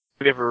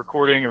We have a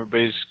recording.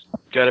 Everybody's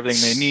got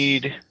everything they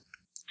need.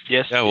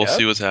 Yes? Yeah, we'll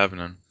see what's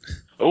happening.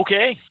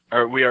 Okay.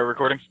 We are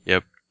recording?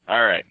 Yep.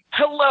 All right.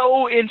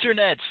 Hello,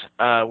 Internet!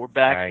 We're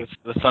back with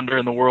The Thunder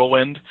and the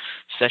Whirlwind,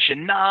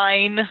 Session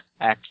 9,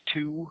 Act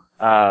 2.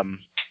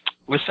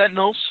 The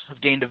Sentinels have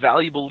gained a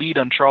valuable lead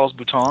on Charles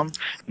Bouton,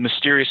 the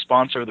mysterious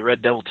sponsor of the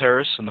Red Devil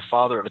terrorists and the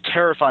father of a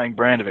terrifying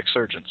brand of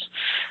exurgents.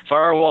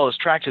 Firewall has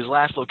tracked his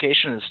last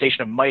location at the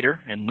station of Miter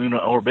in Luna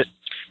orbit.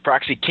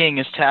 Proxy King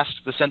has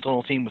tasked the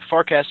Sentinel team with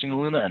forecasting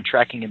Luna and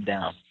tracking him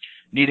down.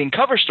 Needing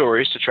cover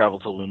stories to travel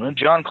to Luna,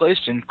 John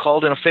Clayston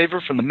called in a favor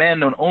from the man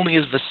known only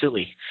as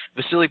Vasily.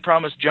 Vasily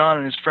promised John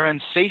and his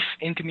friends safe,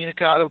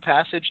 incommunicado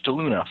passage to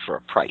Luna for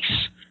a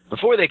price.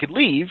 Before they could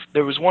leave,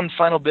 there was one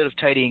final bit of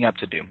tidying up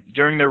to do.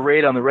 During their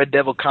raid on the Red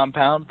Devil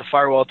compound, the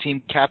Firewall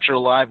team captured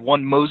alive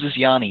one Moses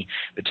Yanni,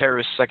 the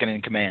terrorist's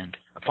second-in-command.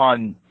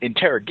 Upon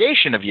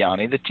interrogation of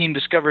Yanni, the team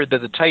discovered that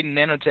the Titan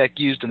nanotech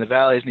used in the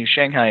Valley's new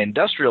Shanghai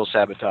industrial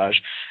sabotage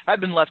had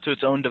been left to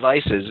its own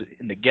devices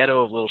in the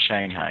ghetto of Little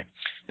Shanghai.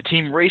 The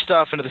team raced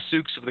off into the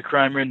souks of the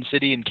crime-ridden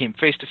city and came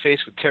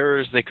face-to-face with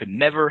terrors they could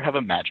never have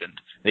imagined.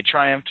 They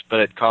triumphed,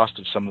 but at cost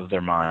of some of their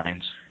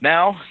minds.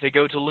 Now, they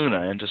go to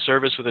Luna into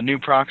service with a new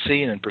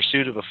proxy and in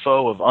pursuit of a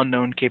foe of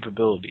unknown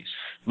capabilities.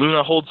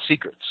 Luna holds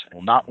secrets and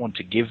will not want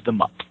to give them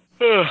up.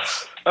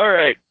 All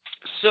right.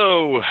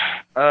 So,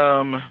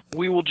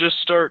 we will just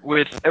start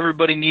with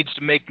everybody needs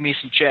to make me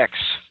some checks.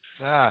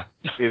 We have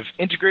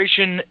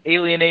integration,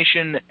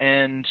 alienation,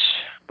 and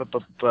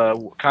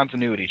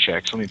continuity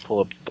checks. Let me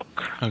pull up the book.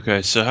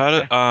 Okay, so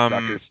how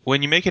do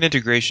when you make an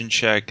integration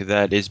check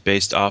that is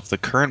based off the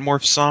current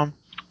morph sum?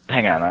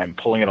 Hang on, I'm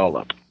pulling it all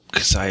up.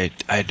 Because I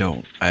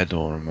don't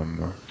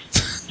remember.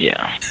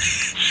 Yeah.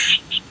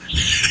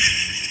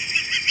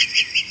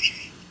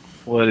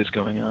 What is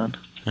going on?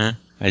 Huh?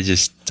 I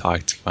just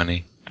talked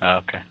funny. Oh,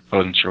 okay. I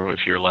wasn't sure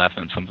if you were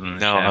laughing at something in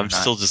the chat. I'm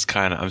still just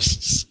kind of. I'm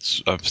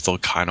still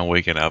kind of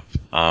waking up.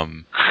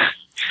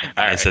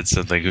 I said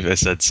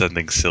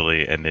something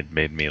silly, and it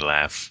made me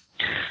laugh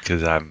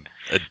because I'm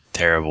a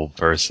terrible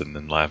person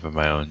and laugh at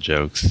my own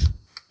jokes.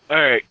 All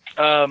right.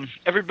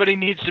 Everybody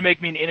needs to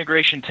make me an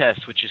integration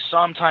test, which is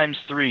SOM times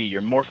 3.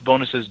 Your morph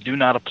bonuses do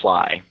not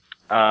apply.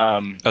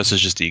 So it's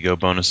just ego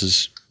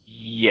bonuses?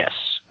 Yes.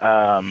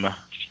 Let's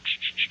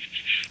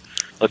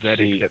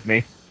see. Hit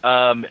me.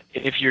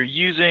 If you're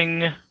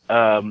using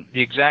the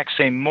exact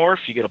same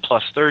morph, you get a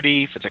plus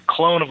 30. If it's a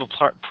clone of a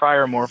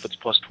prior morph, it's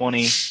plus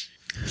 20.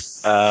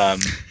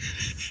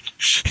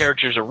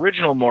 Character's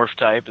original morph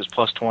type is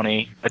plus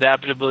 20.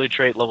 Adaptability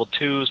trait level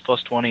 2 is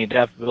plus 20.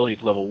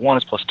 Adaptability level 1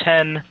 is plus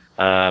 10.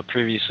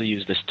 Previously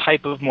used this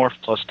type of morph,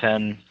 plus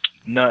 10.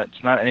 No,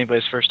 it's not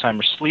anybody's first time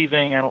or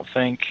sleeving, I don't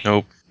think.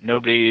 Nope.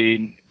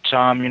 Nobody.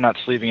 Tom, you're not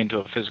sleeving into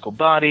a physical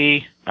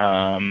body.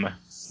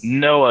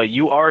 Noah,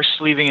 you are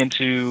sleeving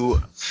into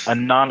a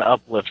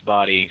non-uplift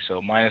body, so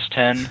minus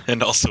 10.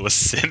 And also a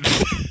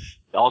synth.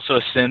 Also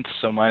a synth,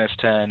 so minus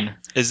 10.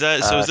 Is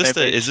that so?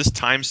 Is this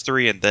times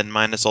 3 and then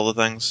minus all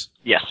the things?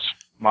 Yes,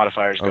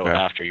 modifiers go Okay.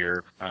 after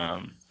your.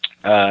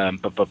 If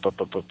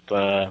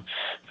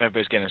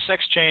anybody's getting a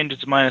sex change,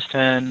 it's minus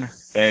 10.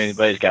 If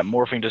anybody's got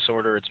morphing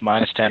disorder, it's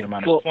minus 10 or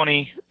minus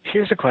 20.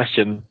 Here's a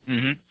question.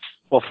 Mm-hmm.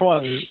 Well, for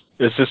one,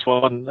 is this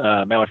one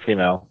male or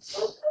female?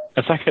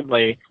 And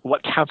secondly,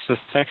 what counts as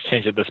sex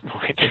change at this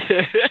point?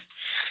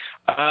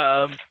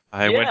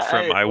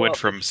 I went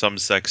from some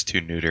sex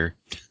to neuter.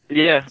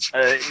 Yeah,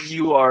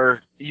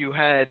 you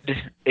had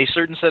a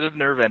certain set of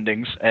nerve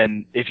endings,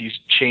 and if you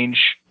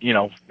change,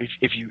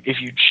 if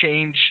you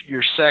change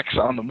your sex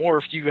on the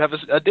morph, you have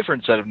a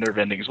different set of nerve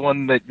endings,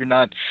 one that you're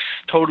not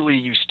totally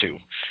used to,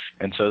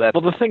 and so that.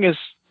 Well, the thing is,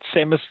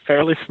 Sam is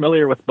fairly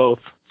familiar with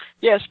both.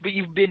 Yes, but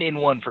you've been in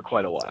one for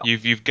quite a while.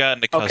 You've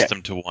gotten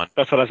accustomed to one.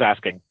 That's what I was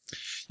asking.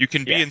 You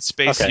can be in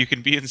space. Okay. You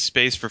can be in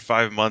space for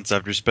 5 months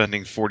after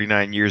spending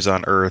 49 years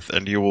on Earth,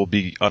 and you will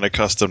be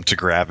unaccustomed to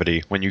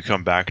gravity when you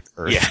come back to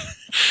Earth. Yeah.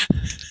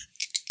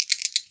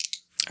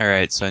 All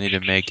right, so I need to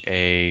make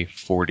a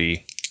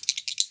 40.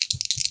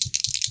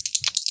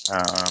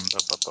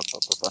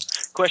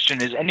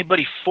 Question: is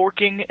anybody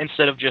forking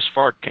instead of just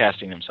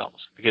forecasting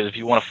themselves? Because if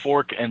you want to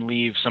fork and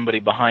leave somebody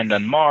behind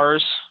on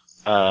Mars,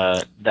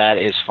 that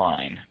is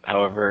fine.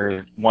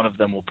 However, one of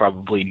them will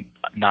probably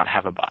not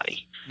have a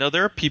body. No,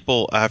 there are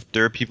people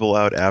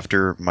out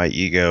after my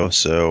ego,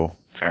 so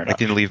Fair enough. I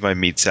can leave my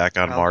meat sack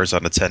on Mars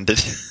unattended.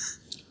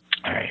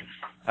 All right.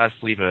 I'll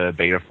just leave a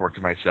beta fork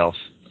to myself.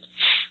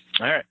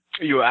 All right.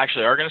 You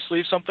actually are going to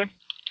sleeve something?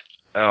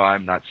 Oh,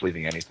 I'm not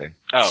sleeving anything.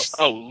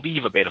 Oh,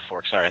 leave a beta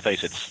fork. Sorry, I thought you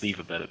said sleeve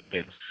a beta.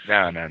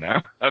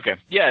 No. Okay.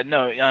 Yeah,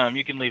 no,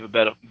 you can leave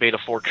a beta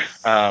fork.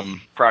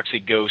 Proxy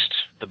Ghost,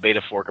 the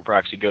beta fork of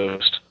Proxy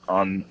Ghost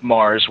on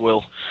Mars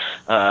will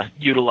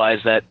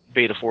utilize that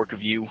beta fork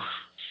of you.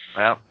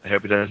 Well, I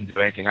hope it doesn't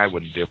do anything I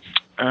wouldn't do.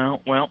 All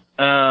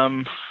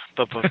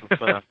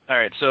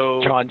right,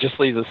 so... John just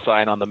leaves a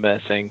sign on the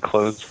mess saying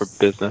closed for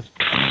business.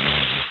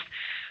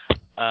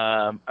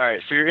 All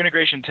right, for your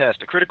integration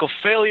test, a critical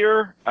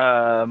failure.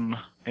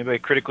 Anybody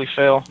critically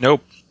fail?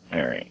 Nope. All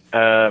right.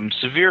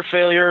 Severe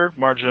failure,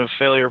 margin of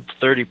failure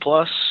 30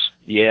 plus.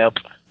 Yep.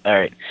 All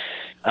right.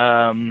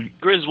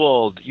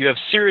 Griswold, you have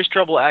serious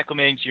trouble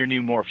acclimating to your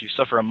new morph. You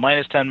suffer a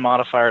 -10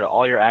 modifier to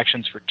all your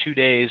actions for 2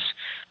 days,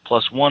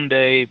 plus 1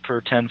 day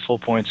per 10 full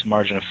points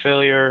margin of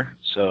failure.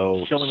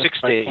 So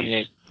 6 days.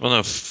 28. Well,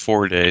 no,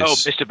 4 days. Oh,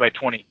 missed it by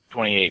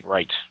 28.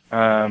 Right.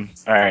 All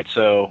right.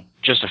 So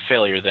just a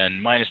failure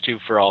then. -2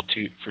 for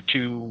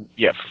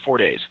 4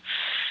 days.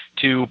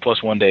 2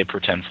 plus 1 day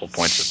per 10 full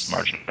points of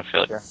margin of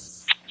failure.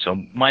 So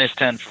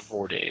 -10 for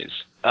 4 days.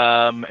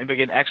 Anybody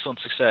get an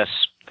excellent success?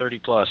 30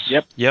 plus.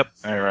 Yep.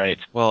 All right.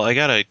 Well, I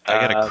got a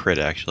crit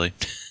actually.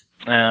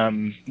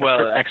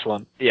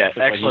 Excellent. Yeah,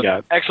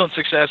 excellent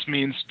success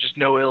means just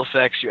no ill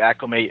effects. You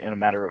acclimate in a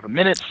matter of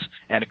minutes,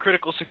 and a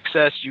critical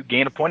success, you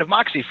gain a point of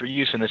moxie for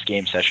use in this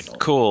game session.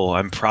 Cool.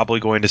 I'm probably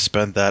going to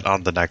spend that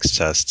on the next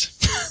test.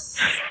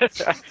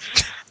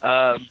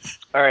 All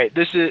right.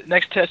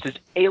 Next test is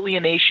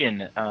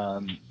alienation.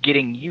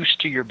 Getting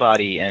used to your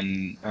body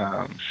and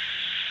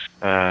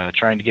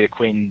trying to get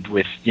acquainted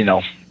with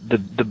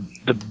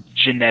the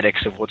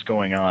genetics of what's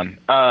going on.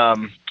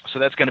 So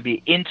that's going to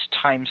be int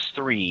times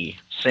 3.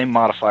 Same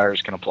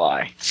modifiers can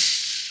apply.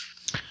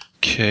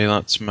 Okay,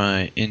 that's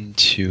my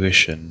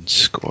intuition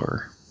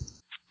score.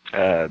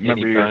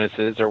 Remember any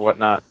bonuses or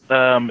whatnot?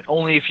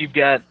 Only if you've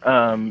got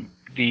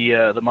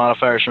the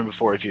modifiers from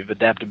before. If you have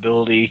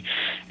adaptability,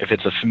 if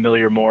it's a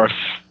familiar morph,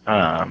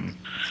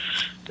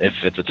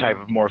 if it's a type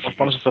of morph. Morph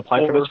bonuses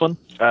apply for this one?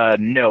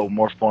 No,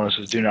 morph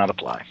bonuses do not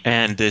apply.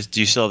 And do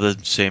you still have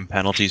the same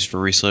penalties for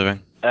resliving?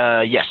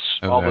 Yes.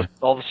 Okay.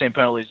 All the same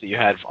penalties that you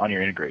had on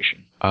your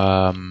integration.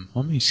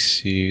 Let me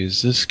see.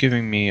 Is this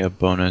giving me a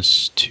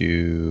bonus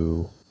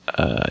to...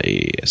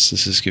 yes,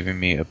 this is giving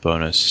me a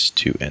bonus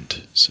to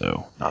int,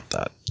 so not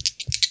that.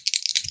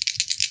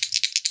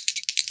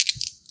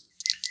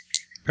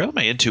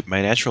 Apparently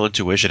my natural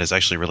intuition is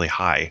actually really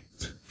high.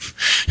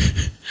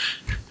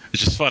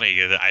 It's just funny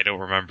that I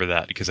don't remember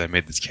that because I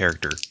made this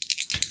character.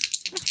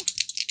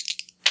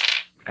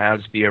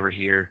 Absby over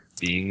here,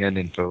 being an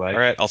infolight.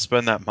 Alright, I'll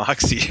spend that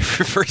moxie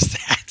for first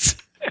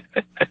stats.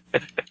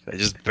 I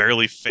just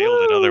barely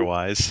failed it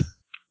otherwise.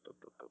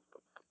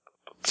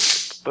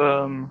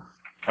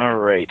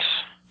 Alright.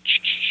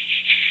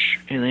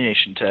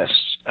 Alienation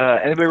test.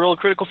 Anybody roll a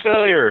critical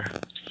failure?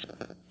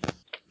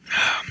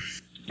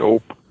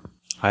 Nope.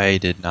 I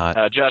did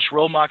not. Josh,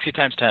 roll Moxie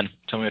times 10.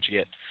 Tell me what you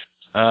get.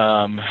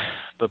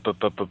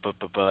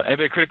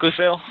 Anybody critically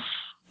fail?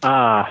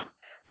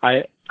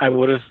 I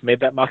would have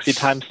made that Moxie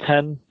times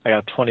 10. I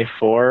got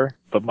 24,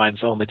 but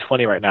mine's only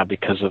 20 right now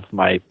because of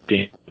my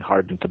being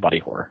hardened to body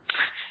horror.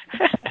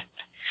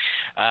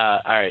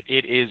 Alright,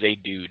 it is a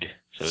dude,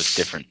 so it's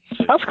different.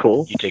 So that's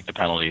cool. You take the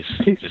penalties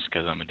just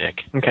because I'm a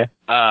dick. Okay.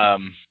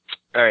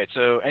 Alright,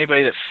 so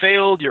anybody that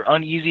failed, you're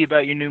uneasy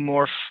about your new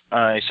morph,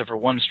 you suffer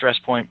 1 stress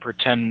point per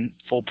 10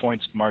 full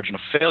points margin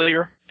of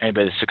failure.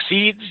 Anybody that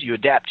succeeds, you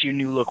adapt to your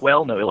new look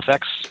well, no ill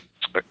effects.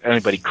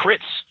 Anybody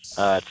crits,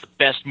 it's the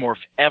best morph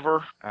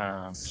ever.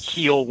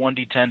 Heal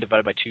 1d10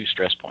 divided by 2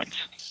 stress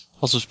points.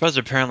 Also, Spuzz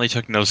apparently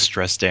took no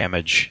stress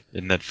damage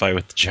in that fight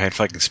with the giant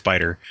fucking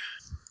spider.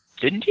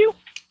 Didn't you?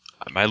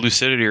 My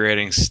lucidity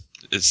ratings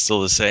is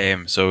still the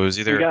same, so it was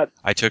either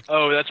I took...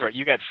 Oh, that's right.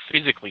 You got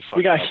physically fucked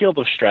We got up. healed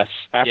of stress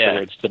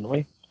afterwards, didn't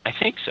we? I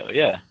think so,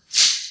 yeah.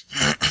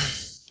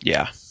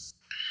 Yeah.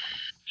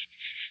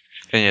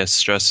 And yes,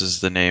 stress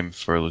is the name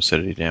for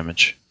lucidity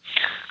damage.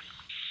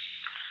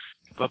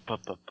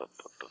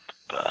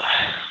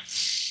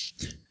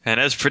 And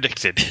as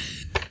predicted,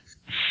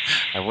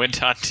 I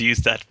went on to use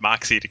that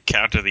moxie to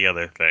counter the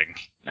other thing.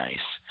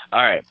 Nice.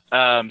 All right.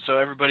 So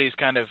everybody's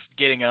kind of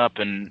getting up,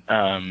 and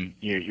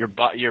your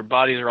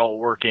bodies are all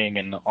working,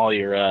 and all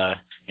your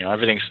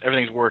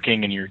everything's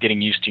working, and you're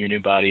getting used to your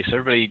new body. So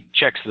everybody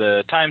checks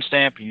the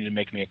timestamp. You need to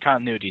make me a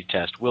continuity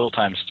test. Will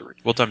times 3.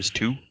 Will times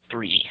 2?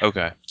 3.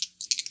 Okay.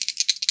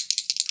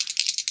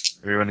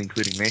 Everyone,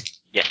 including me?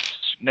 Yes.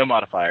 No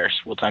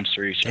modifiers. Will times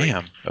 3.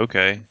 Damn.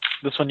 Okay.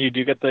 This one you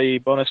do get the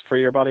bonus for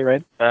your body,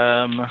 right?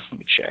 Let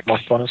me check.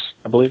 Morph bonus,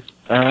 I believe.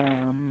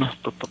 It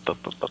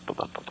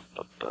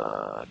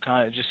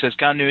just says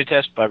continuity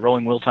test by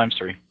rolling will times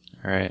 3.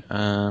 All right.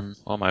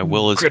 Well, my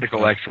will is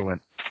Critical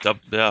excellent.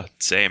 Yeah,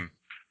 same.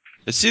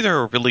 It's either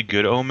a really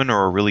good omen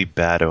or a really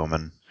bad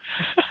omen.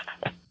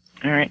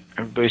 All right.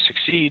 Everybody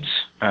succeeds.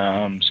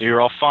 So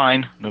you're all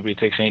fine. Nobody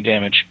takes any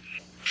damage.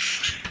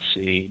 Let's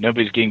see.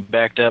 Nobody's getting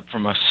backed up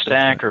from a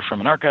stack or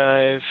from an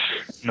archive.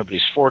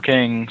 Nobody's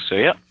forking. So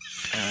yep.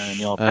 And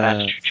you all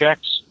passed your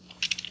checks.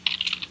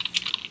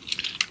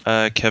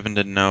 Kevin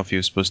didn't know if he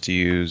was supposed to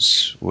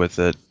use with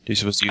it. He's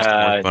supposed to use the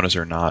morph bonus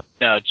or not.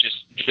 No,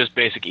 just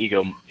basic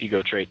ego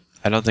trait.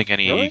 I don't think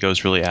any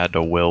egos really add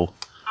to will.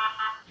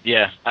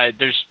 Yeah,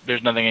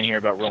 there's nothing in here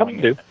about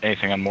rolling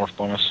anything on morph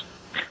bonus.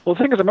 Well,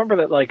 the thing is, I remember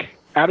that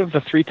out of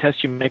the 3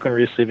 tests you make when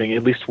resleeving,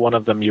 at least one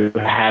of them you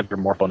had your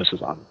morph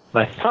bonuses on.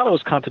 And I thought it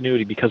was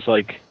continuity because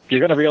you're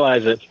going to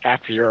realize it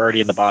after you're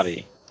already in the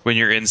body. When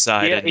you're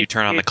inside and you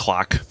turn on the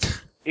clock.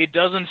 It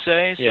doesn't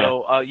say, Yeah.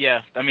 so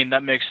yeah, I mean,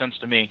 that makes sense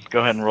to me. Go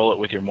ahead and roll it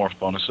with your morph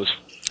bonuses.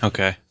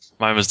 Okay.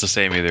 Mine was the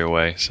same either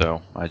way,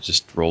 so I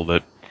just rolled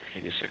it.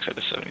 86 out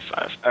of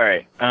 75.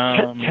 Alright,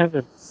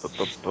 Kevin.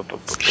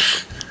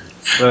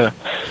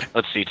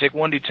 let's see, take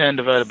 1d10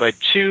 divided by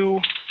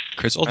 2.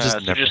 Griswold just so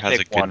never just has a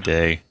take good one.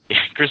 day.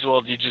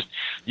 Griswold, What are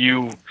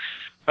you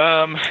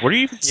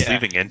even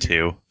sleeving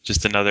into?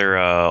 Just another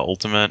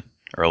Ultimate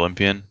or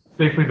Olympian?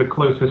 Basically the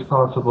closest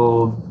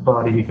possible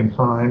body he can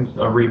find,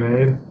 a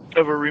remade.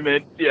 Of a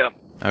remade, yeah.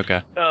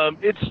 Okay.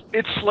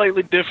 It's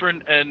slightly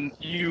different, and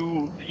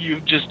you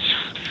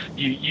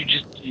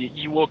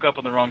woke up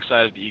on the wrong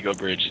side of the ego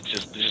bridge. It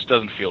just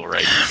doesn't feel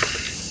right.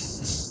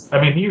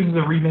 I mean, he uses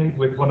a remade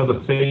with one of the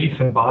face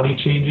and body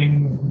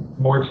changing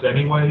morphs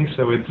anyway,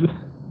 so it's...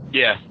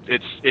 Yeah,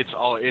 it's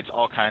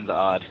all kinds of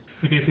odd.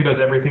 He basically does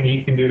everything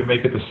he can do to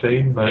make it the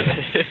same, but...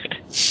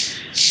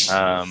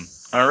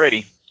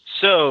 Alrighty.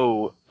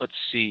 So, let's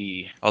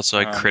see. Also,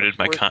 I critted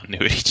my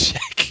continuity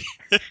check.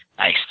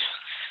 Nice.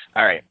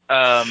 Alright,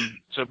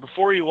 so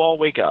before you all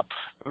wake up,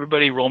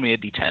 everybody roll me a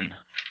d10.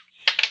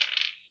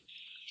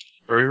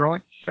 Are we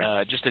rolling?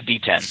 Just a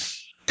d10.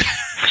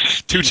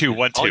 2, 2,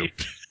 1, 2.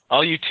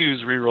 All you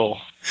twos re-roll.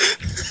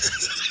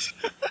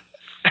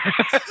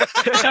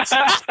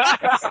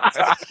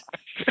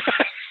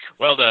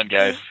 Well done,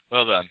 guys.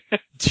 Well done.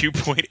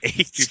 2.8.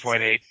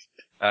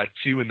 2.8.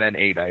 2 and then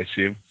 8, I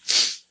assume.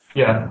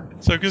 Yeah.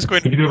 So I'm just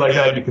going If you do it like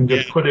that, you can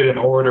just put it in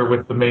order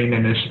with the main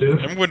initiative.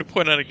 I'm going to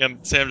point out again,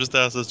 Sam just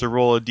asked us to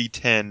roll a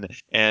d10,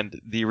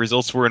 and the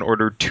results were in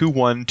order 2,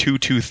 1, 2,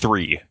 2,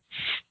 3.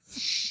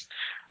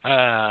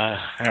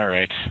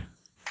 Alright.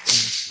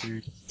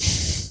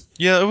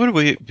 Yeah, it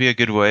would be a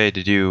good way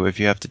to do, if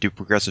you have to do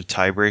progressive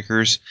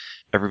tiebreakers,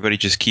 everybody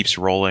just keeps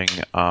rolling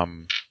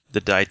the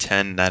die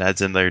 10 that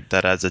adds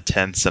a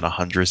tenths and a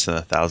hundredths and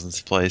a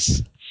thousandths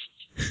place.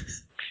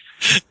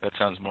 That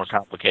sounds more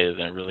complicated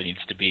than it really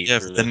needs to be. Yeah,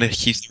 then it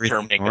keeps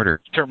everything in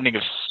order. Determining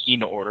of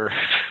scene order.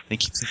 It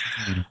keeps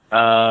everything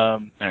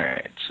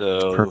alright,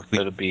 so perfectly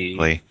that'll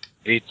be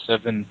 8,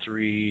 7,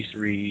 3,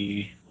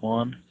 3,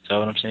 1. Is that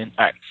what I'm saying?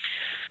 Alright.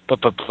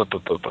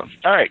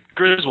 Alright,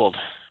 Griswold.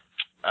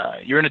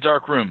 You're in a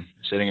dark room,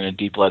 sitting in a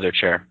deep leather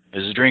chair.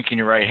 There's a drink in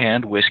your right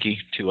hand, whiskey,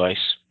 2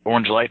 ice.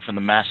 Orange light from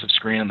the massive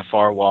screen on the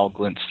far wall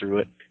glints through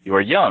it. You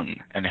are young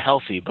and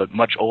healthy, but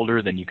much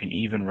older than you can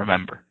even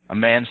remember. A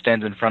man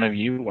stands in front of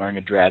you wearing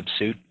a drab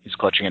suit. He's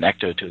clutching an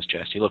ecto to his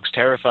chest. He looks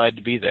terrified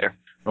to be there.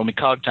 Roll me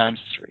cog times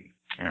 3.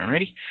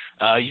 Alrighty.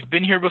 You've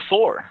been here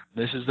before.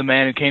 This is the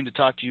man who came to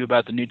talk to you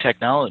about the new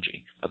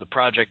technology, the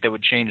project that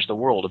would change the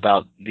world,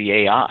 about the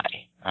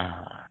AI.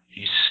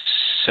 He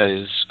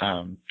says,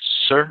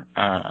 Sir,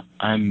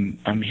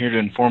 I'm here to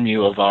inform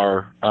you of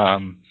our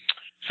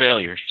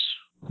failures.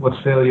 What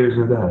failures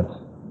are that?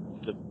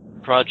 The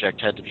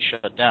project had to be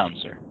shut down,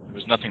 sir. There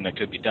was nothing that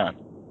could be done.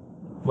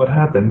 What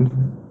happened?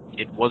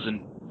 It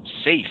wasn't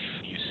safe,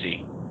 you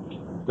see.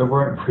 There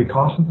weren't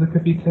precautions that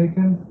could be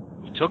taken?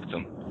 We took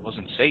them. It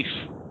wasn't safe.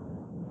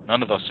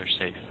 None of us are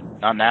safe.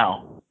 Not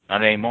now.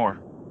 Not anymore.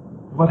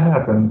 What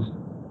happened?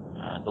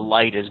 The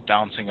light is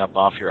bouncing up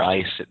off your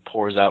ice. It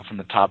pours out from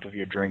the top of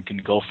your drink,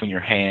 engulfing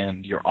your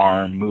hand, your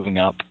arm, moving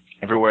up.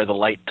 Everywhere the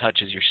light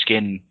touches, your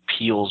skin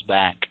peels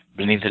back.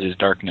 Beneath it is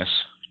darkness.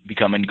 You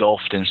become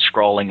engulfed in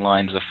scrawling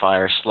lines of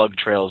fire, slug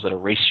trails that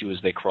erase you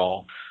as they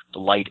crawl. The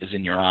light is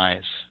in your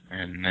eyes.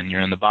 And then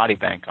you're in the body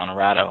bank on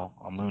Arado,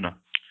 on Luna.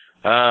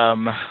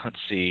 Let's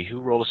see. Who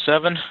rolled a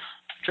 7?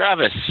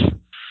 Travis.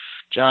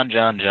 John.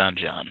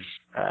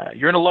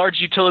 You're in a large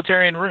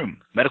utilitarian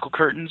room. Medical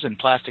curtains and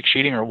plastic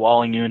sheeting are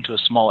walling you into a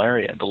small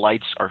area. The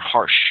lights are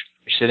harsh.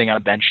 You're sitting on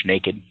a bench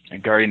naked. A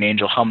guardian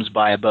angel hums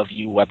by above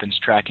you, weapons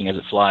tracking as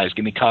it flies.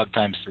 Give me cog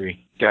times 3.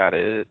 Got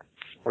it.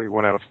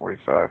 41 out of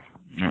 45.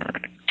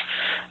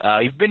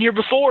 Alright. You've been here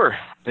before.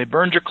 They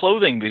burned your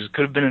clothing because it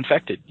could have been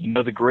infected. You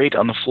know the grate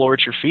on the floor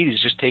at your feet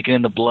is just taken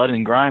in the blood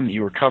and grime that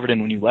you were covered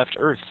in when you left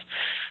Earth.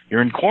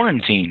 You're in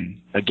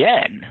quarantine.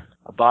 Again.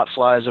 A bot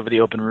flies over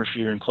the open roof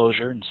of your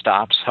enclosure and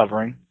stops,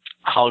 hovering.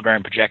 A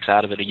hologram projects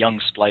out of it, a young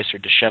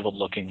splicer,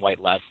 disheveled-looking white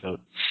lab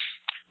coat.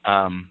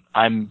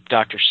 I'm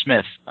Dr.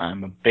 Smith.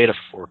 I'm a beta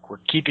fork. We're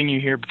keeping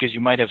you here because you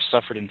might have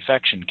suffered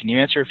infection. Can you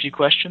answer a few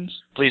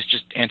questions? Please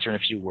just answer in a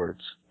few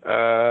words.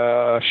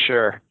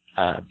 Sure.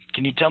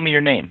 Can you tell me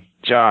your name?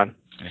 John.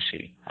 I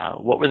see.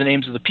 What were the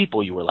names of the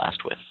people you were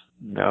last with?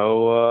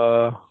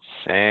 Noah.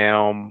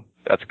 Sam.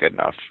 That's good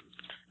enough.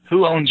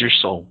 Who owns your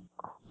soul?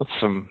 That's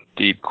some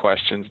deep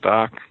questions,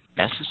 Doc.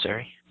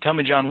 Necessary. Tell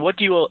me, John, what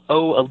do you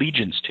owe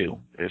allegiance to,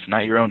 if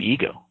not your own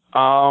ego?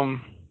 I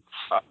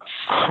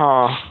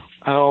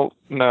don't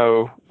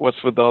know.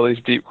 What's with all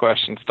these deep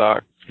questions,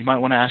 Doc? You might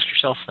want to ask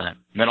yourself that.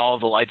 And then all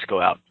of the lights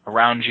go out.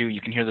 Around you,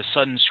 you can hear the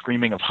sudden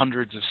screaming of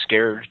hundreds of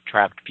scared,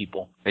 trapped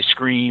people. They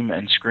scream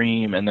and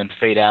then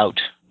fade out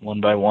one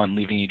by one,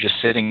 leaving you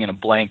just sitting in a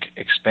blank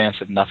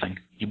expanse of nothing.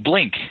 You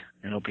blink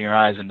and open your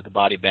eyes into the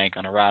body bank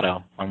on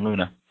Arado, on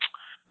Luna.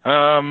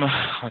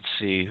 Let's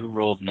see, who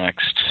rolled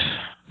next?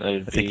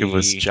 I think it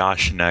was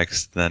Josh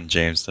next, then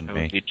James, then me.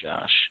 It would be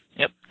Josh.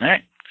 Yep,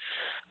 alright.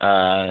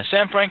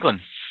 Sam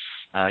Franklin,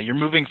 you're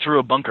moving through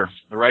a bunker.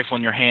 The rifle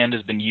in your hand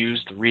has been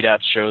used. The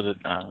readouts show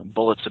that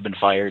bullets have been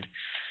fired.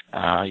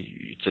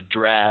 It's a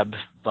drab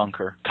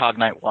bunker.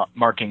 Cognite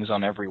markings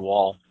on every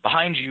wall.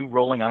 Behind you,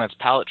 rolling on its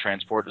pallet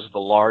transport, is the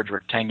large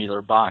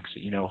rectangular box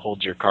that you know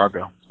holds your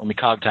cargo. Only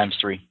cog times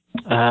 3.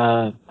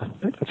 I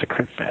think that's a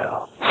crit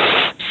fail.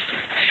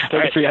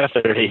 33 out of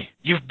 30.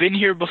 You've been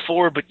here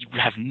before, but you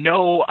have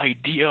no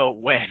idea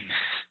when.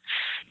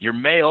 You're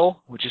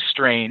male, which is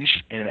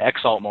strange, in an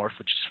exalt morph,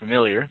 which is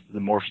familiar, the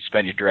morph you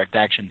spend your direct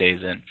action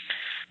days in.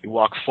 You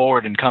walk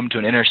forward and come to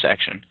an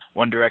intersection.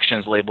 One direction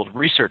is labeled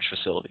research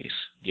facilities.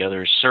 The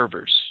other is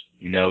servers.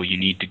 You know you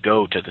need to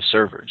go to the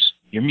servers.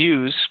 Your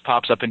muse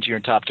pops up into your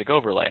entoptic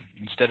overlay.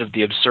 Instead of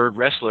the absurd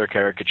wrestler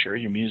caricature,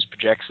 your muse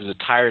projects as a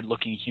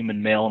tired-looking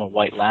human male in a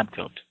white lab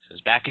coat. It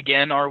says, back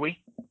again, are we?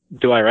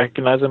 Do I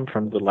recognize him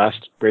from the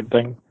last grid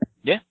thing?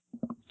 Yeah.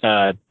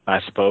 I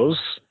suppose.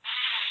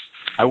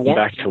 I warned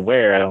back you. To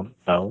where? I don't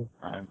know.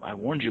 I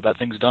warned you about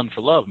things done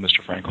for love,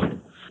 Mr.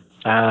 Franklin.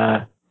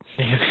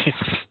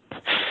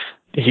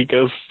 He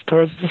goes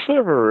towards the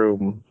server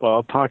room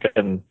while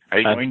talking. Are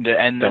you going to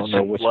end this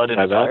in blood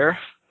and fire?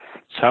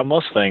 That's how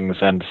most things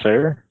end,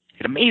 sir.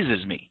 It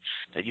amazes me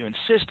that you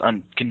insist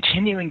on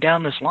continuing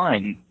down this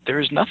line. There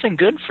is nothing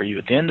good for you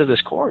at the end of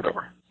this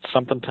corridor.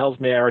 Something tells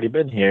me I already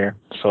been here,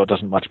 so it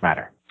doesn't much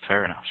matter.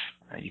 Fair enough.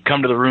 You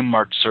come to the room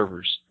marked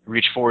servers. You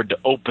reach forward to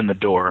open the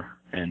door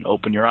and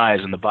open your eyes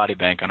in the body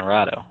bank on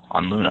Arado,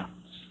 on Luna.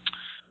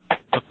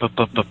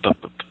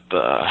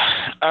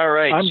 All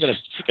right. I'm going to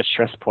take a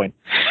stress point.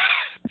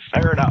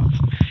 Fair enough.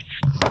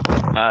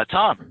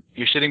 Tom,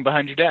 you're sitting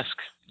behind your desk.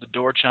 The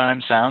door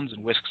chime sounds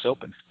and whisks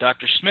open.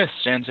 Dr. Smith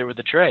stands there with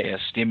a tray, a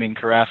steaming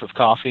carafe of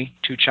coffee,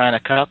 2 china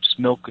cups,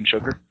 milk and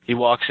sugar. He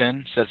walks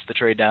in, sets the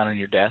tray down on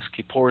your desk.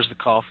 He pours the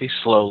coffee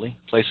slowly,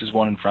 places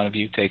one in front of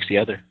you, takes the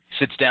other.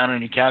 He sits down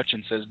on your couch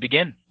and says,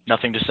 begin.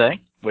 Nothing to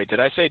say? Wait, did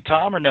I say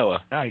Tom or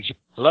Noah?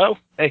 Hello?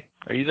 Hey.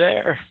 Are you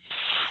there?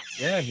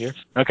 Yeah, I'm here.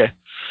 Okay.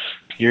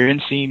 You're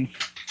in scene.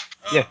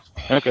 Yeah.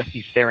 Okay.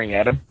 He's staring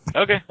at him.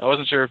 Okay. I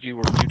wasn't sure if you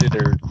were muted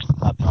or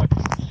not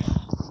talking.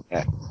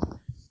 Yeah.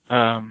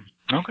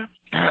 Okay.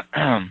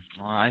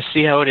 Well, I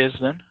see how it is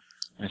then.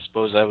 I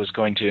suppose I was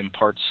going to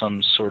impart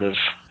some sort of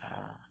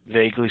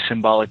vaguely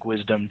symbolic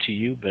wisdom to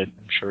you, but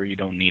I'm sure you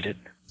don't need it.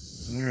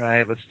 All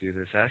right, let's do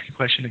this. Ask a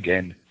question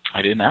again.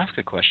 I didn't ask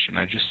a question.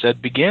 I just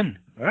said begin.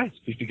 All right,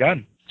 we've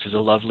begun. This is a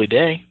lovely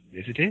day.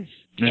 Yes, it is.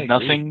 There's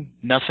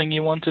nothing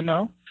you want to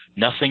know?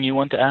 Nothing you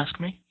want to ask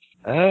me?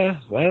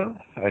 Well,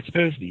 I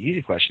suppose the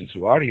easy questions.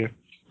 Who are you?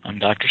 I'm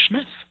Dr.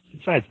 Smith.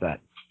 Besides that?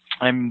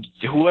 I'm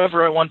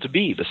whoever I want to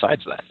be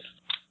besides that.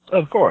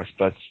 Of course,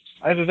 but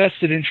I have a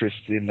vested interest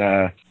in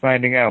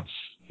finding out,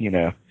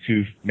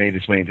 who made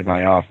his way into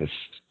my office.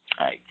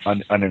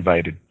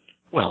 Uninvited.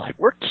 Well, I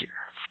work here.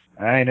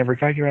 I never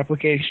got your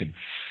application.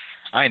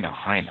 I know.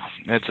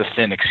 It's a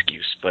thin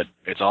excuse, but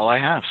it's all I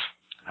have.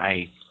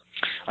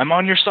 I'm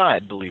on your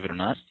side, believe it or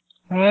not.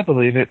 I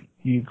believe it.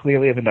 You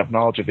clearly have enough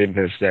knowledge of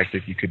InfoSec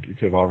that you could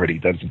have already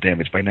done some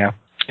damage by now.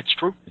 It's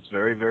true. It's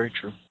very, very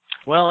true.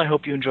 Well, I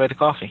hope you enjoy the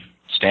coffee.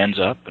 Stands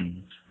up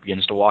and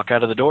begins to walk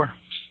out of the door.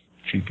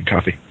 Drink the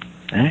coffee.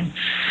 All right.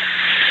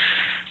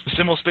 The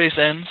symbol space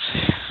ends.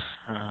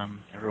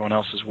 Everyone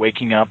else is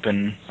waking up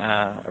in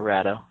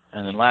Arado.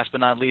 And then last but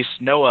not least,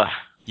 Noah.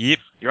 Yep.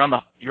 You're on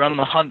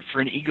the hunt for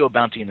an ego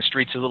bounty in the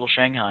streets of Little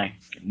Shanghai.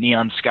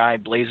 Neon sky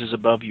blazes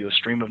above you, a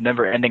stream of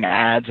never-ending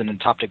ads and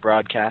entoptic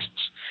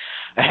broadcasts.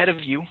 Ahead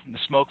of you, the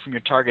smoke from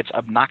your target's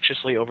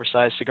obnoxiously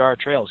oversized cigar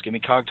trails. Give me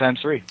cog times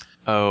 3.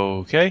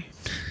 Okay.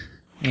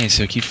 Yeah,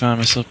 so I keep finding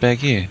myself back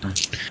here.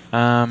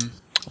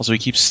 Also, he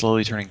keeps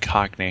slowly turning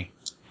cockney.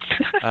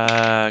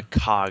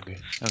 Cog.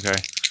 Okay.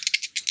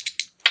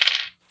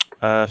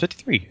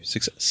 53.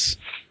 Success.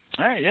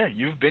 All right, yeah,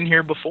 you've been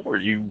here before.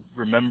 You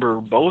remember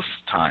both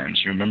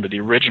times. You remember the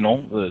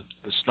original, the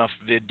snuff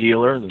vid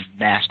dealer, the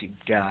nasty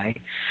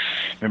guy.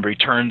 Remember he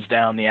turns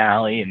down the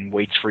alley and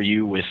waits for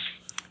you with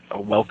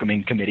a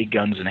welcoming committee,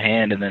 guns in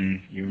hand, and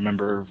then you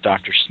remember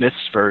Dr.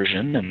 Smith's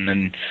version, and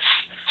then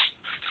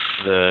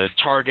the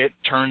target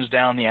turns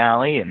down the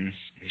alley, and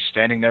he's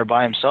standing there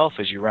by himself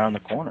as you round the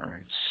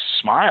corner. He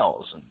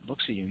smiles and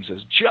looks at you and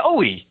says,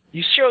 Joey,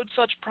 you showed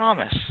such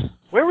promise.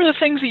 Where were the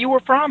things that you were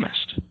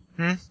promised?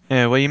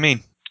 Yeah, what do you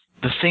mean?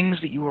 The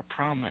things that you were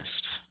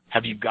promised.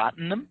 Have you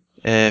gotten them?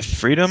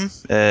 Freedom.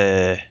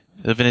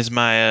 Living is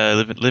my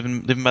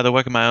living by the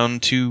work of my own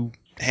 2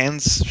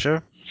 hands.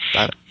 Sure.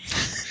 Got it.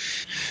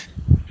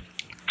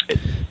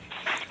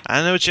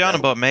 I know what you're on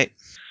about, mate.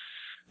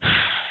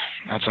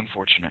 That's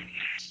unfortunate.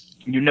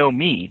 You know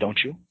me,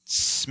 don't you?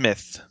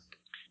 Smith.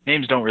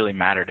 Names don't really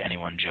matter to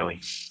anyone,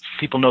 Joey.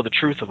 People know the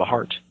truth of a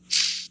heart.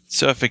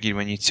 So I figured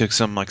when you took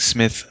something like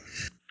Smith.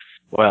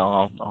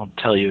 Well, I'll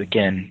tell you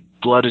again.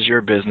 Blood is your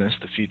business.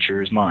 The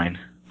future is mine.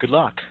 Good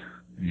luck.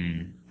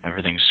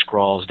 Everything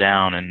scrawls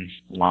down in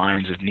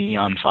lines of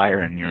neon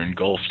fire, and you're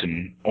engulfed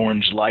in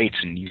orange light,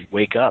 and you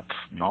wake up.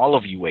 And all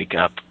of you wake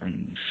up.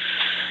 And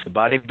the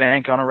body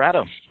bank on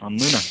Arado, on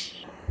Luna.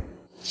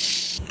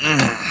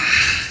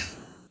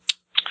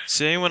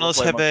 So anyone else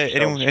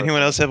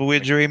have a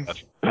weird dream?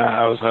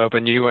 I was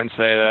hoping you wouldn't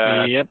say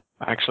that. Yep.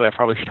 Actually, I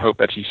probably should hope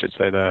that you should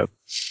say that.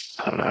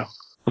 I don't know.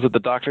 Was it the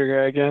doctor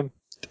guy again?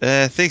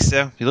 I think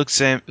so. He looked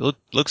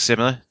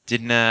similar.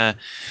 Didn't want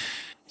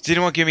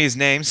to give me his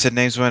name. Said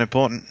names weren't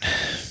important.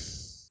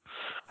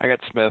 I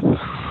got Smith,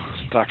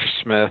 Dr.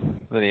 Smith.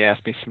 Then he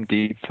asked me some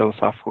deep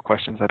philosophical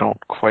questions I don't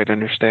quite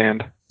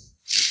understand.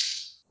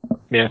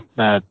 Yeah,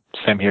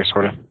 same here,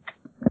 sort of.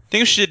 I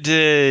think we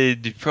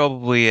should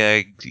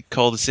probably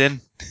call this in.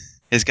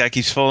 This guy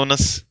keeps following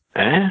us.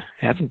 He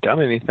hasn't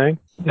done anything.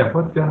 Yeah,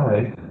 what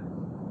guy?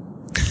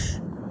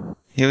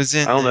 He was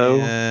in. I don't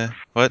know.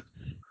 What?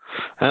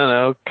 I don't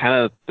know.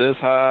 Kind of this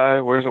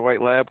high. Wears a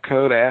white lab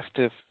coat. Asked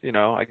if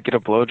I could get a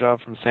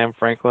blowjob from Sam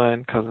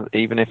Franklin, because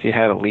even if he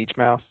had a leech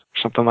mouth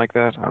or something like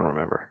that. I don't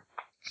remember.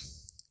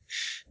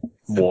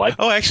 What?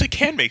 Oh, I actually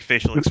can make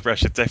facial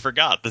expressions. I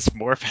forgot. This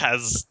morph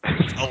has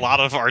a lot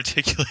of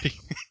articulating.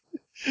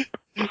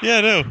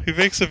 Yeah, no. He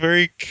makes a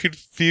very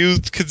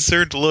confused,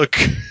 concerned look.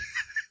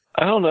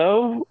 I don't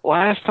know.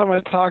 Last time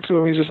I talked to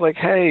him, he's just like,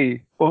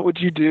 hey, what would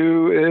you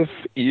do if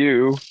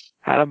you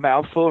had a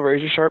mouthful of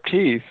razor-sharp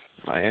teeth?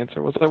 My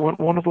answer was I wouldn't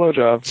want a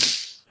blowjob.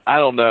 I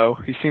don't know.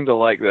 He seemed to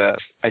like that,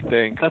 I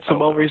think. That's a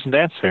well-reasoned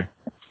answer.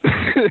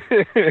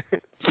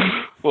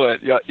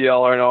 What,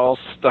 y'all aren't all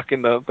stuck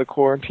in the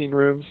quarantine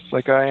rooms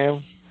like I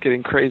am?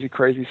 Getting crazy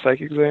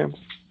psych exams?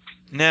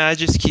 No, I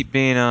just keep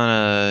being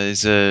on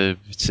it's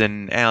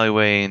an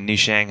alleyway in New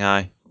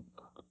Shanghai.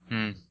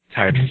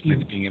 Tired of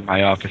being in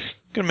my office.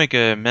 Gonna make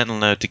a mental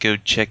note to go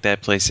check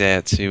that place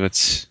out, see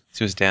what's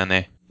down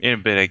there. In a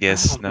bit, I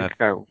guess. Not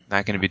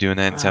gonna be doing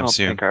that anytime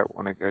soon. I don't think I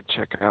want to go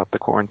check out the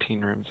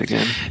quarantine rooms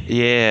again.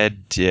 Yeah,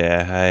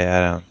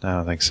 I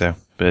don't think so.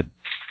 But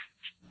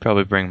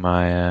probably bring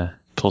my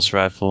pulse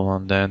rifle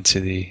on down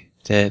to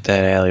that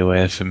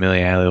alleyway, a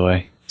familiar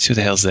alleyway. See what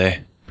the hell's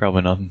there.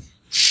 Probably nothing.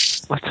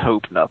 Let's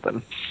hope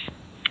nothing.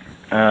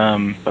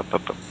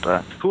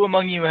 Who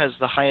among you has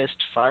the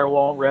highest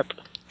firewall rep?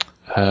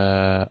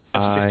 Let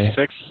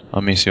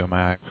me see what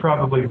my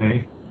Probably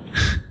me.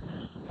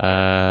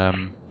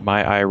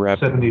 my IREP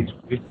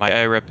 73. my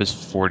IREP is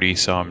 40,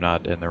 so I'm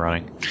not in the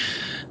running.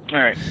 All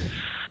right.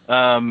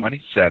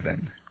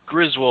 27.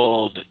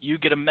 Griswold, you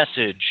get a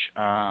message.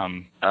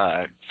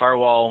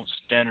 Firewall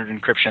standard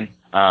encryption.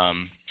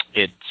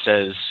 It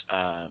says,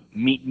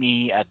 meet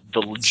me at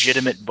the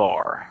legitimate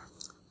bar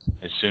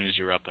as soon as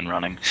you're up and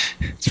running.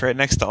 It's right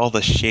next to all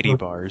the shady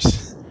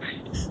bars.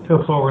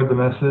 He'll forward the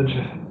message.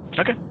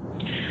 Okay.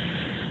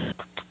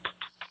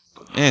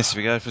 Yes,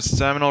 we got it for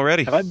Simon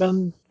already. Have I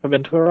been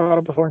to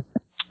Arado before?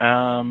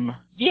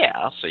 Yeah,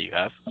 I'll say you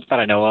have. That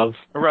I know of.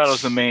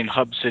 Arado's the main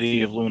hub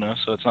city of Luna,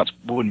 so it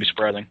wouldn't be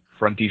surprising.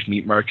 Frontiers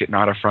Meat Market,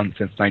 not a front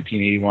since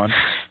 1981.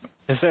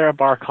 Is there a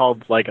bar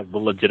called, like, The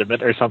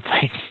Legitimate or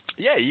something?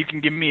 Yeah, you can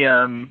give me,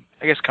 I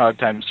guess, COG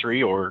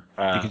 ×3, or...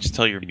 you can just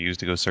tell your muse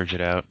to go search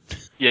it out.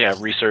 Yeah,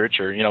 research,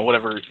 or,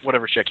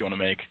 whatever check you want to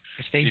make.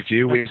 If they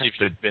do, it's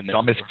the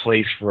dumbest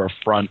place for a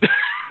front.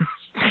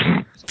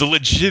 The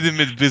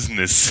legitimate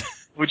business.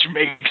 Which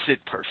makes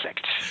it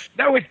perfect.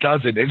 No, it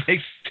doesn't. It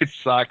makes it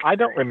suck. I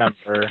don't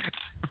remember.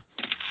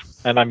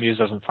 And my muse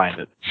doesn't find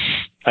it.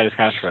 I just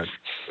kind of shrugged.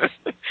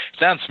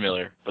 Sounds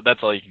familiar, but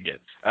that's all you can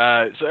get.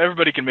 So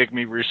everybody can make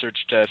me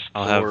research tests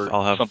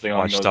I'll have something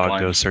along those Watchdog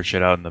lines. go search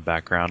it out in the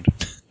background.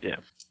 Yeah.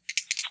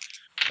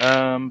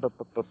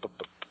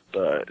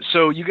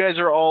 So you guys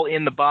are all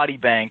in the body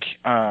bank.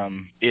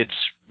 It's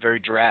very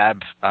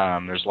drab.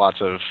 There's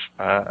lots of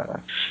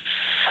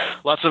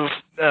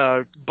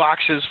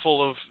boxes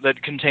full of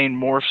that contain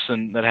morphs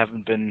and that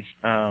haven't been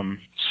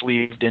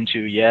sleeved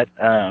into yet.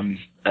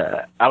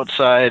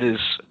 Outside is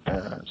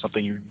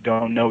something you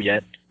don't know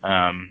yet.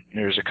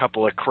 There's a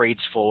couple of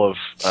crates full of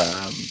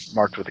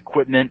marked with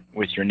equipment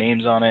with your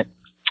names on it.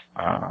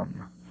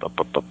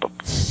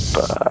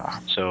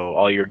 So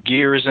all your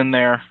gear is in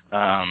there.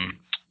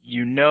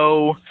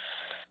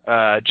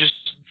 Just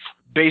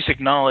basic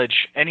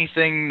knowledge,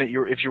 anything that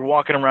if you're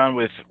walking around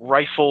with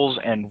rifles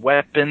and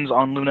weapons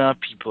on Luna,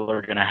 people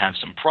are going to have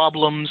some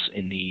problems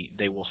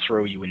they will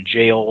throw you in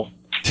jail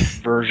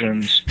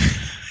versions,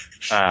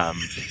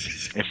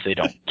 if they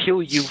don't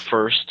kill you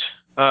first.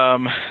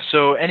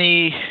 So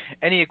any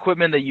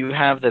equipment that you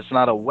have that's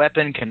not a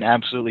weapon can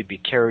absolutely be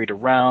carried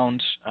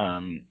around.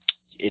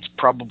 It's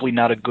probably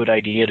not a good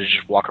idea to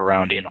just walk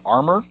around in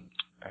armor.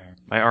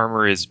 My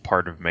armor is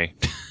part of me.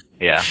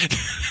 Yeah.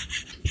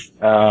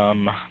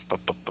 Beyond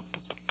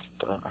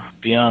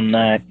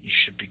that, you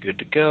should be good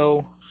to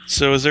go.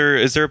 So is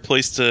there a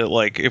place to,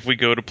 like, if we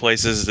go to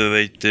places,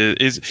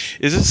 is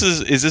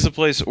this a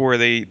place where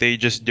they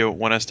just don't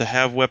want us to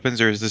have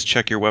weapons, or is this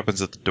check your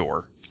weapons at the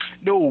door?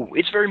 No,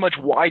 it's very much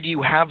why do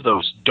you have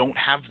those? Don't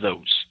have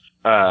those.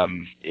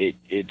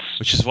 It's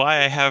which is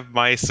why I have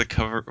my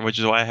cover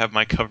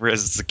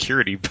as a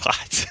security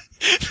bot.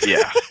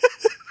 Yeah.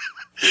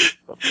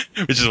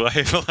 Which is why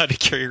I'm allowed to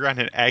carry around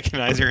an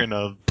agonizer and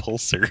a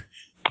pulser.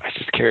 I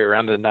just carry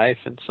around a knife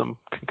and some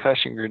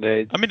concussion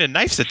grenades. I mean, a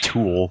knife's a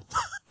tool.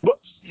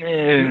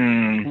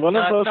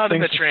 Not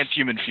in the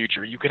transhuman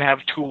future. You can have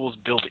tools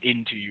built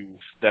into you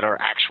that are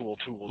actual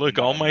tools. Look,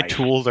 all my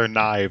tools are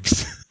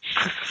knives.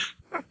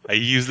 I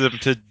use them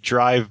to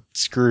drive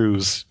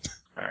screws.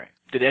 All right.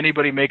 Did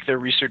anybody make their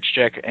research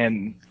check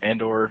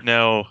and/or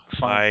no?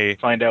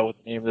 Find out what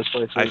the name of this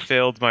place is? I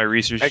failed my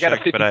research check. I got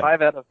a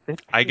 55 out of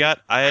 50.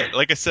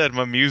 Like I said,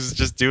 my muse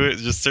just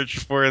search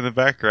for it in the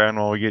background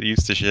while we get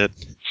used to shit.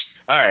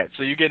 All right,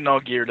 so you're getting all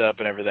geared up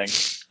and everything.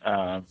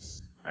 All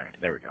right,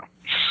 there we go.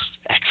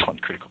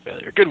 Excellent critical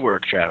failure. Good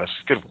work, Travis.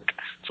 Good work.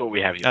 That's what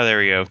we have you. Oh, there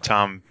we go.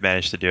 Tom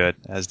managed to do it,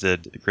 as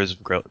did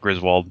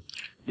Griswold.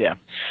 Yeah.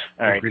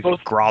 All right.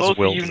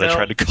 Groswild, as I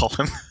tried to call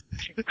him.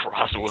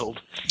 Groswild.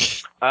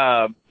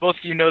 Both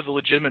of you know the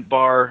legitimate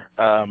bar.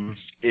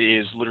 It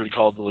is literally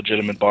called the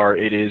legitimate bar.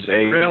 It is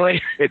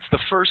Really? It's the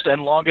first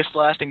and longest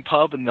lasting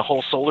pub in the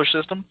whole solar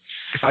system.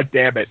 God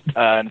damn it.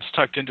 And it's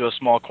tucked into a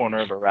small corner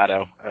of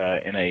Arado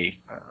in a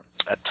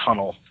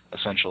tunnel,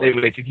 essentially.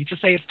 Wait, did you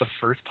just say it's the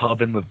first pub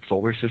in the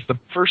solar system?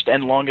 First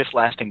and longest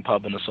lasting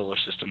pub in the solar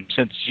system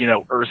since,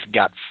 Earth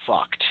got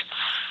fucked.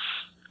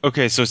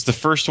 Okay, so it's the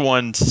first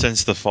one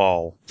since the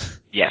fall.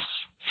 Yes.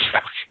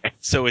 Okay.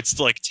 So it's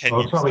like 10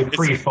 years. It's probably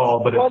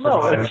pre-fall, but it was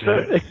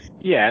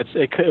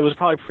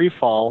probably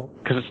pre-fall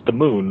because it's the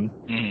moon.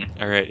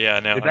 Mm-hmm. All right, yeah,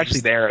 no. It's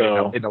actually there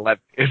in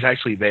 11. It's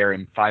actually there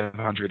in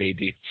 500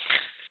 AD.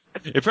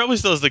 It probably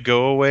still has the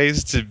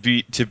go-aways to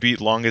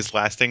beat longest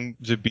lasting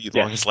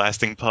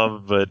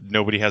pub, but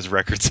nobody has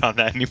records on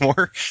that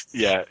anymore.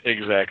 Yeah,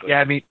 exactly.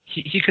 Yeah, I mean,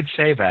 he could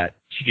say that.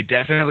 He could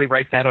definitely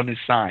write that on his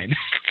sign.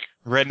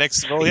 Right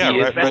next to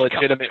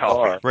legitimate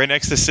bar. Right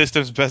next to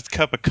System's best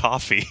cup of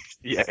coffee.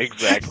 Yeah,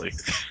 exactly.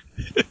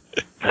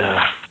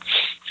 All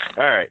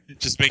right.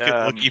 Just make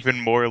it look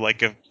even more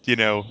like a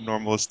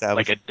normal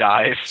establishment. Like a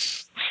dive.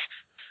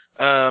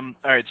 All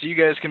right, so you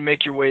guys can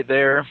make your way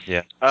there.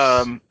 Yeah.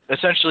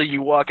 Essentially,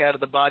 you walk out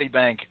of the body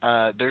bank.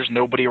 There's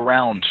nobody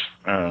around.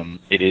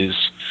 It is,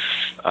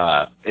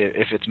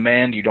 if it's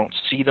manned, you don't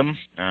see them.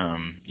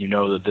 You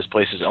know that this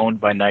place is owned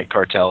by Night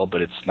Cartel,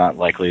 but it's not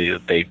likely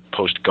that they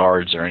post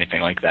guards or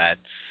anything like that.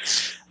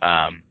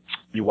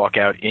 You walk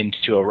out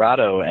into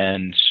Arado,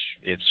 and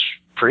it's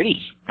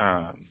pretty.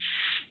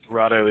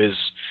 Arado is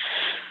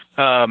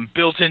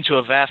built into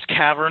a vast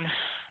cavern.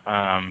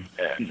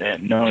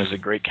 Known as the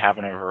Great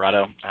Cavern of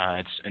Arado.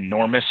 It's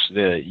enormous.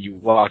 You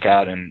walk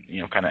out and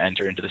kind of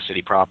enter into the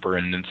city proper,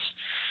 and it's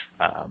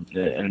an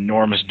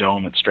enormous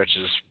dome that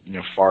stretches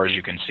far as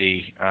you can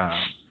see.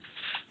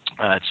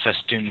 It's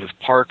festooned with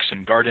parks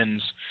and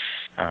gardens.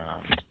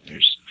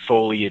 There's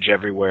foliage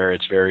everywhere.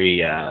 It's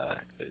very it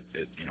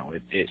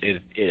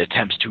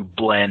attempts to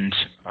blend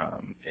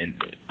in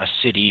a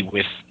city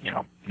with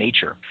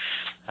nature,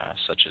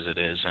 such as it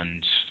is,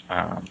 and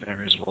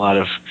there is a lot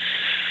of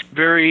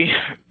very,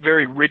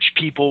 very rich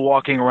people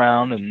walking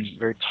around, and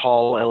very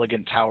tall,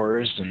 elegant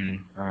towers,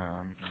 and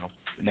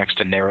next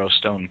to narrow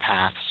stone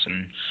paths,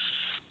 and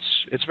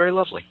it's very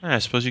lovely. I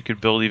suppose you could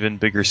build even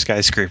bigger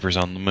skyscrapers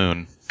on the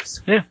moon.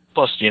 Yeah,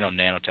 plus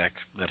nanotech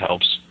that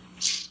helps.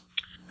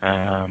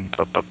 Well,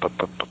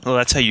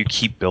 that's how you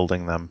keep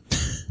building them.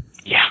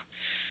 Yeah.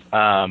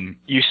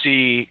 You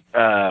see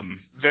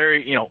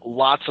very,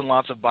 lots and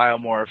lots of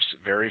biomorphs,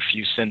 very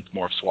few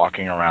synthmorphs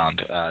walking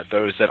around.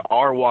 Those that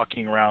are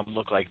walking around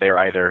look like they're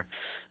either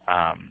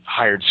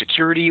hired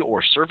security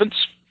or servants.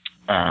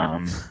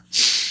 And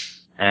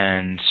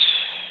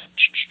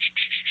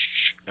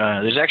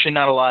there's actually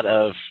not a lot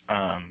of,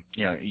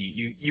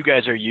 you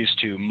guys are used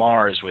to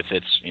Mars with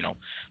its,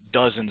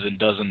 dozens and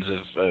dozens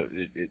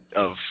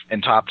of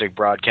entoptic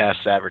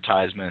broadcasts,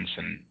 advertisements,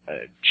 and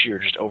sheer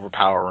just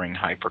overpowering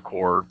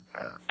hypercore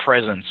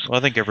presence. Well,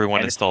 I think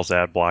everyone installs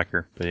ad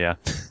blocker, but yeah.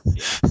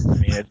 Yeah. I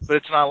mean, but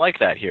it's not like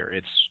that here.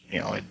 It's,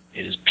 it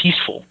is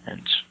peaceful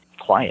and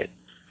quiet.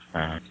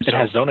 It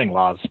has zoning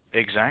laws.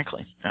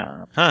 Exactly.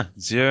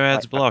 Zero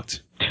ads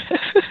blocked.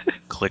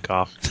 Click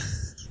off.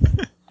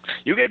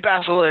 You get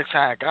basilisk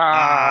hack.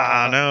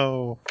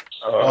 No.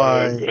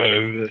 Why?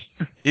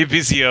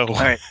 Ibizio. All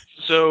right.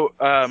 So,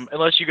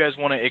 unless you guys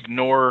want to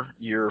ignore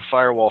your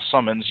firewall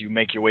summons, you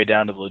make your way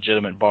down to the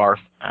legitimate bar.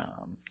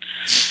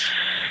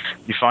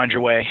 You find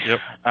your way. Yep.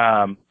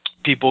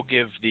 People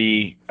give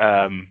the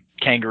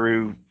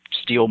kangaroo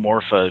steel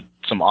morpha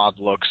some odd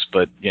looks,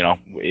 but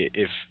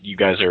if you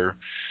guys are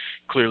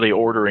clearly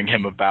ordering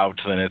him about,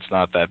 then it's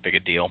not that big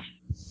a deal.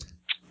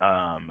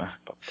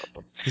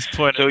 His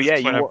point,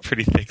 I'm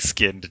pretty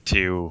thick-skinned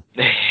too.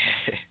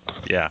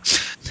 Yeah.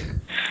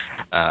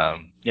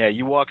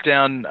 You walk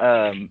down,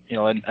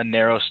 a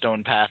narrow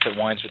stone path that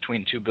winds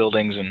between two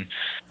buildings, and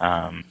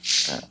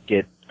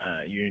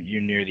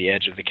you're near the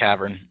edge of the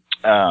cavern.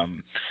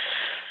 And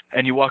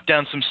you walk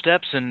down some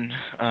steps and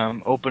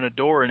open a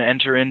door and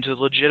enter into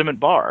the legitimate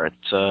bar.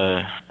 It's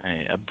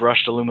a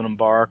brushed aluminum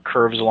bar,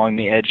 curves along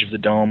the edge of the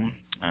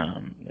dome.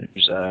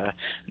 There's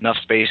enough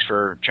space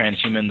for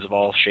transhumans of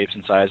all shapes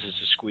and sizes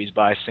to squeeze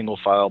by single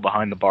file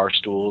behind the bar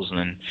stools, and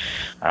then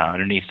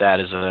underneath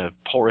that is a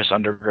porous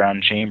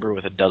underground chamber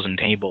with a dozen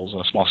tables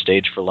and a small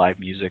stage for live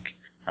music.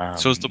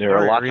 So is the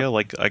bar area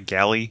like a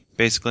galley,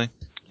 basically?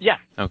 Yeah.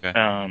 Okay.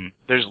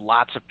 There's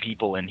lots of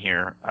people in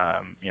here.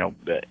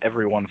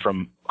 Everyone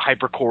from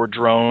hypercore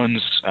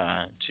drones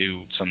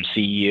to some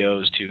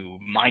CEOs to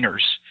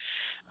miners.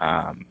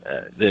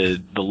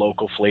 The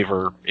local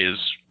flavor is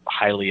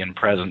highly in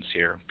presence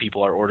here.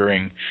 People are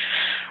ordering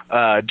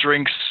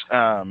drinks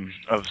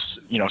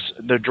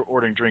they're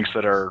ordering drinks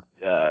that are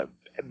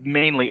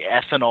mainly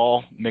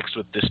ethanol mixed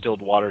with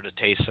distilled water to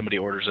taste. Somebody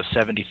orders a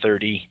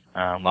 70-30.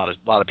 A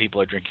lot of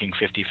people are drinking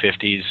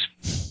 50-50s.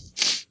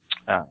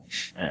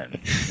 And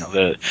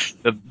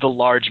the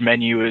large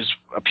menu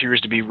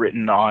appears to be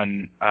written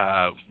on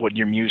what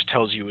your muse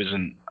tells you is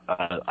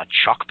a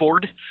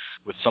chalkboard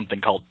with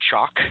something called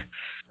chalk,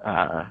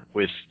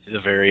 with the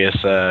various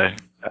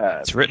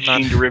it's written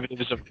machine on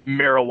derivatives of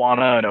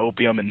marijuana and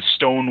opium and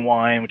stone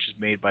wine, which is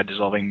made by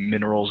dissolving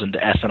minerals into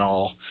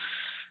ethanol.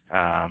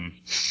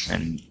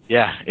 And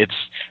yeah,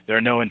 there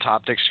are no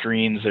entoptic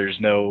screens. There's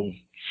no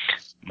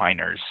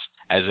miners,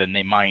 as in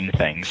they mine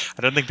things.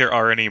 I don't think there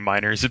are any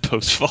miners at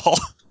Postfall.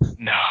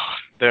 No,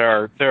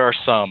 there are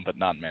some, but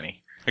not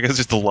many. I guess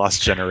it's the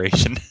lost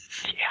generation.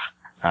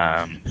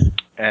 Yeah.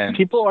 And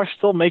people are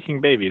still making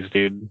babies,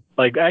 dude.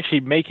 Like, actually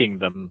making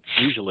them,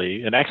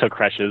 usually, in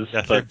exocrashes.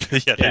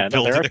 Yeah,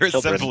 they're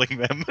assembling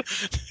them.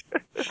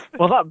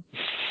 Well,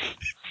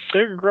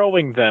 they're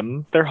growing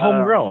them. They're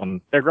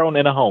homegrown. They're grown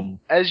in a home.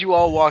 As you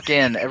all walk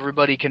in,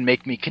 everybody can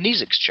make me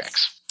kinesics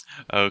checks.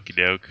 Okie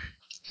doke.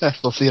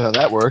 We'll see how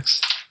that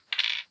works.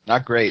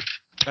 Not great.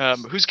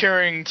 Who's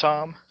carrying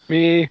Tom?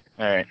 Me.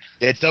 All right.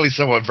 It's always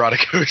someone brought a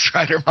Ghost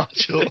Rider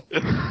module.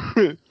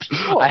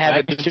 I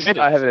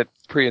have it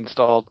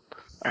pre-installed.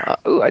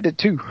 I did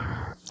too.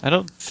 I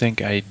don't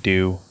think I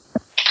do.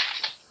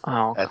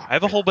 Oh, I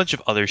have a whole bunch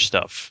of other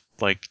stuff,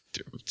 like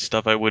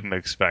stuff I wouldn't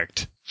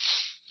expect.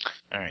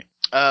 All right.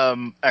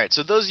 All right.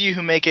 So those of you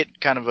who make it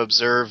kind of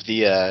observe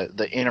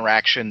the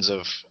interactions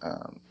of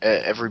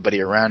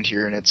everybody around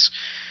here, and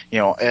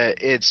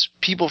it's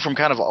people from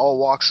kind of all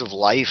walks of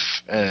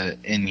life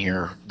in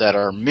here that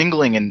are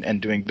mingling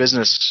and doing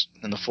business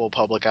in the full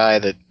public eye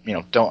that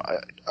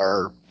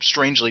are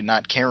strangely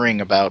not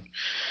caring about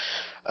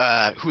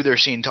who they're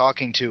seen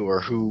talking to or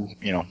who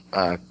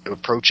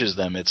approaches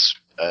them. It's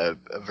a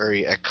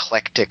very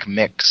eclectic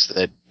mix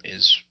that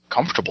is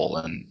comfortable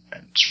and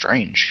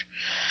strange.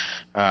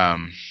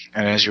 And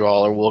as you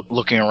all are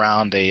looking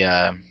around,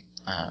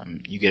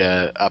 you get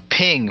a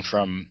ping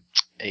from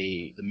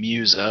the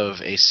muse of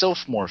a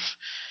Sylphmorph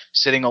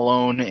sitting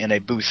alone in a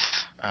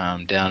booth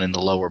down in the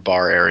lower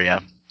bar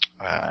area.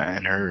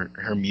 And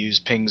her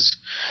muse pings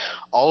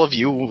all of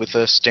you with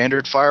a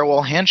standard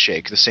firewall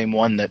handshake, the same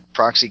one that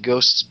Proxy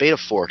Ghost's beta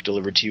fork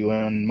delivered to you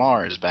on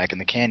Mars back in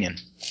the canyon.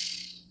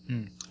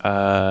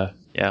 Yeah,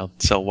 I'll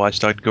tell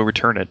Watchdog to go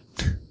return it.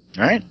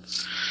 All right.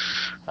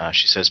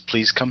 She says,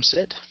 "Please come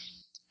sit."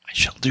 I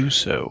shall do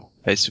so.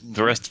 I assume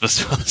the rest of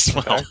us will as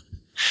well.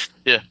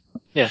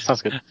 Yeah,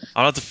 sounds good.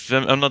 I'm not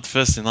the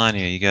first in line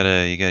here. You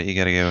gotta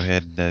go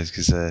ahead,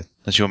 because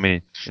unless you want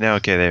me to. No,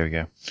 okay, there we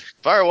go.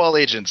 Firewall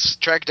agents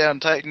track down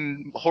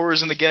Titan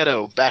horrors in the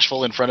ghetto,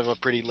 bashful in front of a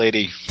pretty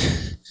lady.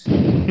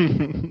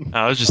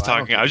 I was just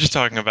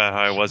talking about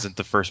how I wasn't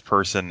the first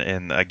person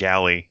in a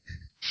galley,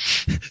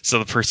 so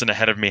the person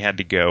ahead of me had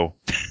to go.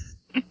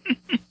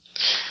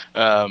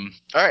 All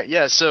right,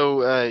 yeah.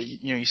 So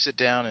you sit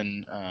down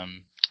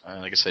and.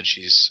 Like I said,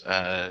 she's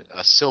a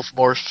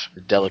Sylphmorph.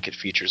 Her delicate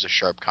features a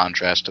sharp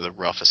contrast to the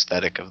rough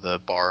aesthetic of the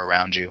bar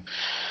around you.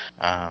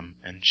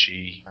 And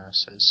she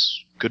says,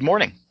 "Good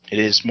morning. It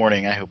is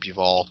morning. I hope you've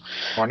all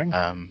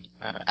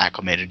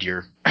acclimated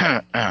your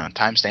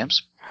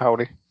timestamps."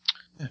 Howdy.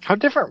 How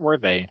different were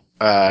they?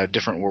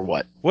 Different were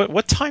what?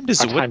 What time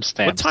does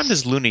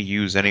Luna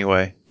use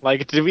anyway?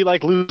 Like, did we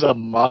lose a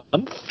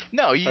month?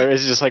 No, or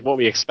is it just what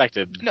we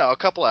expected? No, a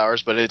couple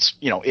hours, but it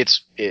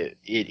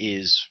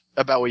is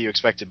about what you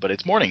expected, but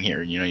it's morning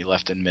here. You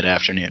left in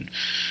mid-afternoon.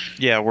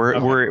 Yeah,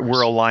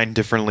 we're aligned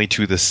differently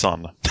to the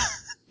sun.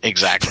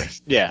 Exactly.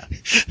 Yeah.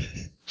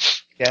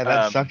 Yeah,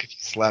 that sunk if you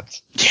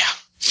slept. Yeah.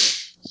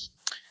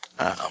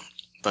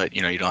 But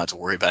you don't have to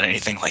worry about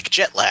anything like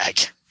jet lag,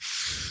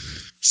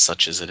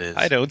 such as it is.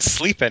 I don't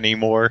sleep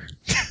anymore.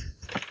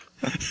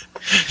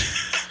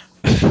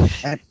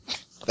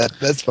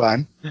 That's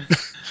fine.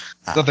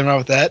 Nothing wrong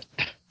with that.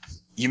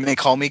 You may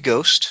call me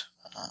Ghost.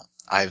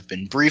 I've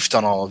been briefed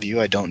on all of you.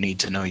 I don't need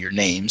to know your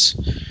names,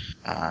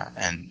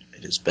 and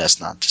it is best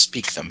not to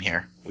speak them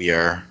here. We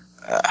are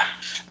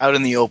out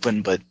in the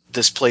open, but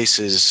this place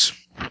is...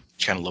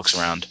 She kind of looks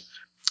around.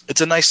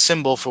 It's a nice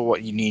symbol for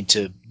what you need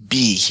to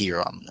be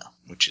here on Luna,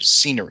 which is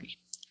scenery.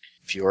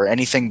 If you are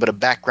anything but a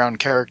background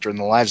character in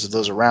the lives of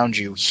those around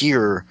you,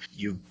 here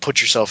you put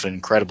yourself in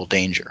incredible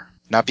danger.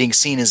 Not being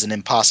seen is an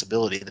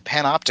impossibility. The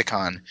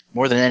Panopticon,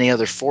 more than any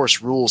other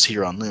force, rules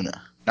here on Luna.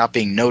 Not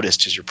being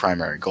noticed is your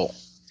primary goal.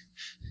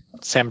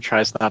 Sam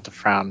tries not to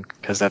frown,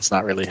 because that's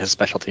not really his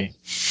specialty.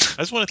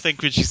 I just want to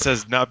think when she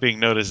says not being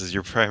noticed is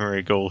your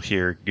primary goal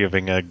here,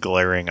 giving a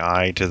glaring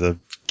eye to the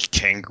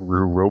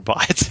kangaroo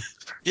robot.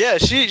 Yeah,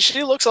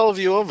 she looks all of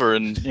you over,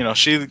 and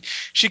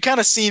she kind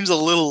of seems a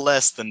little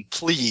less than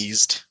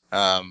pleased,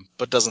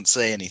 but doesn't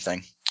say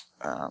anything.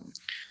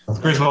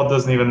 Griswold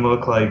doesn't even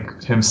look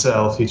like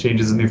himself. He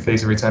changes a new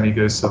face every time he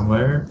goes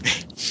somewhere.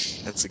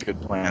 That's a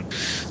good plan.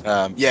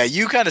 Yeah,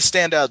 you kind of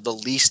stand out the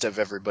least of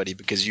everybody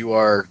because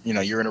you're in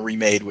a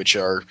remade, which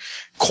are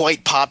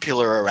quite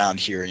popular around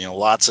here.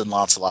 Lots and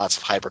lots and lots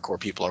of hypercore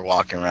people are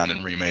walking around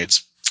in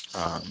remades.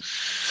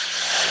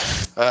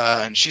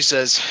 And she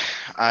says,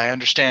 "I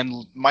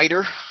understand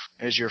Miter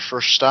is your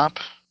first stop.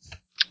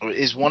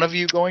 Is one of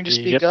you going to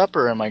speak up,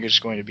 or am I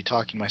just going to be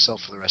talking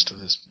myself for the rest of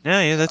this?"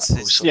 Yeah, that's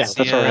where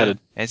we're headed.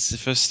 It's the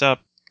first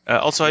stop.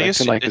 Also, I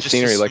guess like the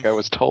scenery, like I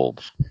was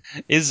told.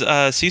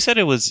 So you said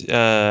it was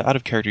out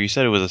of character. You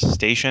said it was a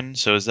station.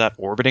 So is that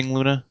orbiting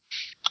Luna?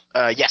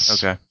 Yes.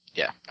 Okay.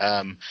 Yeah.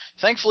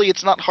 Thankfully,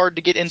 it's not hard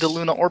to get into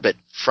Luna orbit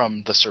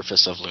from the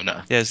surface of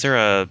Luna. Yeah. Is there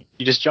a?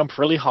 You just jump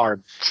really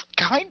hard.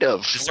 Kind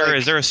of.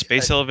 Is there a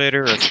space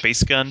elevator or a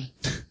space gun?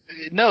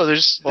 No,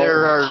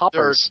 there are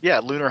hoppers.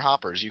 Lunar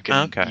hoppers. You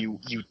can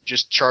you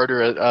just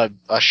charter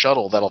a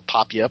shuttle that'll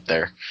pop you up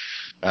there.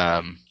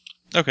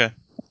 Okay.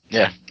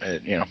 Yeah,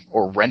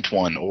 or rent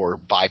one, or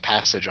buy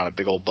passage on a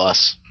big old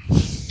bus.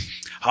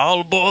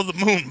 All aboard the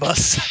moon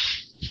bus.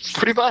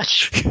 Pretty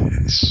much.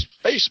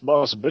 Space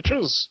bus,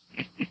 bitches.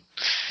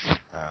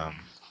 All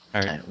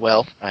right.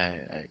 Well,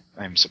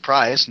 I'm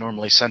surprised.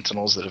 Normally,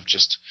 Sentinels that have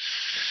just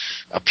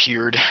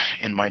appeared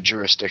in my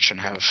jurisdiction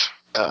have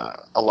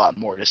a lot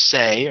more to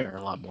say, or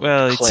a lot more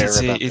to declare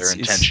about their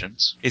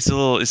intentions. It's a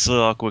little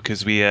awkward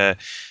because we have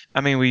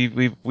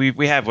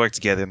worked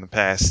together in the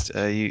past.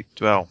 We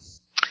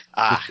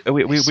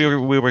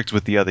worked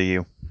with the other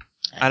you.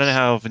 I don't know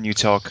how often you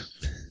talk.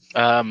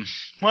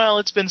 Well,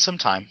 it's been some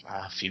time,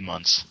 a few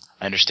months.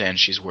 I understand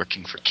she's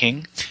working for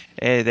King.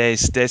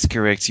 That's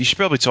correct. You should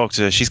probably talk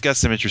to her. She's got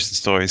some interesting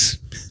stories.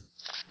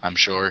 I'm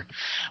sure.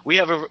 We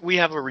have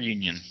a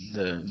reunion.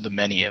 The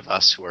many of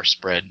us who are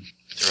spread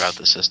throughout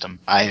the system.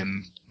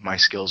 My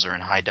skills are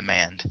in high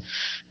demand,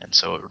 and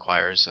so it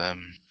requires that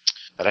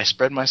I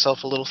spread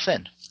myself a little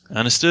thin.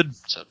 Understood.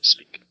 So to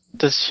speak.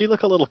 Does she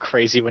look a little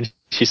crazy when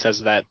she says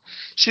that?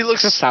 She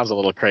sounds a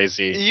little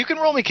crazy. You can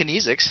roll me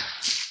kinesics.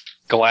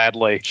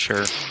 Gladly.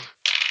 Sure.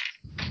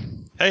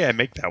 Hey, I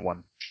make that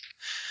one.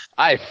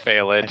 I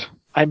fail it.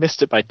 I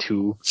missed it by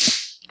 2.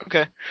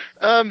 Okay.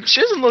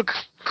 She doesn't look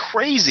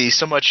crazy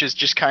so much as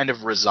just kind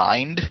of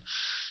resigned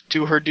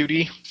to her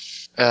duty.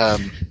 It's a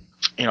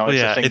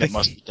thing that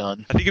must be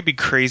done. I think it'd be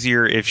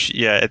crazier if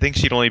I think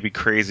she'd only be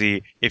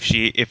crazy if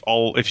she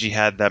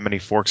had that many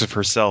forks of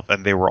herself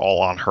and they were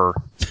all on her.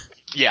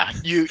 Yeah,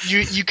 you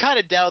kind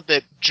of doubt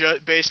that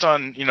based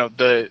on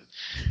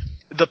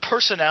the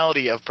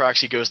personality of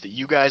Proxy Ghost that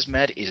you guys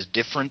met is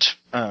different.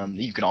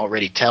 You can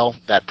already tell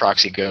that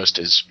Proxy Ghost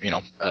is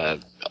a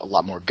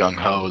lot more gung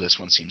ho. This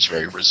one seems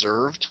very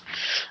reserved,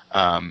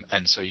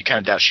 and so you kind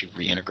of doubt she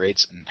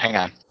reintegrates. And hang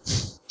on.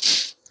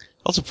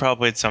 Also,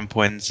 probably at some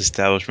point in this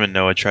establishment,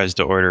 Noah tries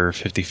to order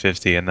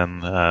 50-50, and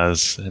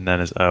then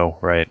is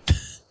right.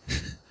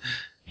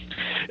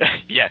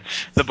 Yeah,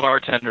 the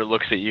bartender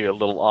looks at you a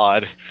little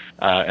odd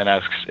and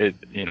asks it,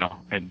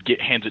 and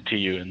hands it to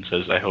you and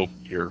says, "I hope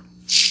your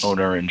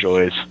owner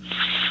enjoys."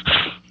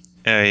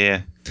 Oh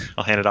yeah,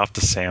 I'll hand it off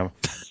to Sam.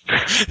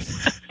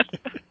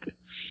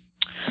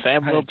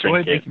 Sam will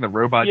drink it. Making the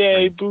robot.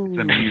 Yay, It's boo!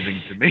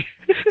 amusing to me.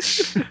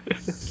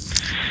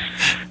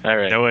 All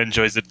right. Noah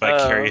enjoys it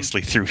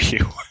vicariously through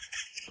you.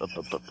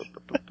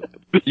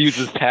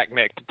 Uses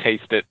TACNEC to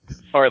taste it,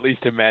 or at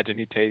least imagine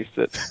he tastes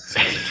it.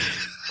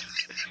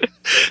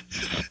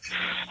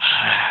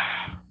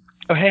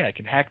 Oh, hey, I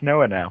can hack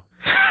Noah now.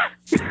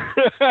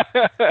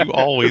 You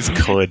always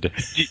could.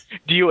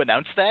 Do you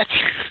announce that?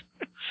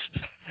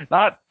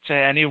 Not to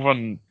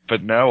anyone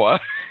but Noah.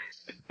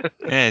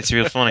 Yeah, it's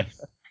real funny.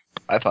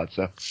 I thought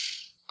so.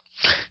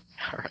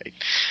 All right.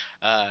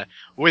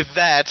 With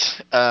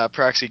that,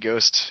 Proxy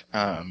Ghost,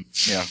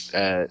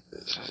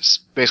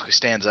 basically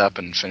stands up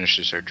and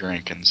finishes her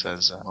drink and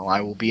says, "Well, I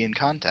will be in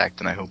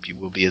contact, and I hope you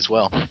will be as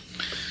well."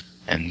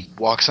 And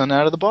walks on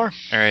out of the bar.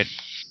 All right.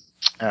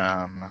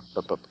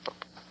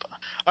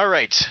 All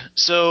right.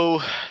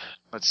 So,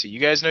 let's see. You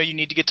guys know you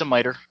need to get to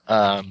Miter.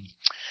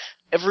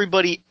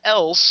 Everybody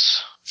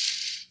else,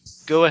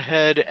 go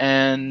ahead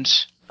and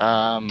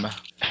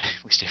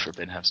we stay for a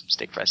bit and have some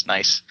steak fries.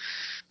 Nice.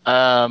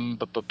 Let's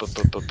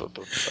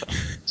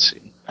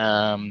see.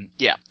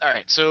 Yeah. All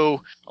right.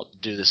 So I'll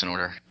do this in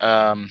order.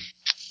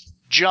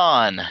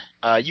 John,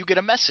 you get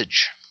a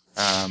message.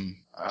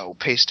 I'll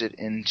paste it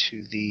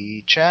into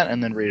the chat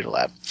and then read it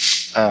aloud.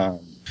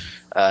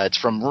 It's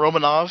from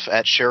Romanov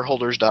at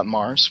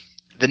shareholders.mars.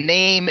 The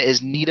name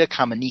is Nita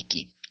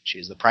Kameniki. She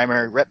is the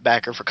primary rep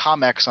backer for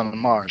Comex on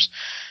Mars.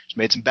 She's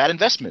made some bad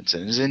investments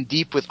and is in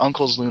deep with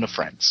Uncle's Luna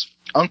friends.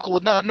 Uncle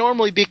would not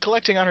normally be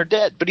collecting on her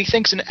debt, but he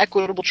thinks an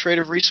equitable trade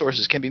of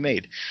resources can be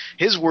made.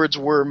 His words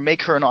were,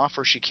 "Make her an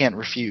offer she can't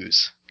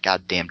refuse."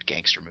 Goddamned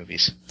gangster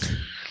movies.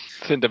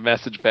 Send a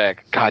message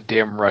back.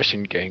 Goddamn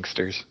Russian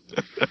gangsters.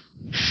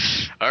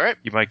 All right.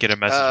 You might get a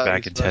message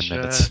back in 10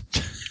 minutes.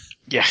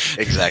 Yeah,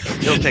 exactly.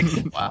 It'll take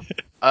a while.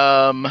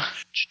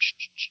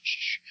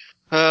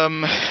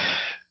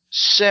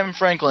 Sam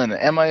Franklin,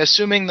 am I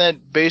assuming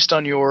that based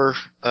on your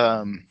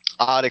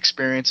odd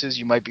experiences,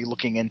 you might be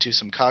looking into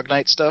some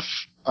Cognite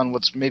stuff on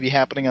what's maybe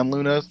happening on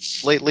Luna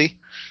lately?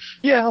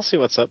 Yeah, I'll see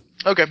what's up.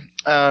 Okay.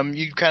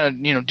 You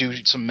kind of,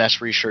 do some mesh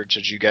research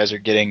as you guys are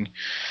getting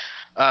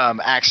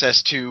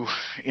access to,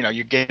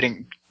 you're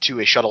getting to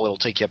a shuttle that'll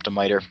take you up to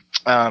MITRE.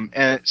 And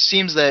it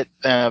seems that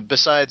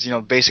besides,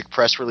 basic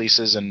press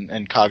releases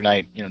and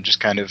Cognite, just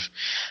kind of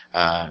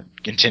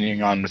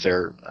continuing on with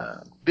their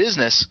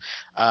business,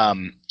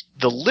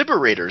 the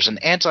Liberators, an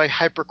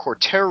anti-hypercore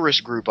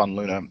terrorist group on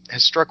Luna,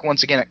 has struck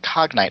once again at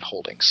Cognite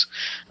Holdings,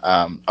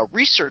 a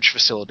research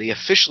facility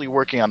officially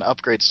working on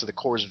upgrades to the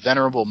Core's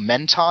venerable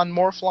Menton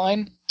morph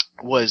line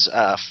was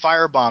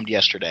firebombed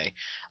yesterday,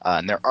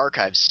 and their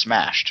archives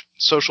smashed.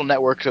 Social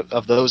network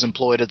of those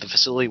employed at the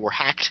facility were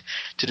hacked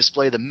to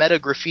display the meta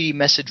graffiti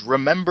message,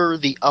 "Remember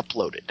the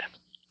uploaded."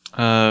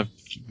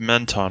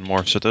 Menton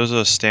morphs, are those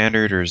a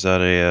standard, or is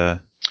that a...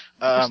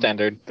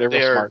 Standard. They're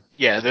real smart.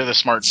 Yeah, they're the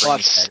smart brain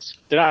guys.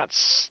 They're not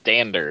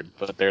standard,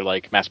 but they're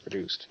like mass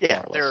produced.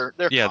 Yeah,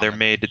 they're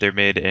made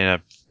in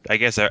a... I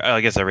guess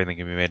everything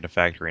can be made in a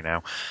factory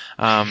now.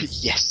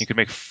 Yes. You can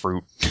make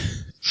fruit.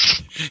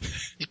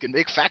 You can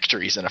make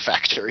factories in a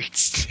factory.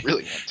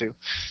 Really want to.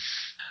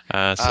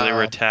 So they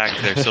were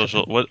attacked. Their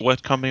social...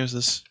 What company was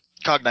this?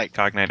 Cognite.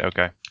 Cognite,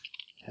 okay.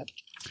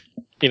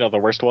 The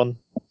worst one?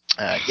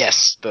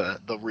 Yes, the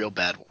real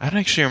bad one. I don't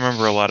actually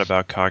remember a lot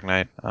about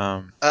Cognite.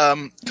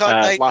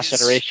 Cognite Lost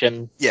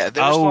Generation. Yeah,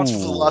 they're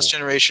responsible for the Lost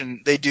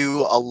Generation. They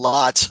do a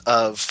lot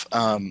of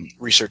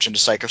research into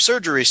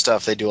psychosurgery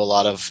stuff. They do a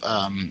lot of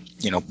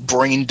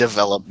brain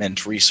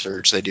development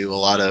research. They do a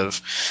lot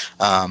of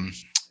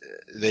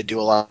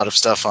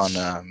stuff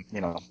on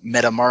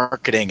meta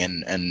marketing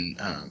and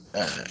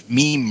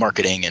meme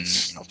marketing and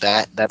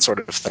that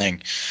sort of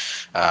thing.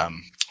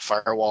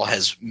 Firewall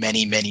has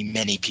many, many,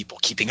 many people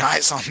keeping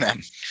eyes on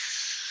them.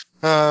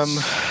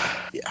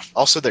 Yeah.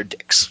 Also, they're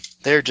dicks.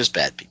 They're just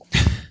bad people.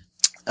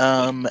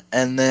 And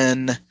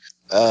then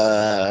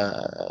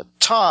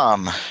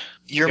Tom,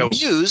 your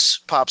muse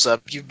pops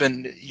up. Your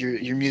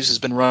muse has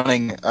been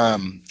running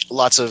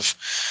lots of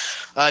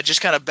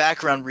just kind of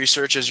background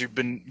research as you've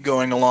been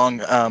going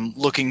along,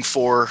 looking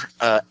for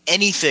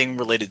anything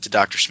related to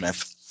Dr.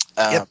 Smith.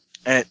 Yep.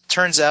 And it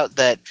turns out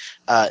that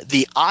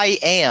the I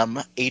Am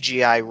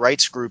AGI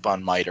rights group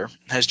on MITRE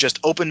has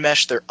just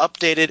open-meshed their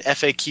updated,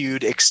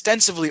 FAQ'd,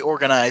 extensively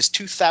organized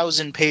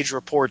 2,000-page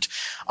report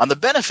on the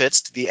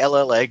benefits to the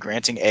LLA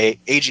granting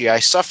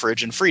AGI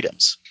suffrage and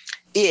freedoms.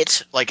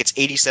 It, like its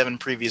 87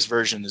 previous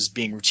versions, is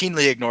being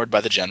routinely ignored by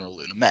the general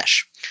Luna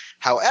mesh.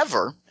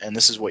 However, and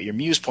this is what your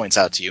muse points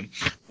out to you,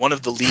 one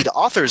of the lead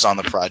authors on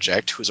the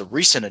project, who's a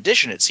recent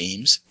addition it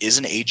seems, is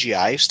an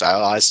AGI who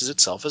stylizes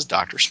itself as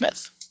Dr.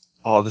 Smith.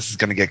 Oh, this is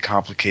going to get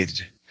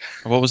complicated.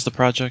 What was the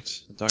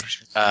project, Dr.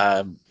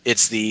 Smith?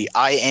 It's the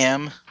I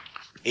Am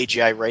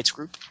AGI rights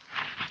group.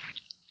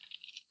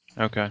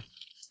 Okay.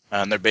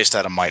 And they're based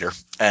out of MITRE.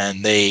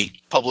 And they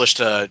published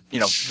the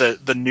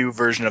new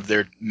version of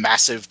their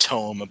massive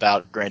tome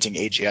about granting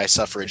AGI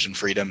suffrage and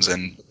freedoms,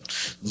 and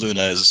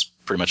Luna is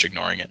pretty much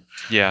ignoring it.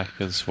 Yeah,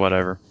 because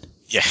whatever.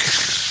 Yeah.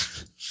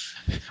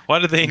 Why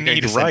do they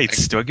need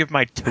rights? Do I give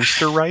my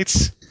toaster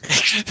rights?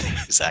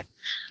 Exactly.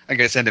 I'm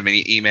going to send him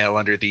an email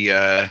under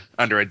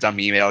a dumb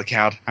email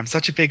account. I'm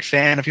such a big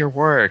fan of your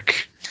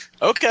work.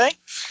 Okay.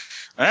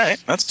 All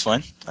right, that's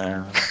fine.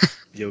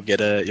 You'll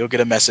get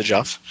a message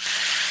off.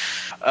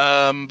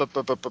 And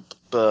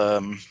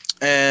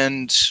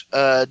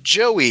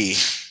Joey,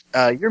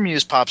 your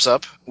muse pops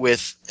up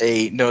with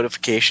a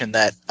notification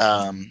that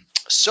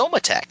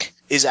Somatech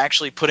is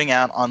actually putting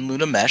out on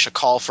Luna Mesh a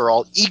call for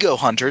all ego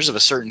hunters of a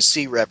certain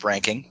C-rep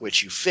ranking,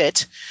 which you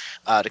fit,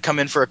 to come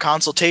in for a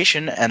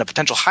consultation and a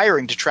potential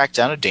hiring to track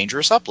down a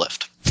dangerous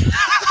uplift.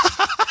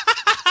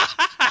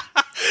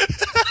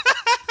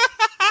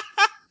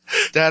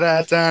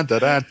 Da-da-dun.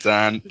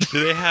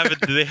 Do they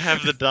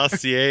have the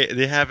dossier? Do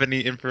they have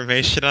any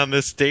information on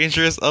this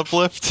dangerous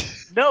uplift?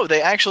 No,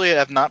 they actually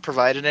have not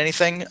provided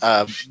anything,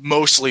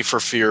 mostly for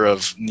fear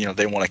of,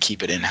 they want to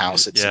keep it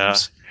in-house, it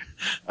seems.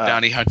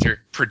 Bounty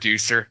hunter,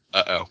 producer,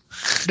 uh-oh.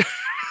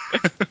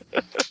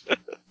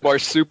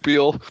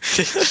 Marsupial.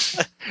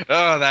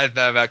 Oh,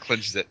 that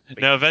clinches it.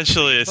 No,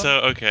 eventually.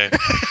 So okay.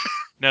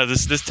 No,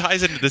 this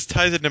ties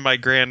into my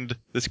grand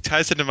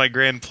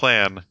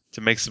plan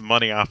to make some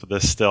money off of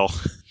this still.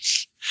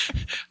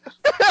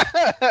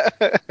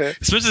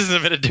 Especially since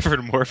I'm in a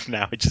different morph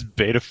now. I just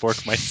beta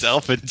fork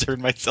myself and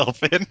turn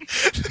myself in.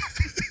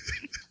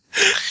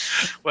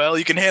 Well,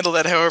 you can handle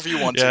that however you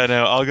want to. Yeah,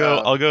 no, I'll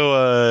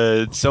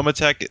go.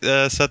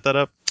 Somatech set that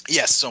up.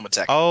 Yes,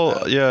 Somatech.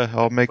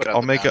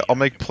 I'll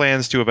make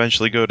plans to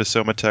eventually go to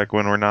Somatech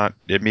when we're not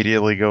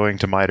immediately going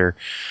to MITRE.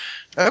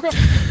 Okay,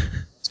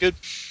 that's good.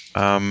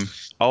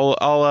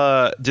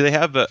 I'll do they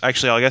have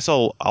actually? I guess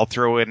I'll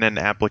throw in an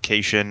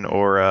application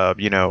or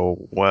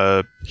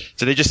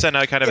so they just send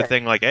out kind of a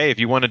thing like, hey, if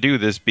you want to do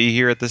this, be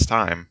here at this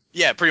time.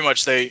 Yeah, pretty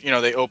much.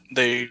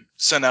 They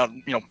send out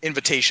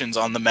invitations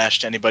on the mesh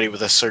to anybody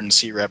with a certain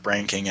C-rep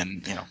ranking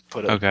and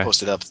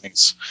posted up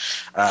things.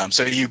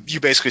 So you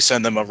basically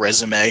send them a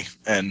resume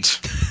and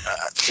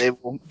they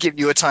will give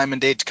you a time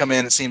and date to come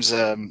in. It seems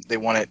they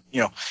want it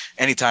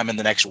anytime in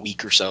the next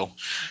week or so.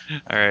 All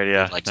right,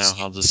 yeah.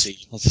 I'll just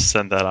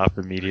send that off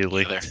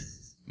immediately.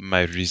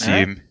 My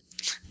resume.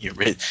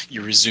 Right.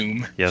 You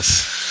resume.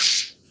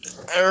 Yes.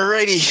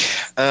 Alrighty.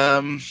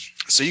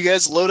 So you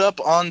guys load up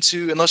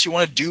onto, unless you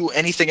want to do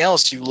anything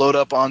else, you load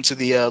up onto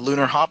the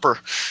lunar hopper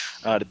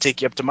to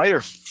take you up to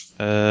Miter.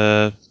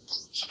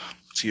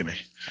 Excuse me.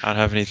 I don't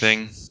have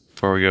anything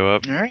before we go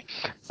up. All right.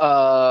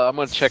 I'm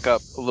going to check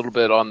up a little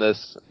bit on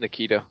this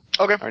Nikita.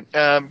 Okay.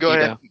 Go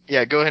ahead.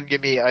 Yeah, go ahead and give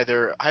me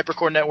either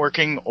hypercore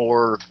networking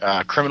or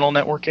criminal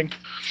networking.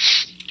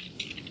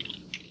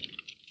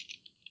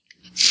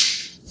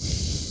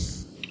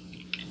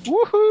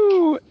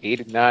 Woohoo!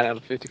 89 out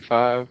of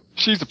 55.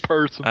 She's a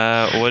person.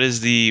 Is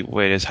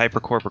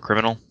Hypercorp a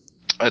criminal?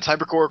 It's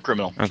hypercore or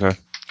criminal. Okay.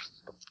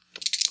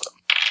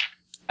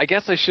 I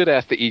guess I should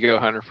ask the Ego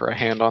Hunter for a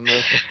hand on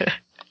this.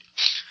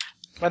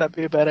 Might not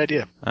be a bad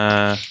idea.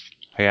 I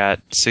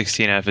got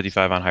 16 out of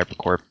 55 on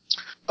Hypercorp.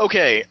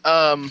 Okay,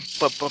 but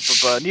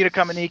Nita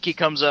Kameniki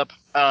comes up.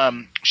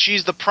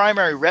 She's the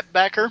primary rep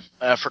backer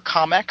for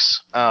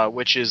Comex,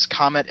 which is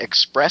Comet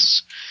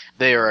Express.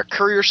 They are a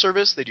courier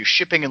service. They do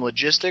shipping and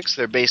logistics.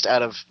 They're based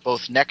out of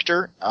both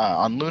Nectar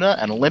on Luna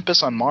and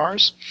Olympus on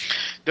Mars.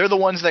 They're the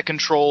ones that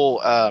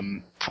control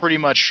pretty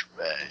much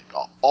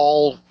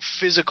all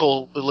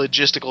physical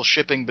logistical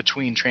shipping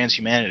between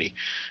transhumanity.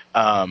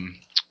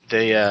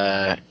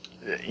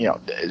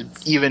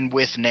 Even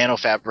with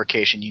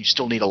nanofabrication, you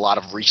still need a lot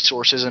of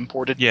resources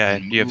imported. Yeah,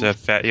 you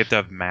have to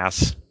have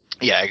mass.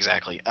 Yeah,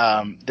 exactly.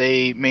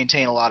 They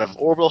maintain a lot of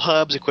orbital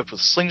hubs equipped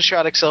with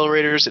slingshot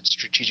accelerators at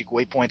strategic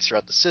waypoints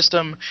throughout the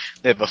system.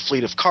 They have a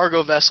fleet of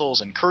cargo vessels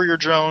and courier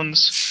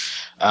drones.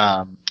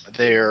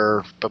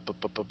 They're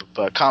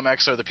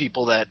Comex are the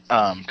people that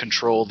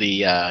control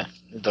the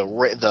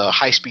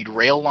high-speed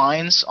rail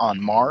lines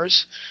on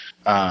Mars.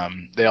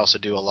 They also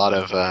do a lot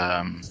of.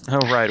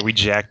 Oh right, we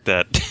jacked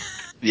that.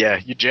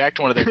 Yeah, you jacked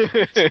one of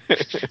their.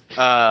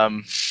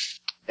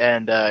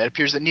 And it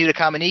appears that Nita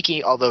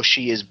Kameniki, although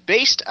she is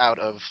based out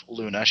of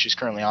Luna, she's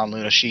currently on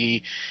Luna,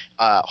 she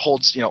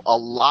holds a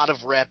lot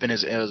of rep and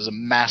is a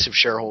massive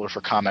shareholder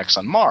for Comex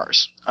on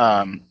Mars.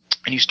 And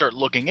you start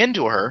looking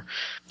into her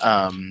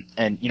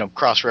and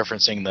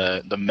cross-referencing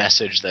the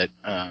message that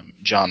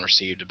John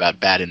received about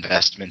bad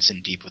investments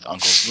in Deep with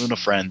Uncle's Luna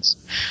friends.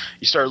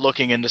 You start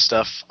looking into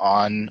stuff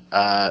on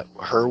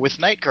her with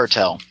Night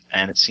Cartel,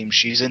 and it seems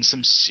she's in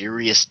some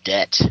serious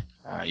debt.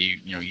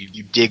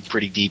 You dig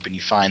pretty deep and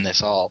you find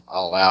this all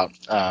out.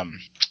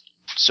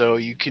 So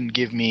you can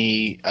give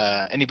me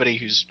anybody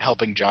who's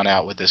helping John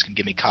out with this can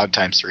give me Cog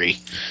times 3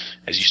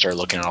 as you start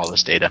looking at all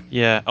this data.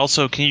 Yeah.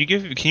 Also, can you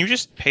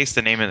just paste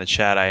the name in the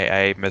chat?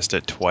 I missed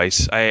it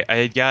twice. I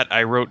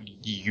wrote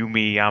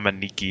Yumi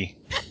Yamaniki.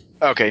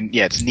 Okay.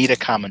 Yeah, it's Nita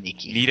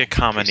Kameniki. Nita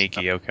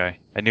Kameniki. Okay.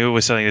 I knew it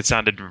was something that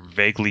sounded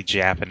vaguely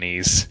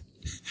Japanese.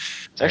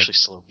 It's actually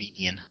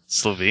Slovenian.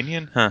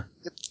 Slovenian? Huh.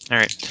 Yep. All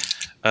right.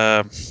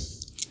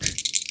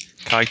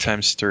 Cog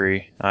times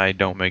 3. I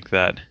don't make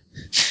that.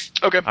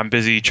 Okay. I'm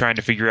busy trying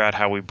to figure out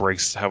how we break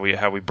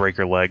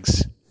her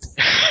legs.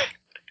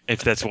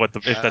 if that's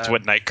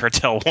what Night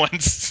Cartel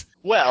wants.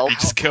 Well,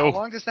 how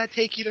long does that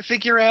take you to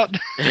figure out?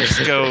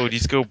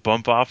 just go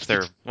bump off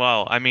their.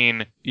 Well, I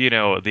mean,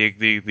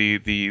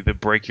 the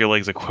break your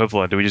legs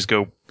equivalent. Do we just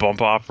go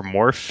bump off or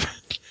morph?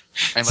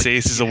 And say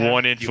this is a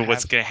warning for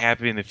what's going to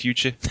happen in the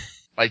future.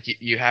 Like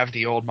you have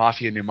the old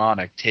Mafia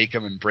mnemonic: take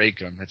them and break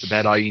them. That's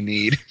about all you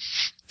need.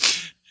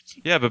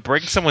 Yeah, but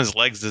breaking someone's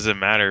legs doesn't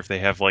matter if they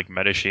have like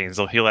medicines.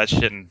 They'll heal that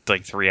shit in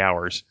like 3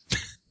 hours.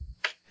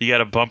 You got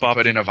to bump off.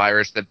 You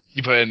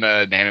put in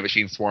a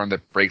nanomachine swarm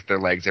that breaks their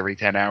legs every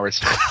 10 hours.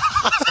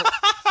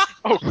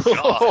 Oh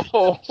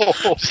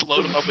god! Just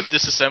load them up with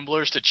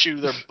disassemblers to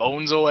chew their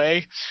bones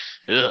away.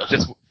 Ugh.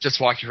 Just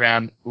walks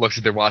around, looks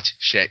at their watch.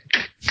 Shit.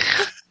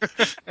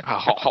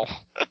 Oh.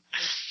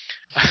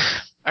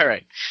 All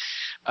right.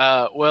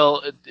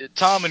 Well,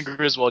 Tom and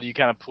Griswold, you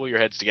kind of pull your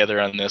heads together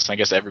on this. I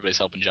guess everybody's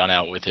helping John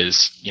out with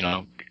his,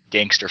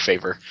 gangster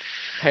favor.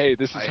 Hey,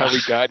 this is how we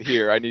got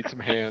here. I need some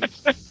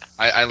hands.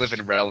 I live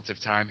in relative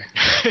time.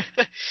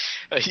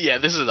 Yeah,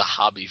 this is a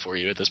hobby for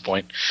you at this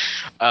point.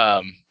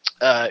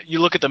 You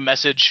look at the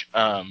message,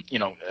 from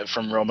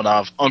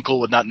Romanov. Uncle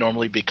would not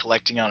normally be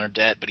collecting on her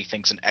debt, but he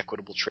thinks an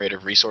equitable trade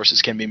of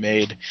resources can be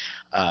made.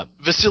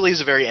 Vasily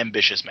is a very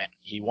ambitious man.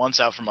 He wants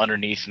out from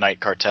underneath Night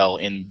Cartel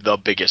in the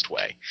biggest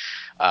way.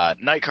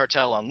 Night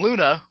Cartel on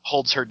Luna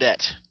holds her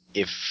debt.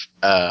 If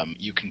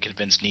you can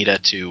convince Nita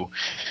to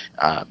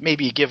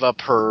maybe give up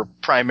her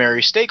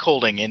primary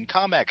stakeholding in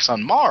Comex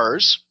on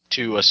Mars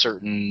to a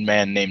certain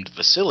man named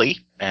Vasily,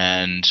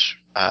 and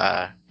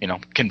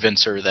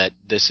convince her that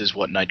this is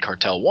what Night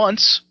Cartel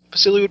wants,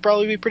 Vasily would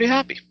probably be pretty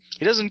happy.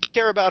 He doesn't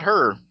care about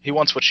her. He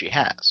wants what she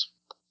has.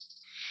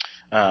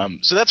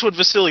 So that's what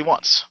Vasily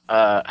wants.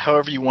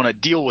 However you want to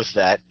deal with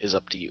that is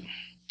up to you.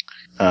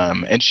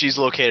 And she's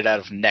located out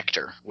of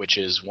Nectar, which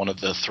is one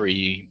of the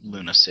 3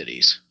 Luna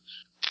cities.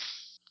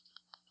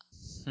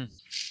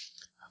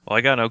 Well,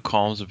 I got no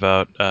qualms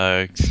about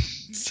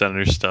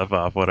Senator stuff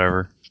off,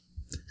 whatever.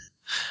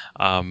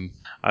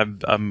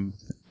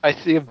 I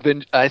see a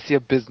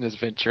business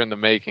venture in the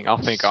making.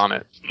 I'll think on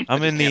it.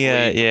 I'm in the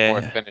before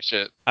I finish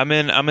it. I'm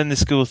in the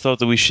school of thought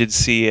that we should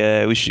see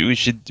which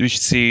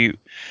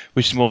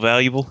is more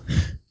valuable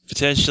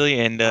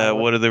potentially, and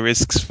what are the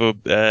risks for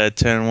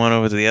turning one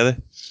over to the other.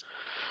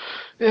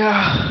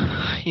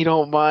 Yeah, you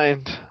don't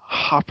mind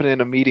hopping in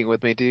a meeting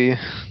with me, do you?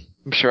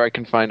 I'm sure I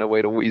can find a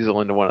way to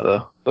weasel into one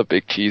of the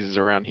big cheeses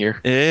around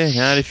here. Yeah,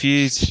 not if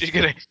you. She's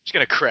gonna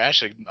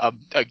crash a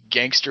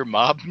gangster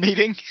mob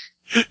meeting.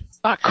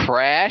 Not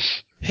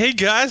crash. Hey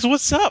guys,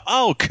 what's up?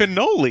 Oh,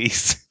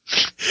 cannolis.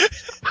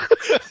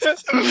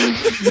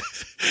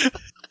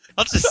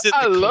 I'll just sit.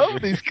 I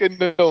love these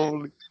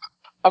cannolis.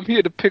 I'm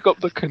here to pick up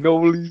the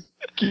cannolis,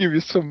 give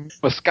you some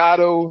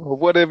Moscato or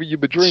whatever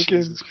you've been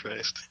drinking. Jesus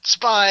Christ.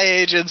 Spy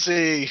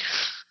agency.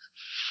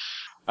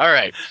 All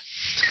right.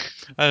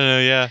 I don't know.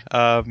 Yeah.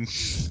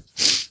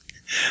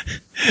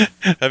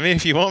 I mean,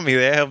 if you want me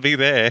there, I'll be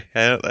there.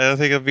 I don't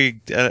think I'll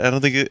be. I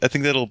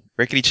think that'll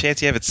break any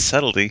chance you have at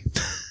subtlety.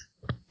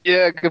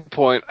 Yeah, good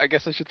point. I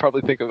guess I should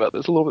probably think about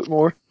this a little bit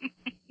more.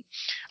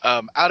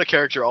 Out of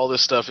character, all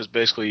this stuff is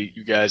basically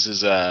you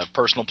guys'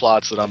 personal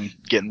plots that I'm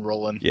getting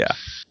rolling. Yeah.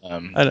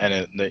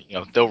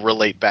 They'll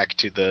relate back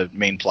to the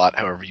main plot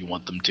however you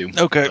want them to.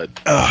 Okay. But,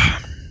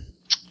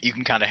 you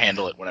can kind of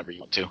handle it whenever you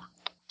want to.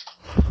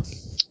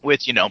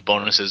 With,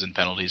 bonuses and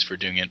penalties for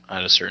doing it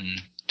at a certain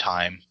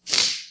time.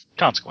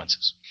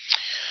 Consequences.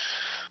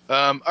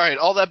 All right,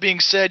 all that being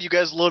said, you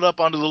guys load up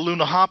onto the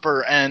Luna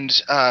Hopper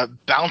and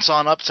bounce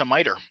on up to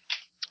Miter.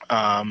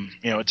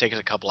 It takes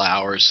a couple of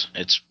hours.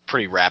 It's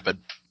pretty rapid.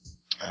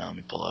 Let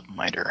me pull up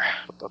Miter.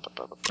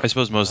 I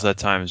suppose most of that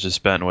time is just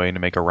spent waiting to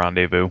make a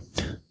rendezvous.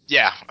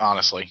 Yeah,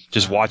 honestly.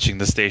 Just watching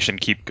the station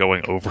keep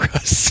going over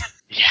us.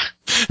 Yeah.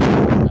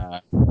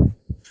 All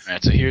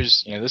right, so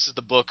here's, this is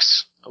the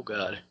book's. Oh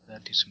God,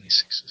 that do so many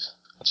sixes.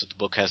 That's what the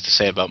book has to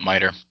say about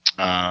Miter.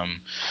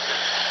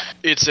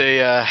 It's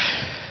a,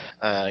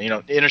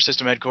 the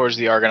Intersystem Headquarters,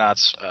 the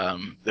Argonauts.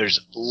 There's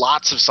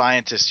lots of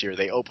scientists here.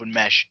 They open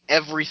mesh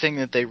everything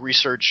that they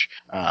research.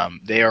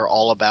 They are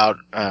all about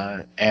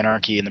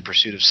anarchy in the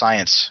pursuit of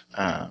science.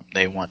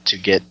 They want to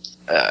get,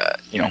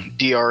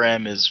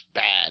 DRM is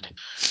bad.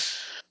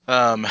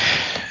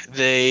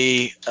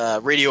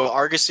 Radio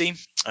Argosy,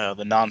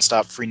 the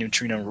nonstop free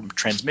neutrino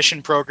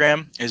transmission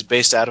program, is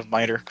based out of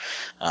Miter,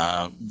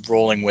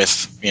 rolling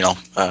with,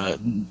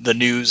 the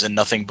news and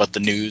nothing but the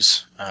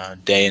news,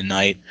 day and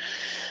night.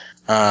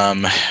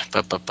 Solemn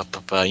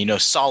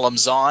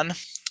Zahn,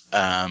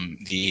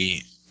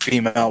 the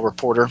female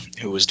reporter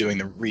who was doing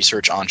the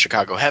research on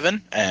Chicago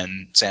Heaven,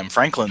 and Sam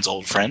Franklin's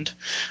old friend,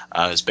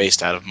 is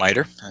based out of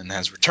Miter and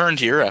has returned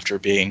here after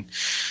being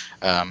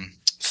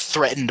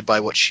threatened by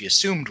what she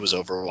assumed was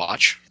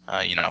Overwatch.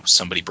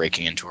 Somebody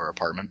breaking into her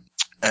apartment.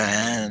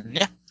 And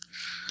yeah.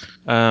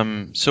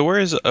 So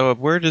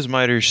where does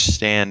Miter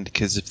stand?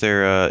 Because if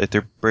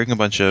they're breaking a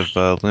bunch of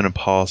Luna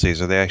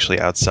policies, are they actually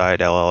outside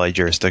LLA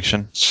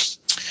jurisdiction?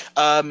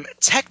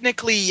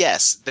 Technically,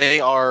 yes, they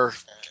are.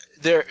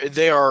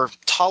 They are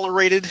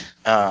tolerated,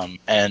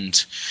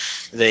 and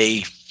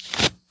they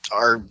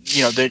are.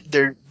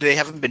 They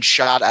haven't been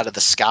shot out of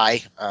the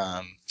sky,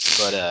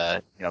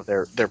 but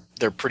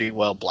they're pretty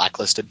well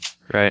blacklisted.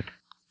 Right.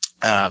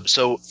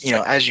 So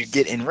as you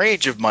get in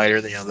range of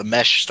Miter, the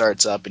mesh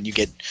starts up, and you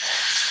get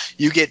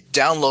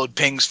download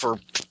pings for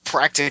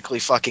practically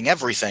fucking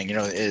everything.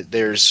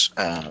 There's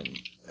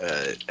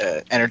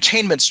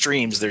entertainment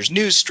streams, there's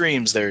news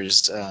streams,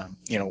 there's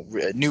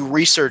new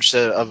research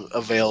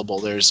available.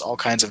 There's all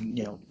kinds of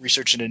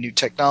research into new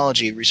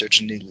technology,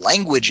 research into new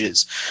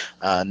languages,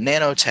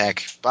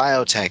 nanotech,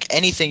 biotech,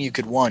 anything you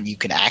could want, you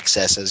can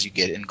access as you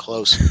get in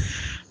close.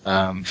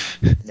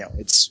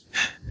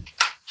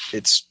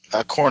 It's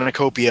a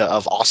cornucopia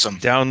of awesome.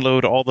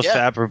 Download all the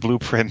Fabra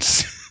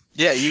blueprints.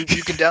 Yeah, you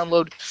can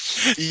download.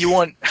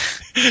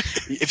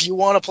 If you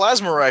want a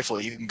plasma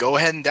rifle, you can go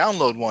ahead and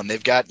download one.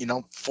 They've got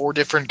 4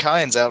 different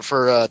kinds out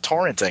for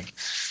torrenting.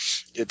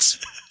 It's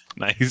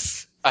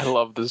nice. I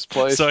love this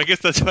place. So I guess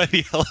that's why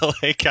the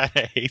LLA kind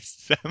of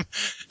hates them. A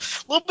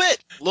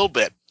little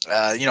bit.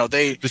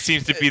 This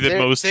seems to be the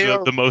most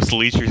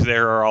leechers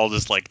there are all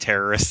just like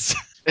terrorists.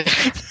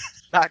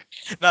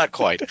 Not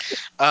quite,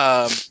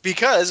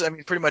 because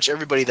pretty much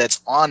everybody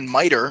that's on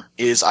Miter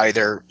is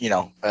either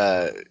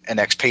an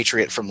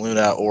expatriate from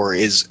Luna or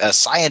is a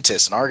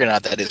scientist, an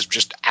Argonaut that is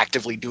just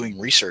actively doing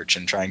research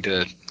and trying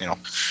to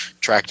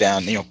track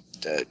down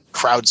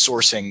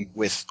crowdsourcing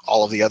with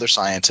all of the other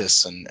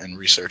scientists and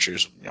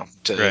researchers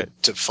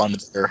to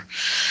fund their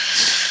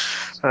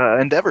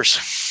endeavors.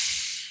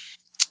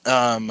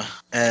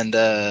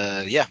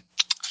 Yeah.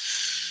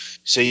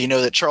 So you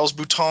know that Charles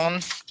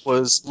Bouton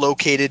was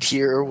located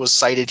here, was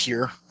sighted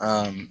here,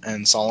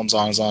 and Solemn's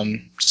is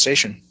on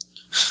station.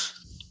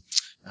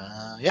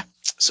 Yeah.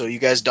 So you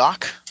guys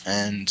dock,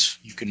 and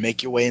you can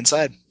make your way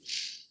inside.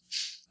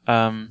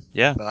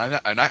 Yeah. Well,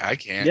 I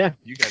can't. Yeah.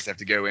 You guys have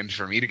to go in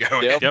for me to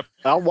go in. Yep.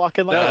 I'll walk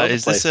in like all over the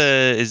Is place.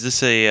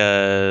 this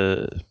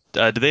a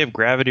do they have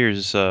gravity or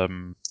is Yeah,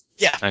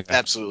 okay.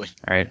 absolutely.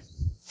 All right.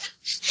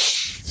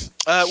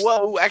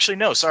 Well, actually,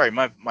 no. Sorry,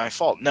 my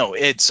fault. No,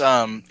 it's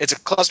a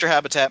cluster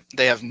habitat.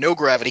 They have no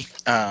gravity.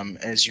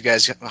 As you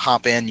guys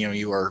hop in,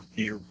 you're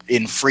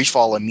in free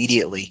fall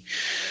immediately.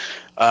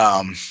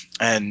 And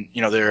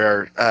there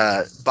are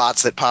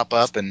bots that pop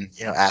up and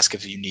ask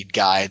if you need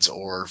guides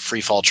or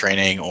free fall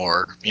training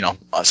or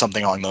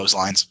something along those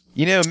lines.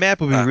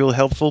 Map would be real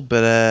helpful,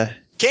 but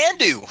can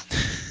do.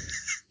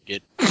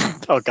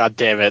 Oh, god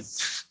damn it.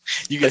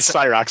 You They're get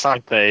Cyrox,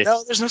 aren't they?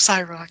 No, there's no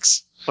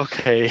Cyrox.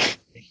 Okay.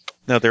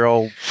 no, they're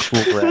all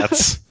cool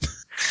rats.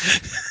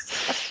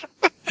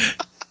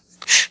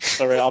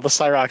 Sorry, all the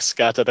Cyrox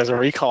got that. There's a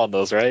recall on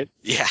those, right?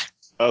 Yeah.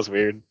 That was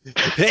weird.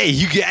 Hey,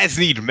 you guys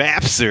need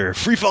maps or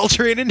free fall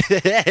training?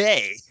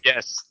 Hey.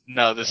 Yes.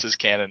 No, this is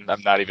canon.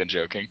 I'm not even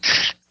joking.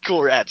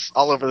 Cool rats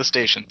all over the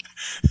station.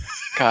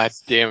 God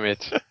damn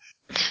it.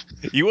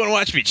 You want to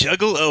watch me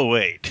juggle? Oh,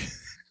 wait.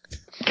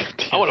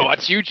 I want to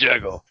watch you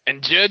juggle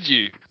and judge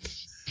you.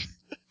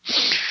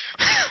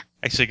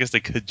 Actually, I guess they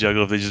could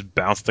juggle if they just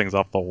bounce things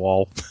off the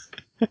wall.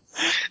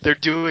 They're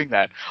doing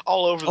that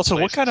all over the Also,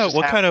 place.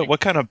 what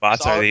kind of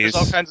bots are these?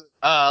 There's all kinds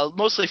of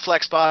mostly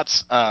flex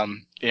bots.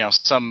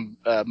 Some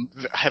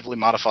heavily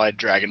modified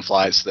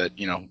dragonflies that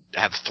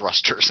have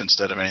thrusters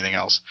instead of anything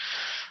else.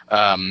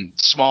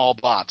 Small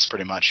bots,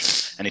 pretty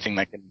much. Anything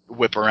that can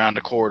whip around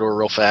a corridor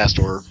real fast,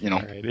 or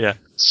Right, yeah.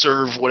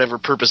 serve whatever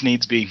purpose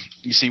needs be.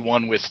 You see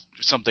one with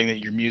something that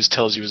your muse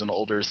tells you is an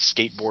older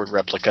skateboard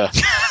replica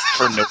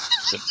for no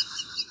reason.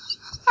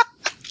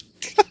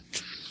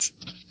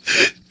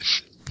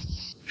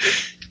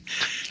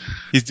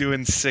 He's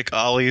doing sick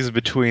ollies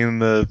between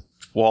the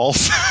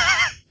walls.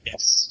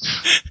 Yes.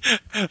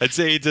 I'd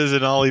say he does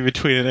an ollie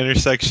between an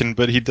intersection,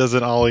 but he does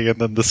an ollie and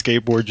then the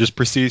skateboard just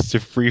proceeds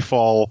to free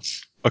fall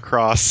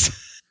across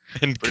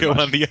and Pretty go much.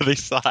 on the other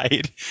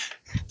side.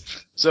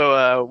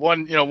 So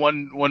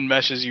one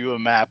meshes you a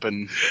map,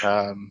 and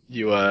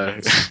you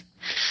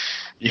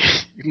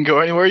can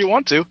go anywhere you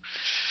want to.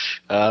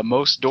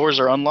 Most doors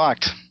are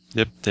unlocked.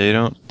 Yep, they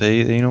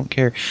don't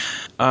care.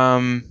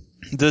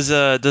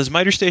 Does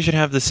Miter Station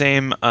have the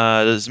same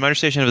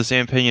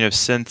opinion of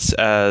synths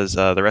as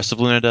the rest of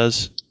Luna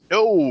does?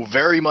 No,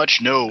 very much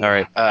no. All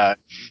right.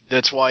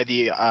 That's why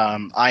the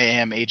I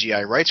Am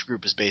AGI rights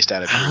group is based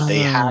out of here. They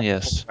have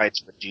yes.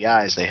 rights for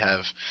GIs. They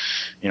have,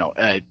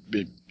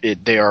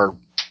 they are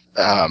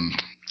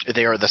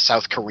the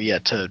South Korea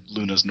to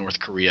Luna's North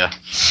Korea.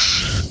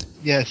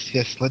 Yes.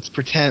 Let's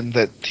pretend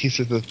that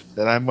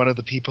that I'm one of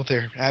the people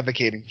they're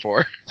advocating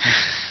for.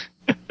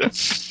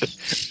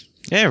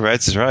 Yeah,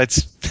 rights is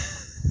rights.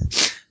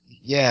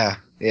 Yeah.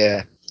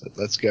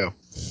 Let's go.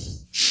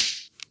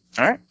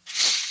 All right.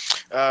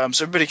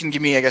 So everybody can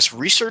give me, I guess,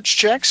 research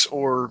checks,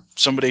 or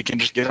somebody can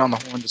just get on the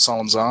horn to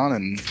Solemnzon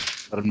and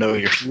let them know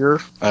you're here.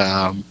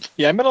 Yeah,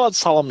 I'm gonna let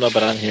Solemn know,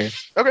 but I'm here.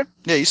 Okay.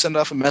 Yeah, you send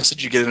off a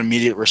message, you get an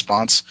immediate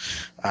response.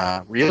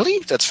 Really?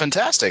 That's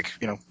fantastic.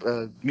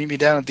 Meet me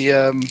down at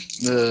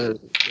the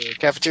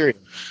cafeteria.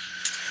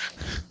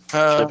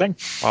 Sure thing.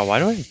 Wow, why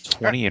do I have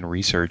 20 in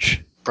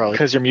research? Probably.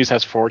 Because your muse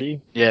has 40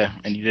 Yeah,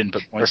 and you didn't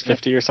put or points in it.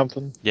 50 or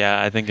something. Yeah,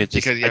 I think it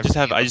just Because you I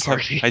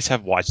just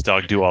have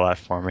Watchdog do all that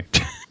for me.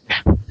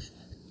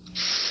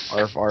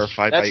 Our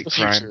fight That's bite the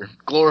crime. future.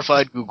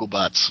 Glorified Google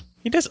bots.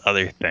 He does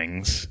other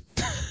things.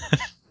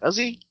 Does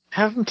he?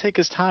 Have him take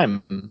his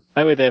time.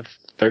 That way they have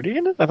 30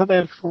 in it? I thought they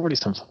had 40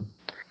 something.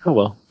 Oh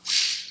well.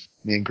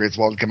 Me and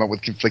Griswold come up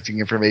with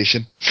conflicting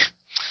information.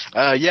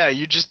 Yeah,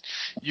 you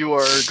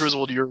are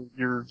Griswold.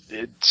 You're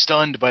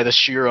stunned by the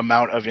sheer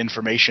amount of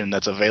information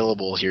that's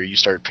available here. You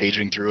start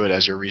paging through it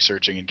as you're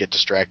researching and get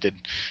distracted.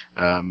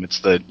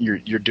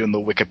 You're doing the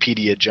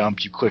Wikipedia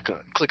jump. You click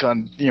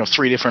on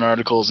 3 different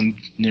articles and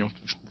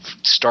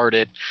start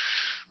it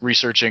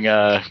researching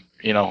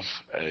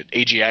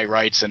AGI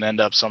rights and end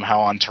up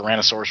somehow on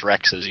Tyrannosaurus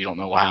Rexes. You don't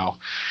know how.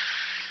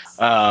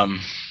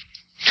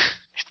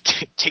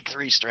 Take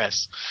 3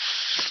 stress.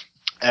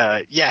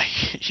 Yeah,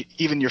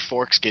 even your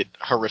forks get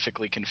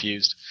horrifically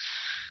confused.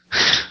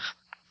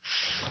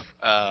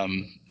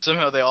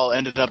 Somehow they all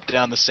ended up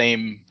down the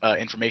same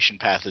information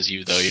path as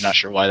you, though. You're not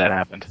sure why that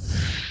happened.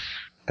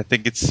 I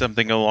think it's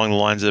something along the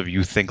lines of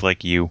you think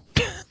like you.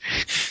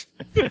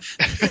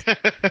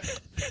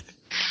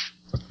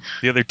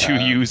 The other 2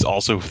 yous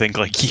also think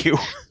like you.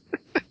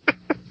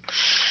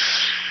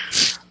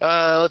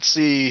 Let's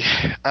see.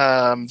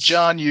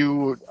 John,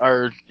 you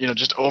are,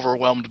 just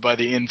overwhelmed by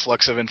the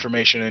influx of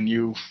information, and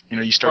you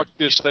start. Fuck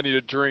this, I need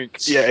a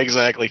drink. Yeah,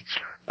 exactly.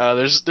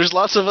 There's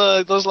lots of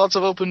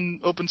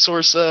open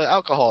source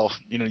alcohol.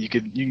 You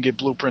can get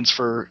blueprints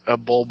for a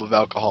bulb of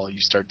alcohol.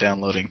 You start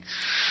downloading.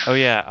 Oh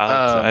yeah,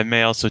 I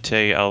may also tell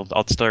you.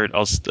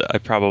 I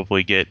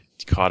probably get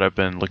caught up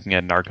in looking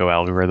at narco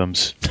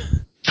algorithms.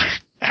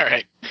 All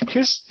right.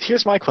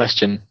 Here's my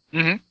question.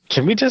 Mm-hmm.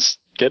 Can we just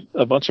get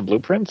a bunch of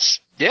blueprints?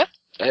 Yeah.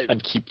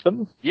 And keep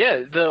them? Yeah,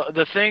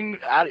 the thing,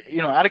 out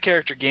of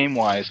character game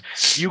wise,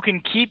 you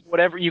can keep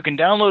whatever, you can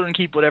download and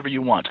keep whatever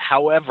you want.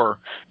 However,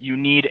 you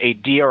need a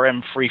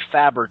DRM free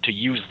fabber to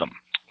use them.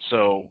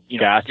 So,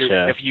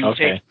 gotcha. if you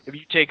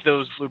take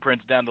those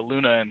blueprints down to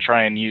Luna and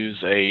try and use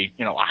a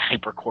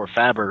hypercore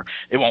fabber,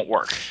 it won't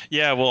work.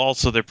 Yeah, well,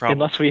 also they're probably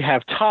unless we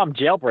have Tom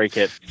jailbreak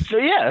it. So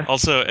yeah.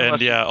 Also,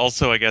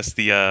 I guess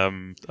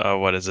the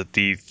what is it?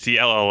 The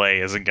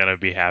LLA isn't gonna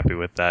be happy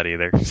with that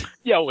either.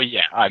 Yeah, well,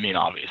 yeah. I mean,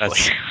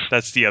 obviously.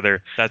 That's the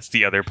other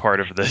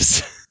part of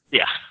this.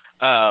 Yeah.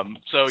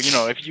 So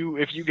if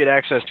you get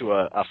access to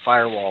a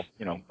firewall,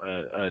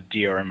 a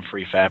DRM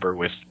free fabber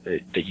with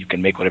that you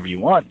can make whatever you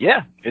want,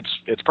 yeah,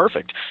 it's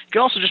perfect. You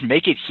can also just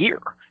make it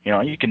here.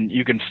 You can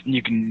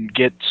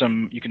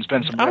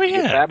spend some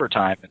fabber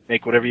time and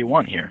make whatever you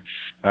want here.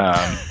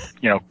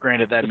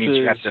 Granted that means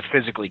you have to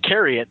physically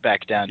carry it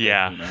back down.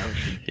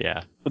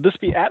 Yeah. Would this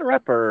be at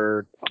rep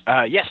or?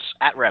 Yes,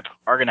 at rep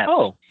Argonauts.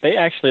 Oh, they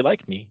actually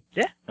like me.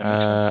 Yeah.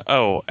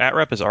 At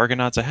rep is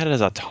Argonauts. I had it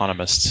as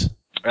autonomous.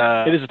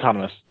 It is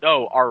autonomous.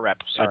 Oh,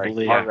 R-Rep. Sorry.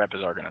 believe, R-Rep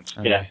is Argonauts.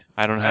 Okay. Yeah.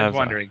 I don't I have. was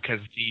wondering because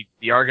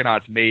the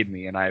Argonauts made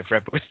me, and I've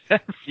rep with them.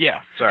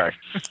 Yeah. Sorry.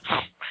 It's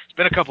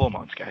been a couple of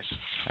months, guys.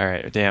 All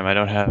right. Damn. I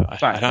don't have.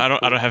 I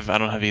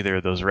don't have either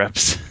of those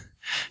reps.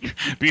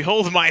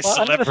 Behold my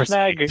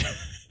celebrity.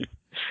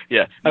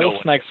 Yeah. I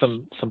will snag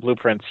some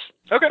blueprints.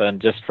 Okay. Then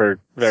just for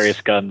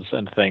various guns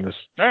and things.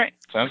 All right.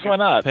 Sounds good. Why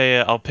not?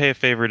 I'll pay a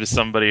favor to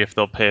somebody if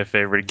they'll pay a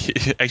favor to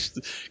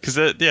because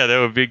that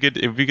would be a good.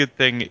 It would be a good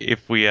thing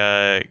if we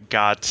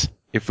got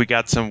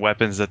some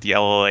weapons that the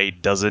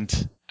LLA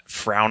doesn't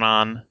frown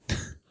on.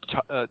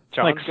 John's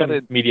like got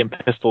some medium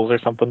pistols or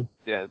something.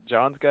 Yeah,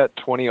 John's got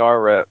 20 R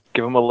rep.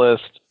 Give him a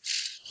list.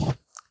 All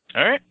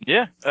right.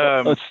 Yeah.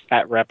 It's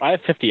at rep. I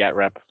have 50 at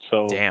rep,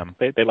 so damn.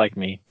 They like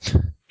me.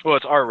 Well,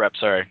 it's R rep.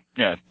 Sorry.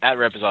 Yeah. At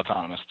rep is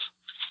autonomous.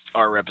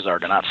 R rep is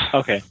Argonauts.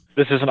 Okay.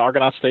 This is an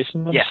Argonaut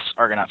station then? Yes,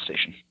 Argonaut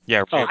station.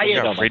 Yeah.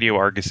 Radio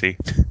Argosy.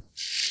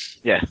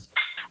 Yeah.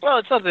 Well,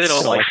 it's not that they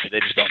don't like you.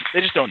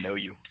 They just don't know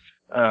you.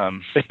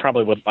 They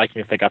probably would like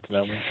me if they got to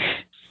know me.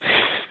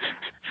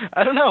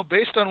 I don't know.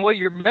 Based on what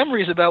your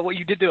memories about what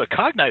you did to a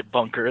Cognite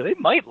bunker, they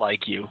might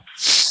like you.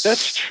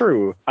 That's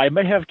true. I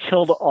may have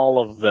killed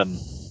all of them.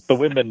 The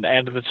women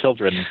and the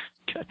children.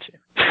 Gotcha.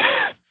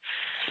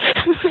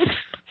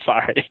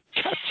 Sorry.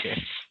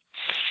 Gotcha.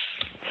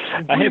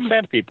 I hate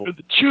sand people.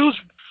 The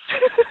children.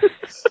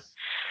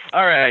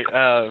 All right.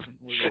 A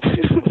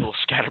little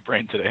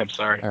scatterbrained today. I'm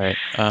sorry. All right.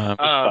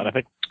 All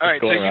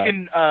right. So you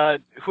can,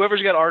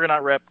 whoever's got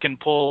Argonaut rep can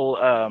pull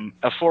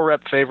a 4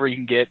 rep favor. You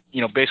can get,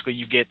 basically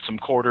you get some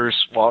quarters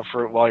while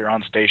you're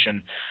on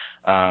station,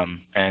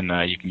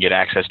 and you can get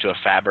access to a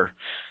fabber.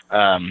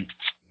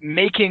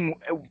 Making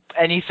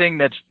anything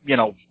that's,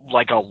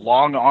 like a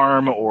long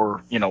arm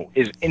or,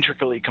 is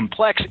intricately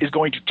complex is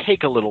going to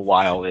take a little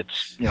while.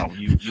 It's,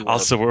 you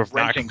also, we're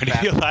not going to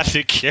be allowed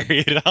to carry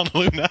it on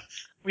Luna.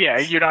 Yeah,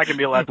 you're not going to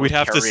be allowed to We'd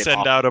have to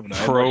send out a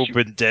probe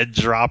and dead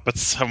drop it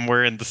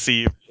somewhere in the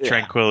Sea of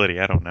Tranquility.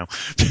 I don't know.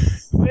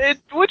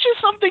 Which is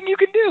something you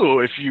can do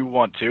if you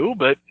want to,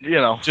 but,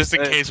 Just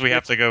in case we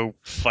have to go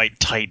fight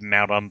Titan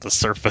out on the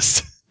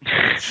surface.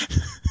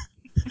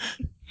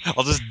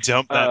 I'll just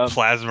dump that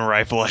plasma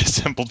rifle I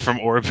assembled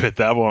from orbit.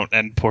 That won't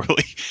end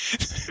poorly.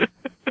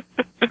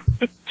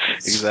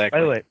 Exactly.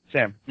 By the way,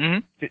 Sam,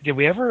 mm-hmm. did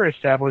we ever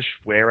establish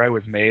where I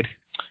was made?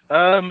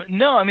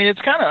 No, I mean,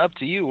 it's kind of up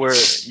to you where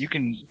you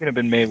can have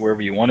been made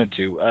wherever you wanted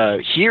to.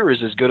 Here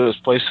is as good a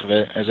place of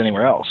it as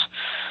anywhere else.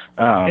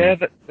 Yeah,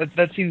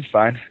 that seems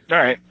fine. All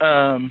right.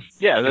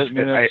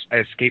 Yeah. I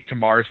escaped to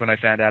Mars when I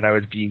found out I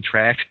was being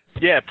tracked.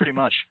 Yeah, pretty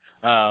much.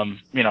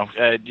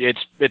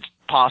 It's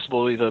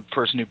possible the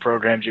person who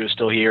programmed you is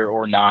still here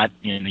or not.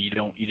 You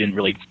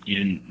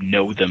didn't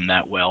know them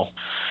that well.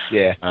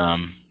 Yeah.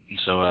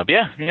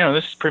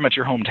 This is pretty much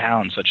your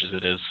hometown, such as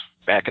it is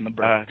back in the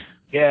Bronx.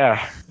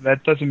 Yeah,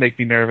 that doesn't make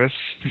me nervous.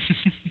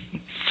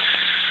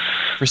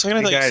 For a second,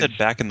 I thought you said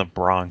back in the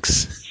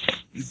Bronx.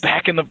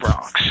 Back in the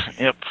Bronx.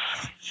 Yep.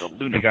 The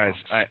Luna hey guys,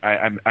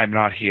 Bronx. I'm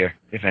not here.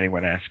 If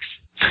anyone asks.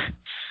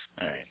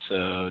 All right.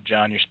 So,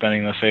 John, you're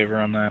spending the favor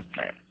on that.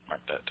 All right.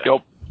 Mark that down.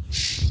 Yep.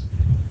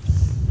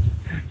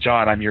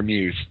 John, I'm your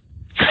muse.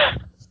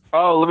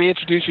 Oh, let me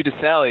introduce you to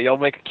Sally. Y'all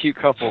make a cute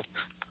couple.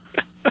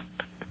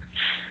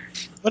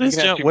 What is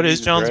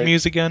John's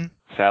muse again?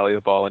 Sally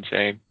the ball and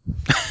chain.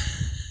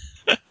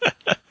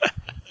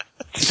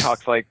 She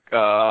talks like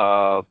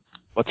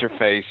what's her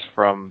face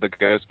from the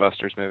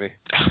Ghostbusters movie?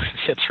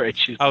 That's right.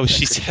 She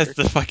has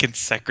the fucking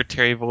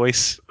secretary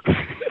voice.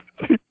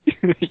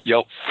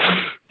 Yup.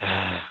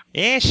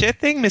 Yeah, sure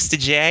thing, Mr.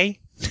 J.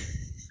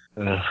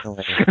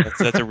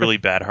 That's a really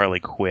bad Harley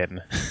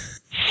Quinn.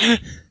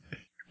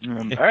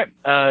 All right.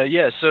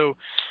 Yeah. So,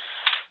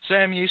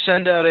 Sam, you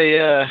send out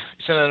a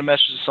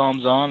message to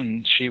Salmzon,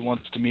 and she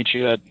wants to meet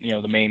you at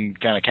the main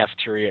kind of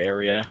cafeteria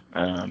area.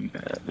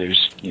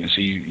 There's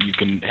so you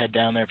can head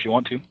down there if you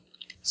want to.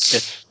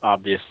 It's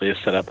obviously a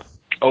setup.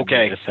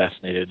 Okay.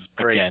 Assassinated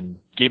Great. again.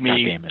 Give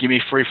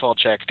me free fall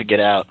checks to get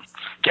out.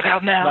 Get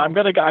out now. No, I'm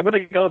gonna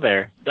go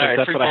there. All right,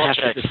 that's free what I fall have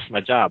checks. to do. This is my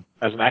job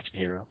as an action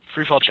hero.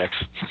 Free fall checks.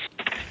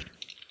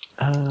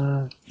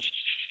 I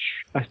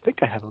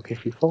think I have okay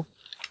free fall.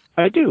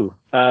 I do.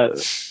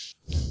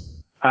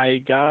 I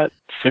got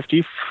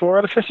 54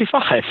 out of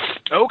 55.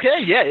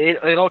 Okay, yeah,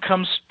 it all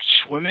comes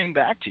swimming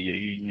back to you.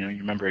 You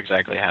remember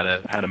exactly how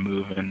to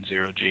move in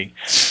 0G.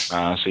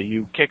 So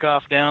you kick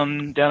off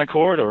down a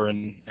corridor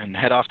and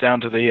head off down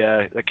to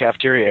the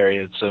cafeteria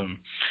area. It's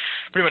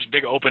pretty much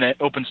big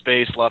open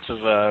space, lots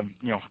of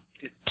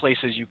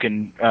places you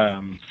can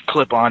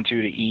clip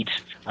onto to eat,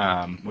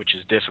 which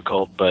is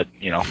difficult, but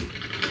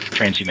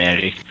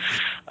transhumanity.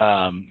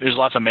 There's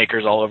lots of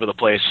makers all over the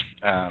place.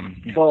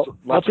 Well,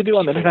 what we do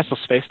on the International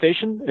Space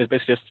Station is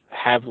basically just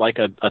have like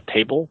a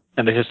table,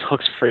 and there's just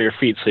hooks for your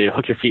feet, so you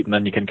hook your feet, and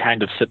then you can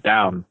kind of sit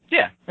down.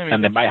 Yeah.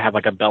 And they might have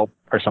like a belt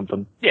or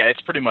something. Yeah,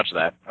 it's pretty much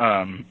that.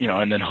 And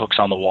then hooks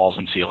on the walls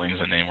and ceilings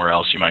and anywhere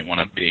else you might want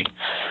to be.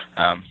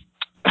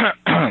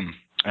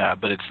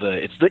 But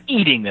it's the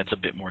eating that's a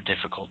bit more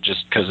difficult,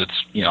 just because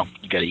it's you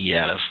got to eat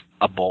out of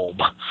a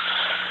bulb.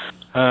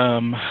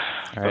 All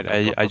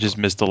right, I just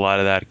missed a lot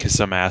of that because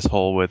some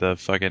asshole with a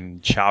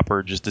fucking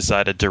chopper just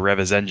decided to rev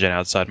his engine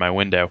outside my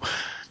window.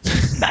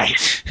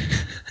 Nice.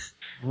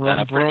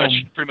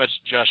 Pretty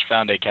much. Josh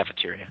found a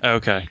cafeteria.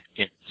 Okay.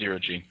 In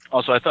 0G.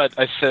 Also,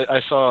 I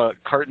saw a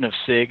carton of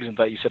cigs and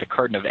thought you said a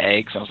carton of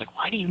eggs. I was like,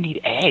 why do you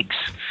need eggs?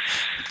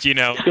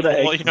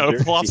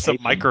 Pull off some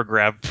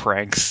micrograb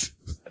pranks.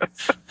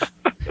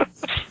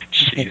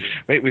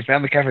 Wait, we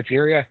found the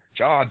cafeteria?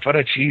 John, put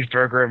a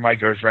cheeseburger in my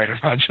ghostwriter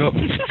module.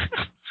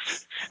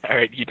 All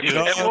right, you do it.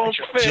 It won't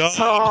fit,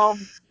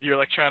 Tom. Your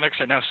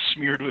electronics are now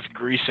smeared with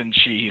grease and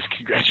cheese.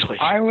 Congratulations.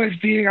 I was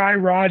being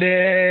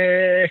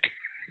ironic.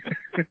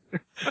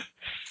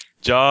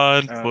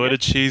 John, put a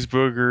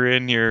cheeseburger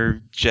in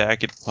your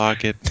jacket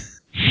pocket.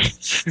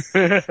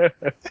 I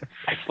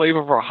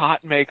flavor for a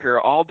hot maker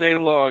all day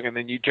long, and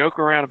then you joke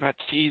around about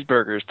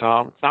cheeseburgers,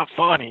 Tom. It's not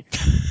funny.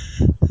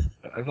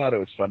 I thought it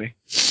was funny.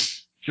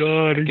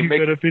 John, are you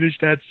gonna finish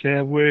that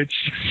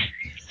sandwich?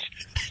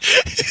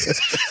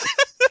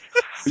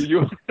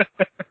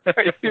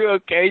 Are you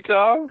okay,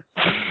 Tom?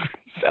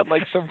 You sound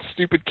like some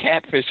stupid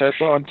catfish I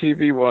saw on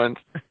TV once.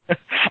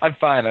 I'm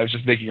fine. I was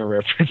just making a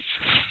reference.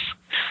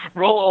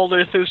 Roll Old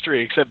Earth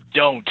history, except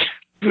don't.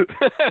 You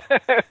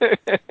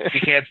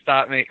can't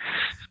stop me.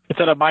 It's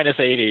at a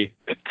 -80.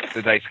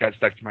 The dice got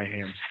stuck to my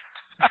hands.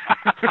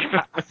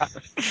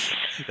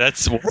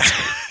 That's.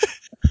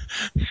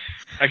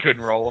 I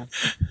couldn't roll them.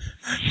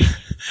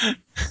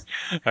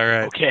 All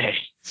right. Okay.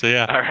 So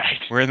yeah. All right.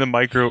 We're in the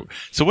micro.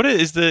 So what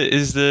is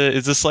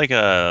this like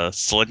a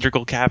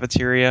cylindrical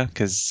cafeteria?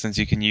 Because since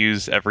you can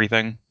use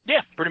everything.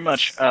 Yeah, pretty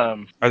much. Are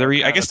there?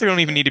 I guess there don't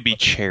even need to be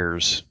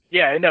chairs.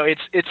 Yeah, no,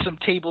 it's some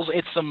tables.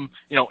 It's some,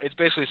 it's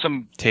basically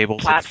some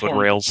tables, platform foot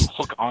rails,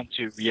 hook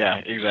onto. Yeah,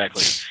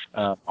 exactly.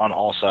 On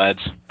all sides,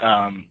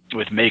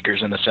 with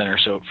makers in the center,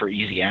 so for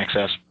easy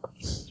access.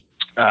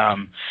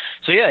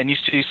 So yeah, and you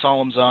see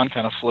Salmzon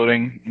kind of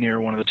floating near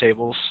one of the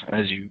tables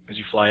as you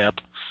fly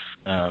up.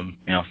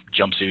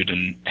 Jumpsuit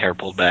and hair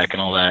pulled back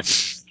and all that.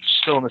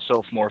 Still in the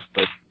self-morph,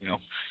 but,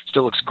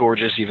 still looks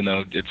gorgeous, even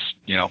though it's,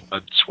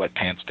 a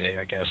sweatpants day,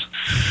 I guess.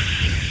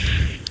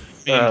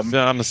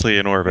 Honestly,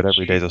 in orbit,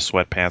 every day's a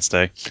sweatpants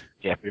day.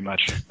 Yeah, pretty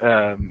much.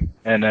 So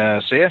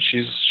yeah,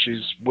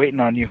 she's waiting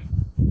on you.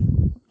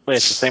 Wait,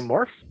 it's the same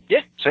morph?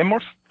 Yeah, same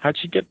morph. How'd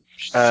she get?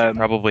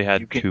 Probably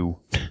had two.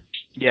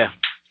 Yeah,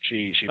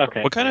 she.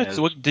 Okay. What kind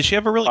of? Did she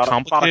have a really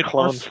complicated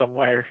clone morph?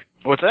 somewhere?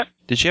 What's that?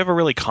 Did she have a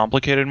really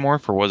complicated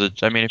morph, or was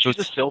it? I mean, if she's it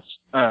was a sylph.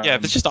 Yeah,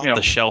 if it's just off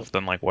the shelf,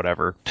 then like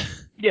whatever.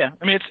 Yeah,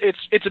 I mean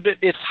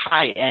it's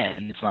high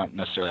end. It's not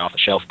necessarily off the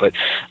shelf, but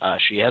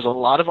she has a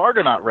lot of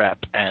Argonaut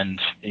rep, and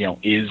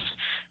is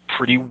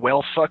pretty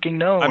well fucking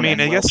known. I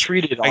mean, I guess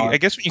treated. I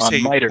guess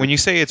when you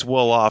say it's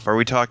well off, are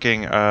we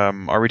talking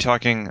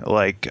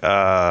like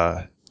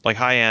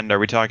high end? Are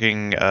we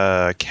talking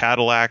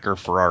Cadillac or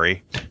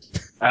Ferrari?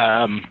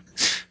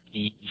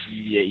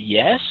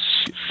 Yes.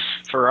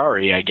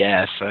 Ferrari, I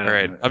guess. All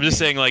right. I'm just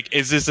saying, like,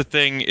 is this a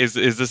thing? Is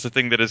this a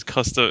thing that is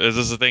custom? Is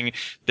this a thing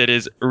that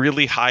is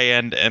really high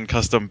end and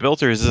custom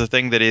built, or is this a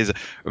thing that is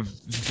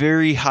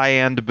very high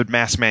end but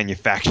mass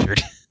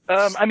manufactured?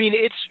 I mean,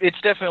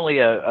 it's definitely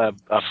a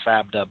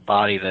fabbed up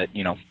body that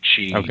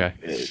she. Okay.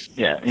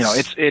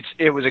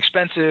 It was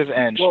expensive,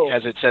 and she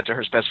has it set to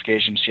her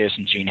specifications. She has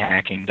some gene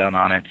hacking done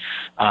on it.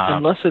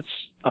 Unless it's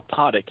a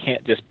pod, it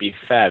can't just be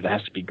fabbed. It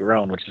has to be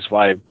grown, which is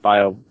why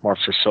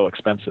biomorphs are so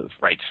expensive.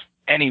 Right.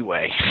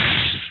 Anyway,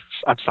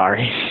 I'm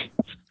sorry.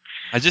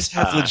 I just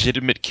have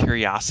legitimate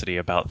curiosity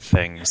about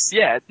things.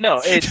 Yeah,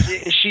 no,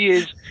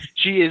 she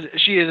She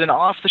is an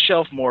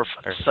off-the-shelf morph,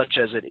 such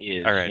as it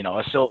is. All right. You know,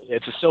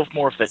 it's a sylph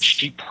morph that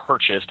she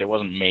purchased. It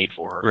wasn't made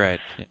for her. Right.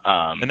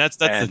 And that's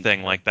the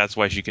thing. Like, that's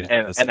why she can.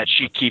 And that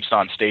she keeps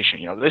on station.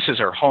 You know, this is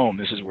her home.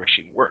 This is where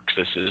she works.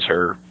 This is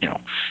her. You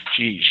know,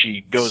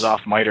 she goes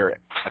off MITRE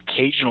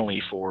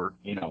occasionally for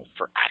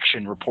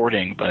action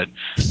reporting, but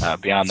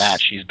beyond that,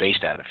 she's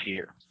based out of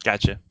here.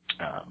 Gotcha.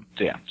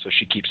 So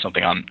she keeps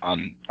something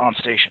on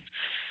station.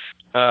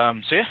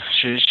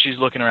 She's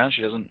looking around.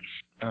 She doesn't.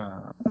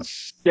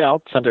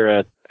 I'll send her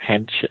a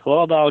handshake.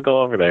 Well, no, I'll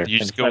go over there. You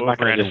just go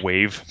over and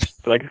wave.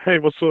 Like, hey,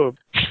 what's up?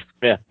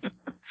 Yeah.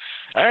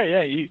 All right,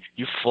 yeah.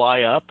 You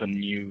fly up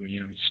and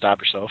you stop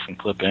yourself and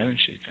clip in, and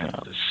she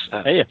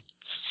hey,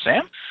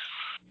 Sam.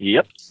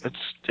 Yep,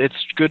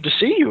 it's good to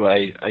see you.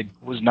 I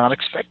was not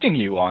expecting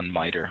you on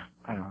MITRE.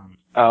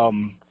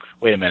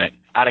 Wait a minute.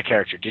 Out of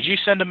character. Did you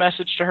send a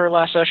message to her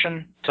last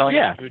session telling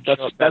her?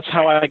 Yeah, that's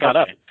how I got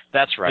up.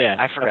 That's right. Yeah,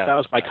 I forgot. That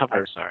was my cover.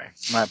 I'm sorry.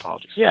 My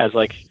apologies. Yeah, it's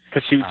like,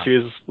 because she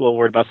was a little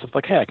worried about stuff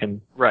like, hey, I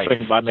can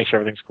swing by, make sure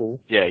everything's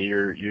cool. Yeah,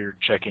 you're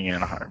checking in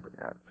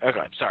 100%.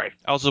 Okay, sorry.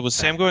 Also, was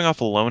Sam going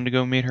off alone to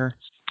go meet her?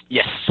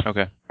 Yes.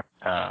 Okay.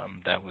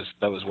 That was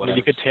what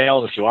you could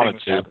tail if you wanted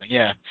to.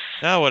 Yeah.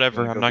 No,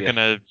 whatever. I'm not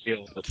gonna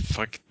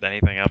fuck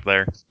anything up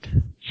there.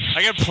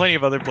 I got plenty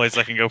of other places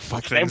I can go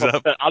fuck things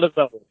up.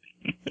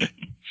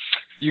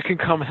 You can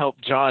come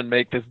help John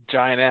make this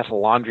giant-ass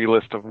laundry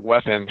list of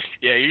weapons.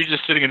 Yeah, you're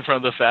just sitting in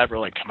front of the fab,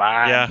 like, come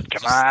on,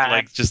 come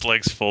on. Just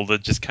legs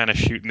folded, just kind of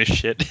shooting the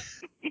shit.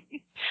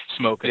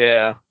 Smoking.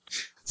 Yeah.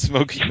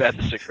 Smoking. You had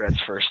the cigarettes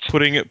first.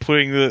 Putting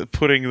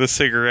the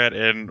cigarette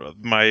in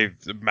my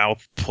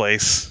mouth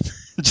place.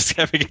 Just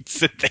having it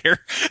sit there.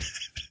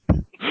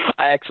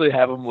 I actually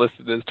have them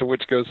listed as to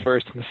which goes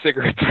first, and the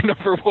cigarettes are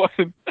number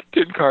 1.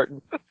 Tin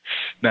carton.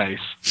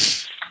 Nice.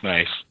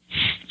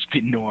 Just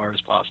be noir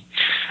as possible.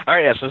 All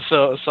right, yeah.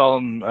 So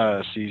Solemn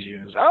sees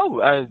you. And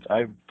says,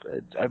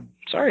 I'm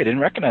sorry, I didn't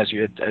recognize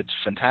you. It's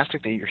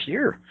fantastic that you're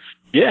here.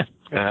 Yeah.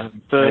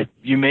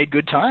 You made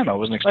good time. I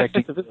wasn't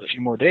expecting a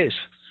few more days.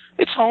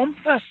 It's home.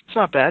 It's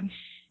not bad.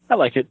 I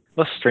like it.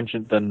 Less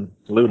stringent than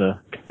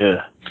Luna.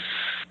 Yeah.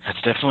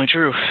 That's definitely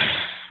true.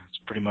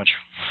 That's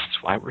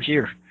why we're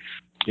here.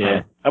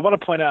 Yeah. I want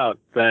to point out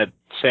that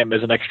Sam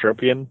is an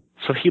extropian,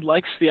 so he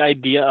likes the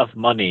idea of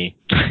money,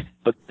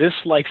 but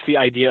dislikes the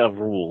idea of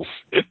rules.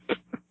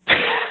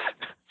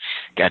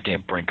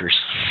 Goddamn Brinkers.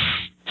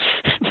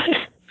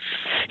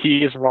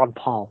 He is Ron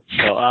Paul.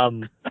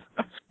 So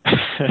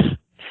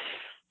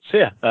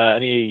yeah,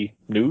 any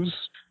news?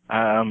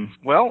 You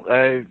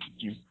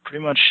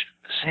pretty much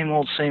same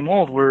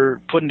old. We're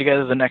putting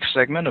together the next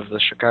segment of the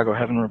Chicago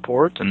Heaven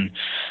Report, and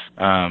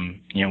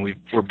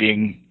we're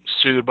being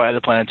sued by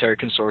the Planetary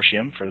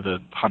Consortium for the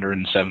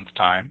 107th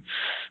time.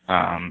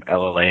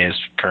 LLA is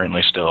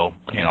currently still,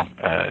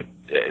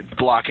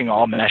 blocking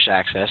all mesh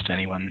access to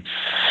anyone,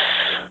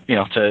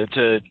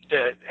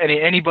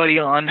 anybody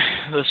on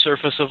the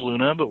surface of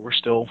Luna, but we're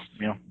still,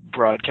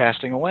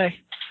 broadcasting away.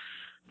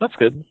 That's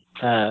good.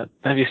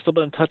 Have you still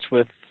been in touch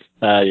with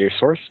your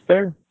source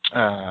there?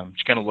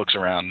 She kind of looks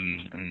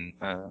around and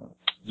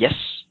yes,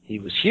 he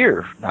was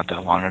here not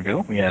that long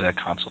ago. We had a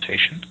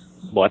consultation.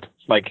 What?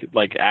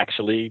 Like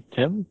actually,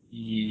 Tim?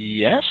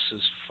 Yes,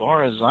 as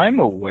far as I'm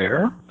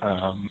aware.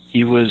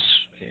 He was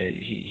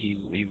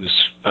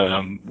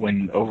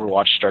when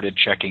Overwatch started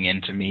checking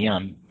into me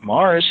on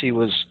Mars. He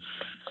was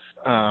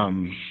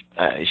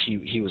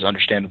he was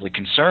understandably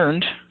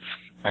concerned,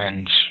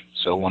 and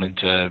so wanted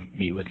to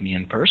meet with me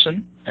in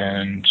person,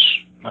 and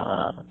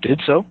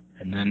did so.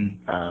 And then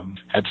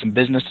had some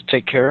business to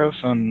take care of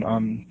down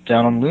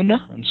on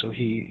Luna, and so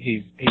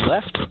he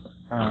left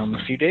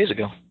a few days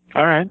ago.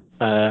 All right.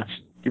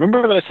 You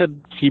remember that I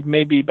said he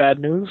may be bad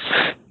news?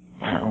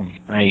 Well,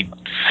 I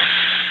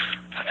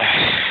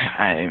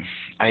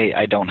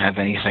don't have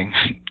anything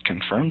that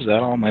confirms that.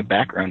 All my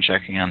background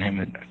checking on him,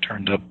 it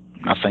turned up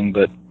nothing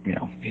but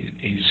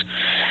he's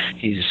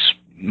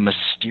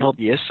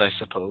mysterious, I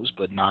suppose,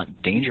 but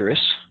not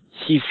dangerous.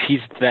 He's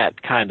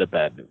that kind of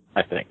bad news,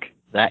 I think.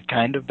 That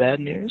kind of bad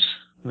news?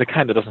 The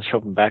kind that doesn't show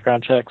up in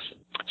background checks.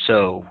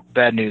 So,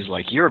 bad news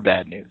like your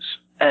bad news?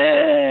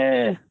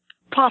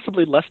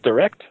 Possibly less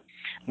direct.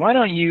 Why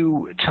don't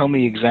you tell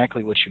me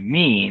exactly what you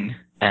mean,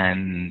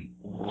 and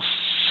we'll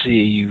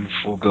see if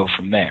we'll go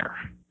from there.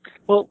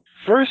 Well,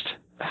 first,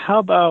 how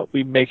about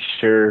we make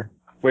sure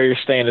where you're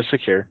staying is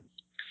secure.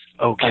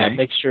 Okay.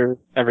 Make sure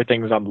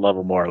everything's on the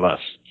level more or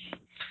less.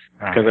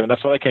 Because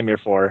that's what I came here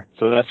for.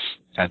 So that's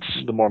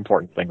the more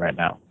important thing right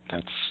now.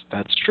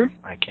 That's true.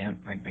 I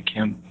can't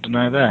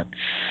deny that.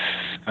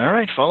 All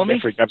right, follow me.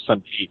 Grab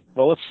something to eat.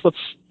 Well, let's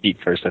eat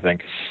first, I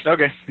think.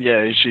 Okay.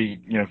 Yeah, she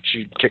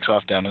kicks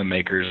off down to the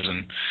makers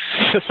and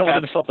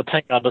someone just the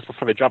tank on us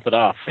before they drop it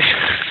off.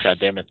 God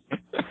damn it.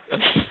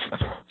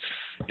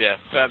 Yeah,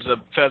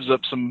 fabs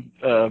up some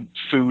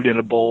food in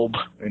a bulb,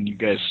 and you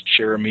guys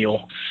share a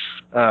meal.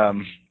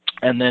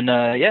 And then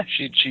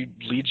she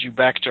leads you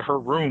back to her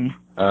room.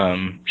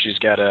 She's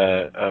got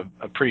a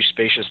pretty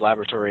spacious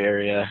laboratory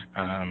area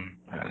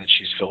that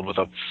she's filled with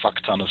a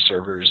fuck ton of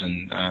servers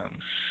and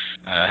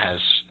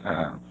has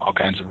all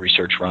kinds of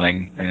research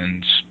running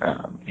and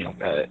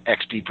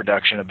XP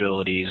production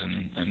abilities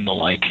and the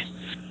like.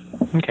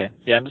 Okay.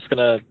 Yeah, I'm just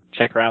gonna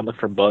check around, look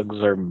for bugs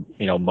or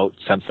moat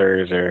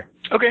sensors or.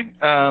 Okay.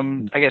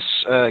 I guess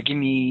give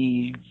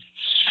me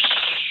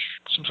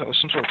some sort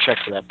of check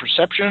for that.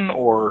 Perception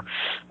or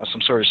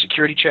some sort of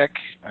security check.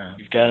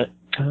 You've got it.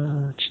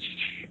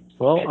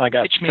 Well, I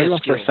got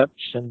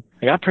perception.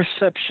 I got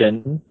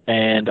perception,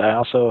 and I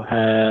also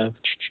have.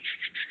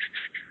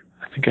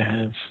 I think I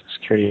have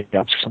security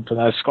ops or something.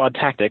 I have squad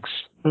tactics.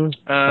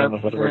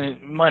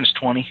 Minus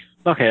 20.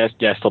 Okay, I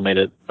still made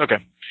it. Okay.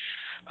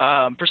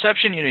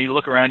 Perception, you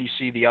look around, you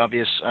see the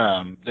obvious,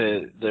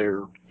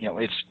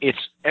 it's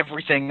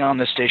everything on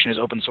this station is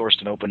open sourced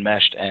and open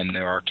meshed, and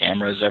there are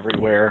cameras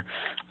everywhere,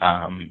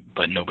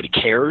 but nobody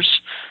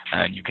cares,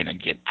 and you can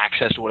get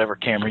access to whatever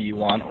camera you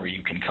want, or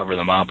you can cover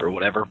them up or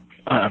whatever.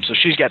 So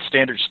she's got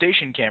standard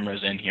station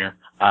cameras in here.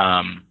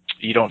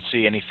 You don't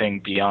see anything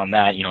beyond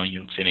that. You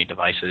don't see any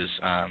devices.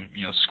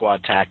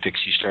 Squad tactics,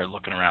 you start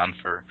looking around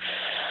for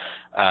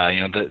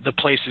the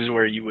places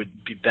where you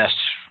would be best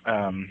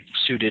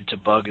suited to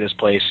bug this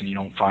place, and you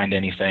don't find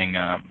anything.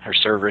 Her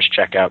servers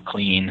check out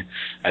clean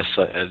as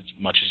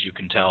much as you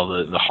can tell.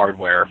 The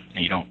hardware,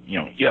 you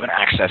haven't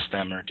accessed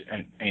them or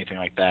anything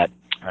like that.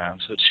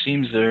 So it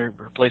seems her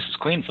place is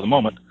clean for the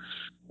moment.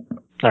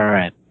 All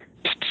right.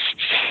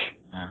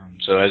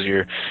 So as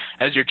you're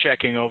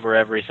checking over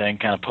everything,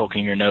 kind of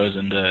poking your nose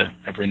into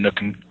every nook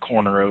and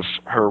corner of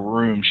her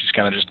room, she's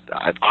kind of just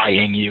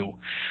eyeing you.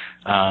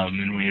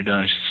 And when you're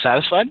done, she's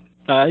satisfied?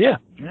 Yeah.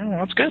 Yeah,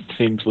 that's good.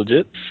 Seems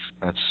legit.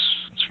 That's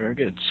very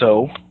good.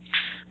 So,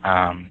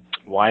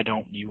 why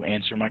don't you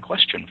answer my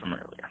question from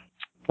earlier?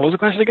 What was the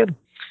question again?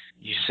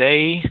 You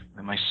say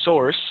that my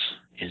source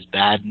is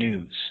bad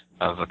news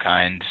of a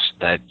kind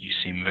that you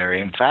seem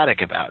very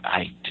emphatic about.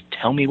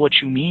 Tell me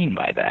what you mean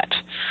by that.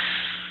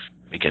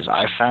 Because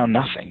I found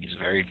nothing.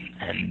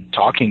 And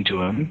talking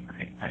to him,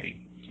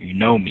 you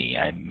know me.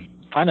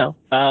 I know.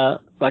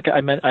 Like I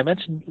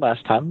mentioned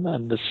last time,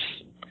 and this,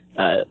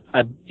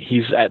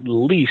 he's at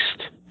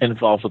least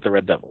involved with the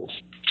Red Devils.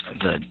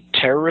 The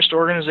terrorist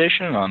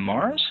organization on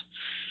Mars?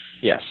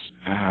 Yes.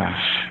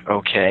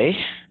 Okay.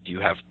 Do you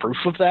have proof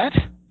of that?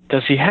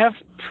 Does he have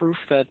proof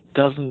that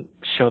doesn't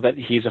show that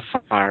he's a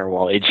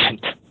firewall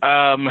agent?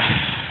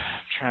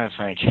 Trying to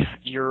think.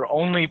 Your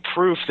only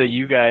proof that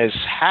you guys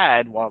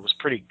had, while it was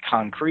pretty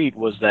concrete,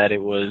 was that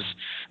it was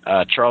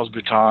Charles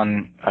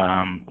Bouton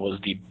was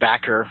the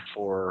backer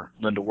for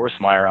Linda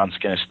Werthmeyer on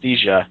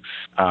Synesthesia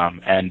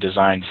and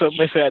designed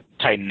basically that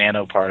Titan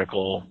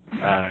nanoparticle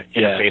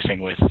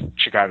interfacing with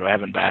Chicago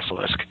Heaven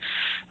Basilisk.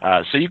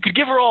 So you could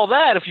give her all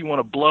that if you want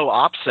to blow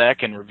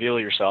OPSEC and reveal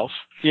yourself.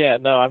 Yeah,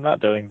 no, I'm not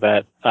doing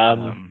that.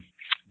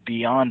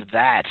 Beyond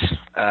that,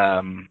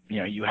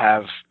 you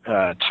have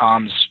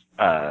Tom's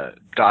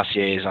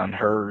dossiers on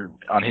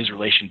his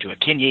relation to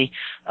Akinyi,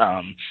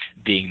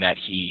 being that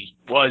he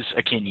was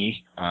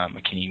Akinyi.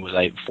 Akinyi was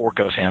a fork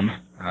of him,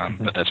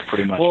 but that's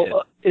pretty much it.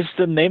 Is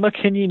the name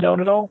Akinyi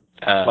known at all?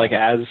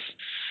 As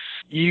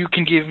you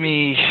can give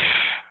me.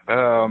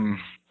 I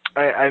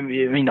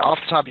mean, off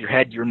the top of your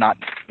head, you're not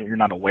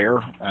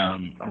aware.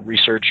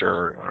 Research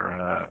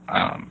or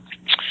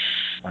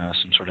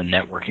some sort of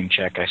networking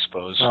check, I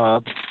suppose.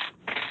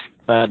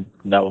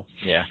 No.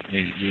 Yeah,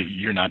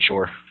 you're not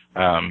sure.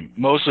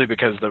 Mostly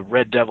because the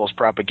Red Devils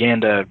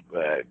propaganda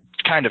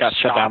kind of got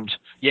stopped. Shut down.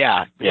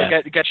 Yeah.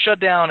 It got shut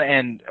down,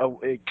 and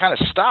it kind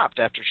of stopped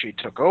after she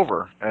took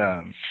over.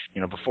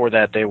 Before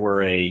that they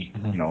were a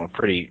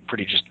pretty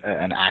just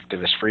an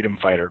activist freedom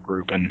fighter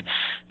group, and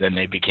then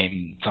they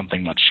became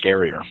something much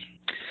scarier.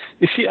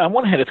 You see, on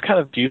one hand, it's kind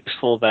of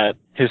useful that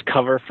his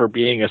cover for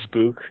being a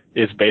spook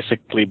is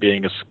basically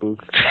being a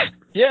spook.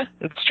 Yeah,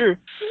 it's true.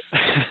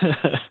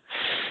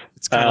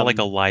 It's kind of like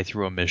a lie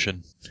through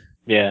omission.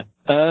 Yeah.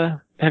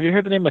 Have you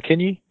heard the name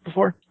Akinyi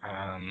before?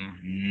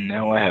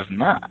 No, I have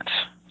not.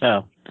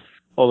 Oh.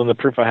 Well, then the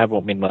proof I have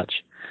won't mean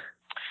much.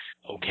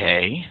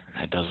 Okay.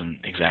 That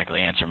doesn't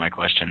exactly answer my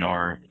question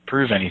or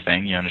prove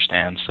anything, you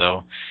understand?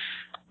 So,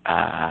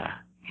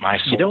 my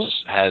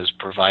source has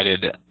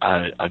provided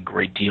a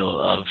great deal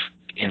of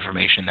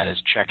information that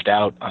is checked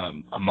out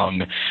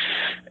among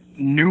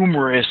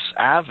numerous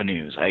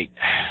avenues. I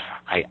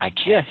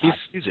can't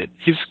use it.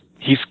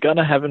 He's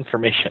gonna have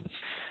information.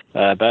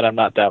 That I'm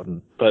not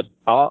doubting. But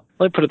let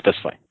me put it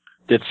this way.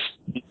 It's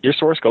your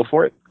source, go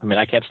for it. I mean,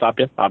 I can't stop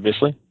you,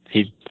 obviously.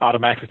 He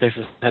automatically thinks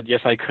his head,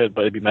 yes, I could,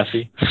 but it'd be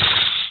messy.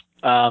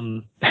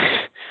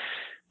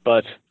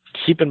 But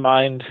keep in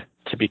mind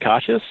to be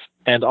cautious,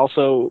 and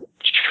also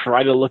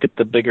try to look at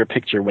the bigger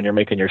picture when you're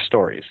making your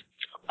stories.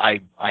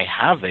 I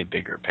have a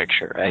bigger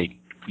picture.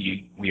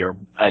 We are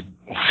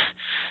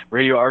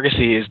Radio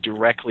Argosy is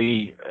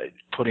directly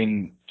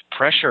putting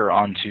pressure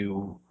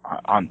onto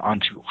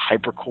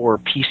Hypercore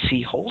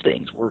PC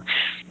Holdings. We're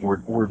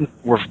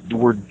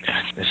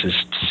this is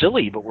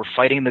silly, but we're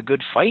fighting the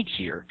good fight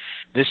here.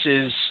 This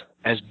is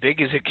as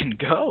big as it can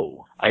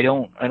go. I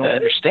don't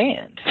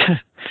understand.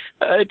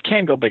 It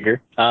can go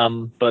bigger,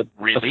 but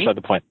really? that's beside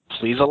the point.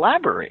 Please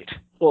elaborate.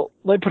 Well,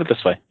 let me put it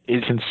this way. Are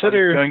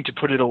you going to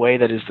put it away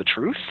that is the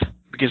truth?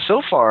 Because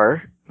so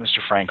far, Mr.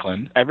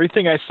 Franklin,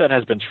 everything I said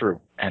has been true.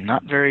 And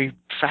not very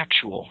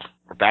factual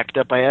or backed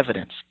up by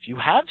evidence. If you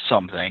have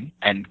something,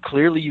 and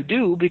clearly you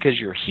do because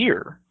you're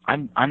here,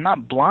 I'm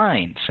not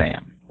blind,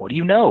 Sam. What do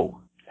you know?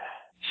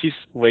 She's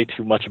way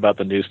too much about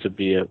the news to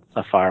be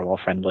a firewall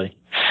friendly.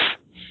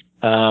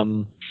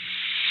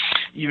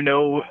 You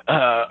know,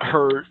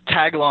 her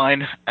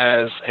tagline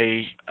as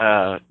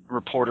a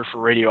reporter for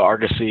Radio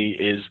Argosy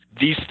is,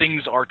 "These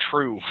things are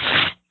true."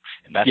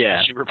 And that's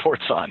what she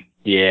reports on.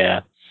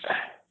 Yeah.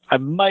 I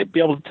might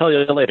be able to tell you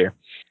later.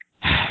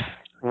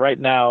 Right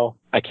now,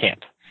 I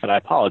can't, and I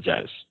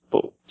apologize.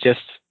 But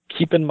just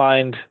keep in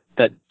mind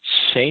that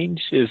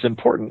change is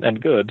important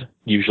and good,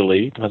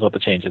 usually. Depends what the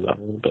change is,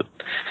 but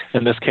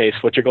in this case,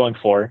 what you're going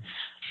for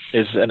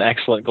is an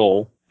excellent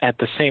goal. At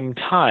the same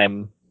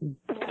time,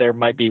 there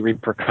might be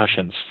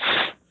repercussions.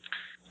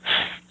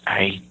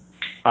 And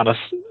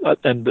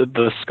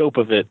the scope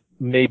of it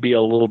may be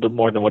a little bit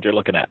more than what you're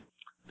looking at.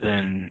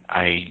 Then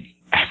I'm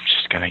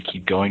just gonna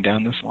keep going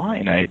down this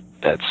line.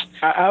 That's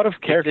out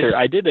of character.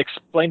 I did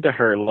explain to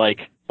her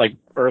like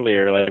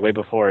earlier, like way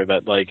before,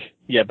 that by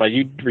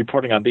you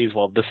reporting on these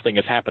while this thing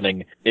is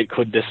happening, it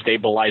could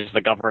destabilize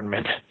the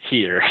government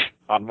here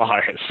on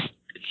Mars.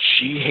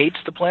 She hates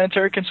the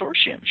planetary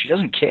consortium. She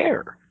doesn't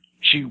care.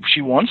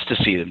 She wants to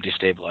see them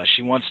destabilized.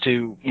 She wants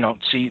to,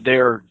 see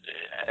they're,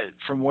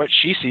 from what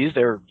she sees,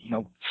 they're,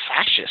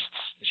 fascists.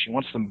 She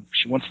wants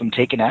them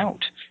taken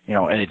out,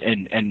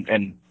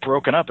 and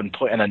broken up and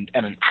put, and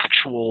an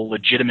actual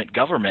legitimate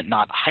government,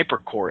 not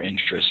hypercore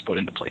interests, put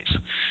into place.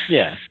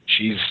 Yeah.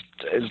 She's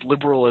as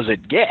liberal as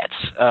it gets.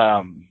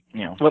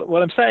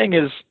 What I'm saying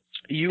is,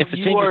 if the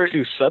change is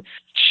too sudden,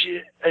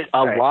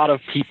 a lot of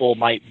people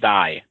might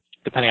die,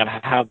 depending on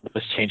how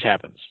this change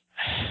happens.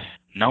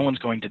 No one's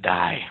going to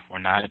die. We're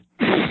not.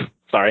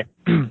 Sorry.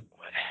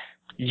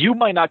 You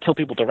might not kill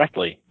people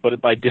directly,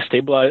 but by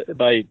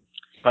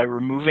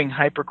removing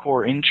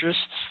hypercore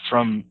interests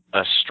from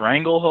a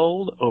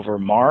stranglehold over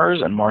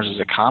Mars and Mars's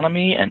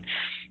economy. And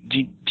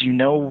do you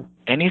know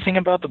anything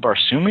about the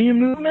Barsoomian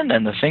movement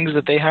and the things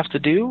that they have to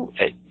do?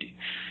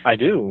 I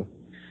do.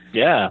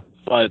 Yeah,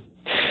 but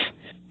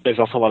there's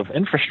also a lot of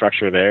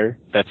infrastructure there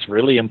that's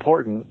really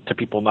important to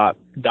people not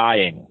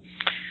dying.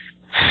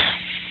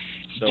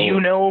 So, do you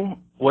know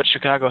what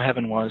Chicago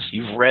Heaven was?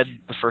 You've read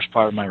the first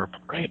part of my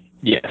report, right?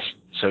 Yes.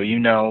 So you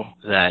know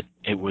that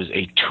it was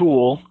a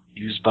tool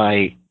used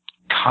by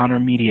Connor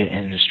Media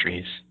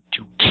Industries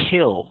to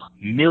kill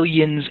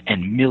millions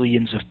and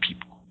millions of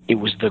people. It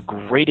was the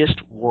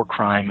greatest war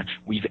crime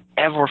we've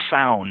ever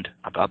found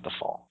about the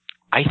fall.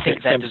 I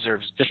think that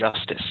deserves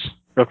justice.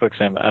 Real quick,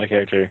 Sam, out of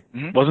character.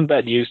 Mm-hmm. Wasn't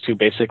that used to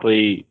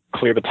basically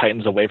clear the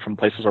Titans away from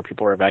places where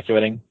people were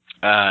evacuating?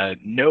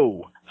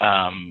 No.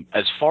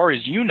 As far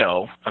as you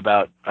know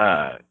about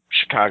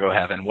Chicago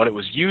Heaven, what it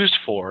was used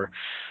for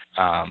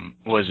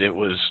was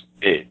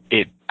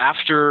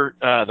after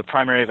the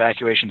primary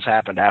evacuations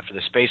happened, after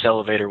the space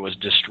elevator was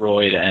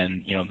destroyed,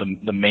 and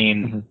the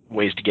main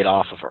ways to get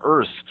off of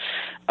Earth,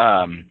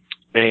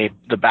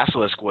 the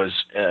basilisk was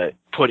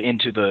put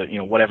into the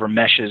whatever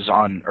meshes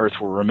on Earth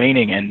were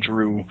remaining, and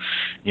drew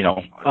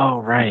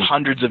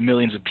hundreds of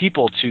millions of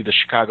people to the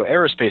Chicago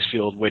aerospace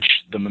field, which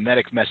the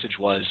mimetic message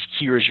was,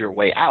 "Here's your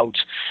way out,"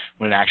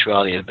 when in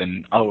actuality it had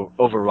been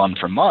overrun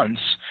for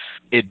months.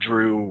 It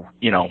drew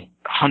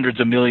hundreds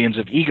of millions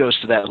of egos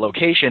to that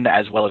location,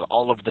 as well as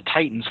all of the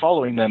Titans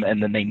following them,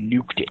 and then they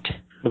nuked it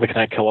with a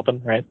kinetic kill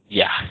weapon, right?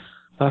 Yeah.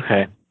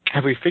 Okay.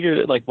 Have we figured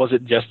it? Was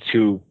it just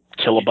to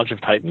kill a bunch of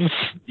Titans?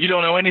 You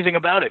don't know anything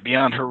about it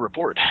beyond her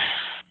report.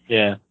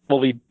 Yeah.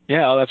 Well,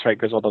 oh, that's right.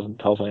 Griswold doesn't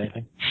tell us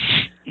anything.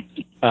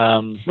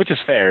 Which is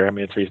fair. I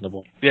mean, it's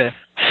reasonable. Yeah.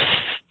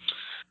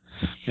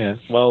 Yeah.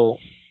 Well,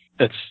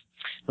 there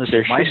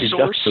should be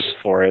justice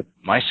for it.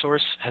 My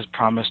source has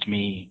promised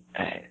me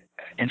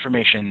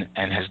information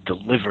and has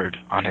delivered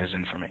on his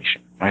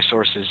information. My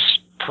source has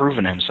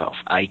proven himself.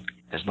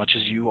 As much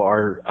as you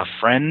are a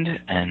friend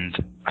and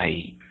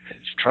I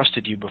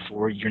trusted you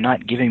before, you're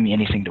not giving me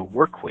anything to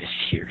work with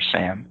here,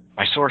 Sam.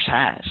 My source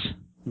has.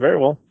 Very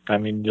well. I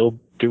mean, you'll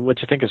do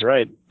what you think is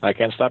right. I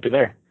can't stop you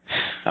there.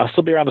 I'll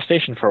still be around the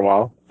station for a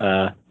while.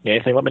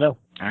 Anything, let me know.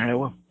 All right, I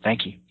will.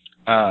 Thank you.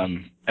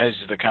 As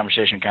the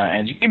conversation kind of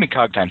ends, you give me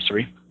cog times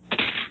 3.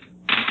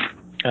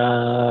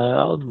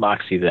 I'll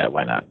moxie that.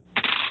 Why not?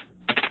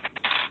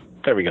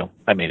 There we go.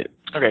 I made it.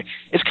 Okay.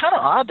 It's kind of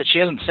odd that she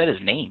hasn't said his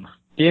name.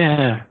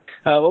 Yeah.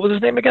 What was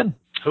his name again?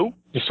 Who?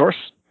 Your source?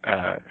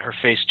 Her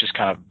face just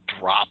kind of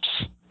drops.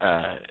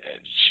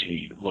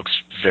 She looks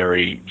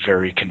very,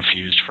 very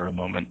confused for a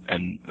moment,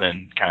 and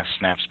then kind of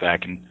snaps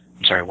back and,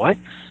 "I'm sorry, what?"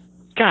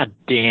 God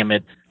damn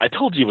it. I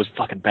told you it was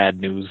fucking bad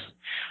news.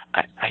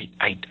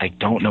 I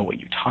don't know what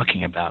you're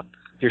talking about.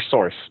 Your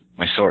source.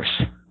 My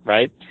source.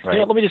 Right?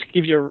 Right. Let me just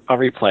give you a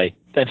replay.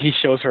 Then he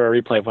shows her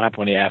a replay of what happened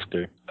when he asked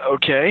her.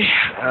 Okay.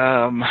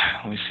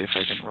 Let me see if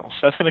I can roll.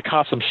 That's going to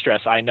cause some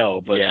stress, I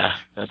know, but yeah,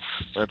 that's.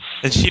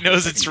 And she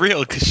knows it's real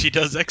because she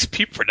does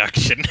XP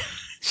production.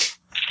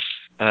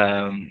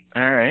 All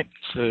right.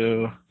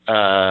 So,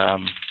 all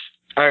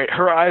right.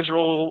 Her eyes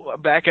roll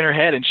back in her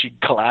head, and she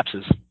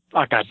collapses.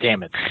 Oh, God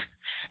damn it!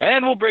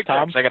 And we'll break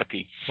Tom? time. I gotta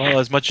pee. Well,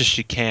 as much as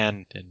she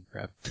can, and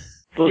prep.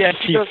 Yeah,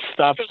 she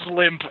stops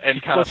limp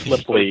and kind of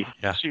slippily.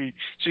 Yeah. She's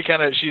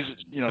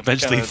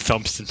Eventually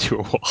thumps into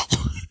a wall.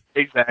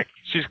 Exactly.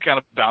 She's kind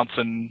of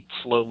bouncing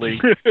slowly.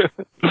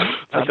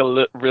 Like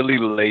a really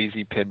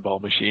lazy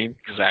pinball machine.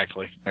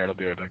 Exactly. All right, I'll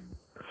be right back.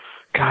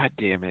 God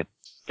damn it.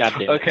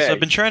 Okay. So I've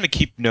been trying to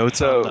keep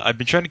notes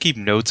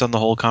on the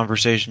whole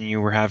conversation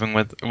you were having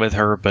with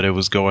her, but it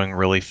was going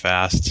really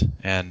fast,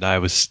 and I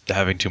was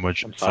having too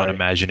much fun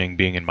imagining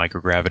being in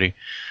microgravity.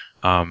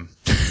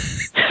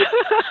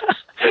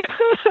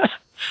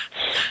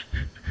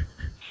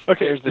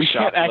 Okay, we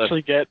can't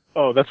actually get.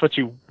 Oh, that's what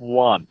you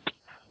want,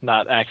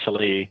 not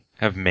actually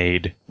have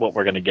made what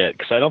we're gonna get.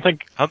 Because I don't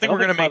think we're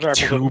gonna make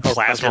two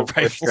plasma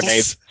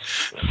rifles.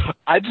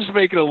 I'm just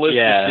making a list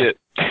of shit.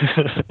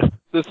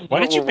 This is Why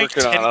did you make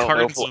 10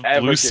 cartons of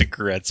blue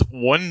cigarettes?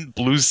 One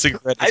blue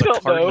cigarette is a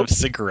carton of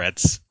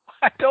cigarettes.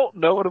 I don't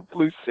know what a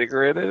blue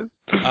cigarette is.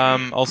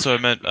 Also, I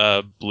meant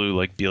blue,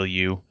 like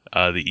BLU,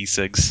 the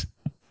e-cigs.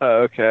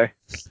 Oh, okay.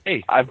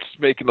 Hey, I'm just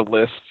making a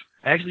list.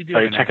 I actually do.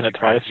 Are you checking it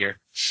twice? Here.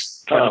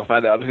 Trying to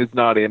find out who's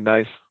naughty and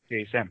nice.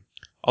 Hey, Sam.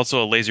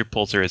 Also, a laser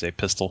pulser is a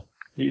pistol.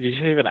 Did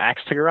you have an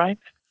axe to grind?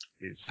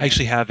 I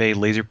actually have a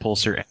laser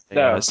pulser.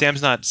 No.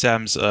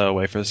 Sam's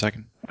away for a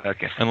second.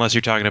 Okay. Unless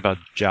you're talking about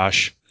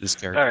Josh, this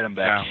character. All right, I'm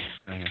back.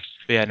 No. Okay.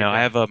 But yeah, no,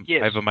 I have a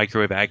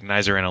microwave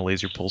agonizer and a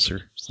laser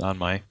pulser. It's on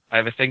my. I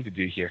have a thing to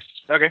do here.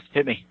 Okay,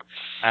 hit me.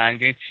 I'm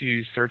going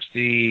to search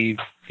the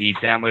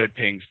download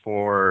pings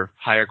for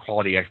higher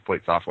quality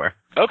exploit software.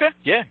 Okay,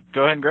 yeah,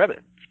 go ahead and grab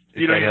it.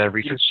 Is that a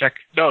research check?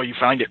 No, you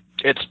find it.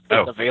 It's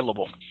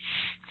available.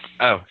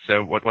 Oh,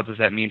 so what does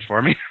that mean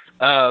for me?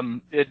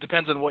 It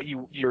depends on what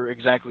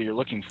you're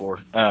looking for.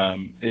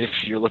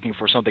 If you're looking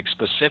for something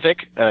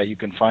specific, you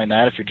can find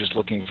that. If you're just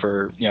looking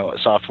for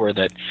software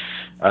that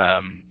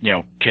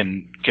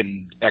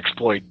can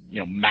exploit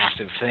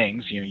massive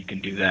things, you can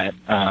do that.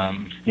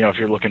 If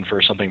you're looking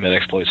for something that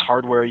exploits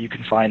hardware, you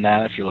can find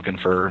that. If you're looking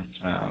for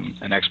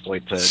an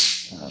exploit to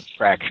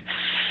crack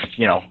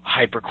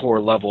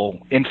hypercore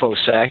level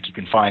infosec, you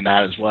can find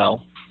that as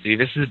well. See,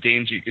 this is a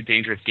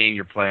dangerous game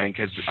you're playing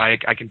because I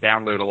can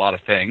download a lot of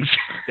things.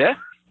 Yeah,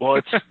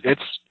 well,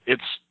 it's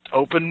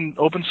open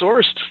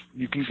sourced.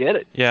 You can get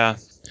it. Yeah.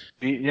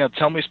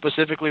 Tell me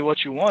specifically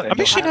what you want. I'm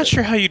actually not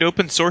sure how you'd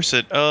open source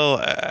it. Oh,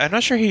 I'm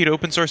not sure how you'd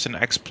open source an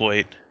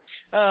exploit.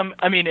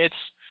 I mean, it's.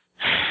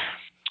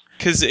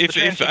 Because if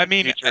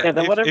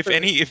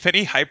any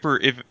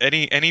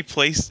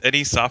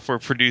software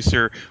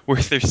producer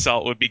worth their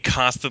salt would be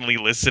constantly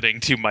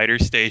listening to MITRE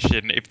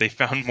Station if they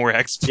found more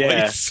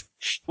exploits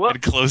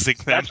and closing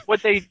them.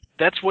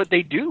 That's what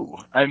they do.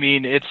 I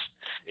mean, it's.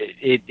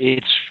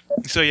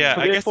 So yeah,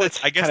 I guess that's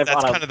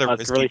kind of the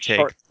risk you take.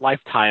 Short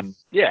lifetime.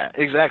 Yeah,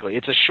 exactly.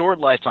 It's a short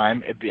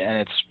lifetime, and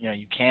it's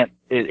you can't.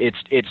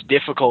 It's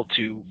difficult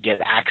to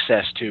get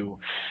access to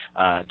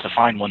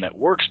find one that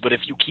works. But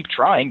if you keep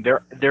trying,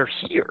 they're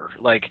here.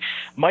 Like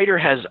MITRE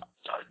has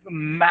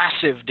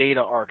massive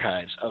data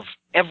archives of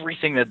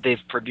everything that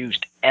they've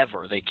produced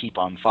ever. They keep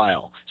on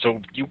file,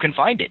 so you can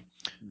find it.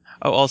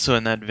 Oh, also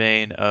in that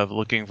vein of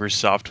looking for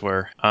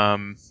software,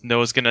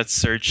 Noah's gonna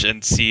search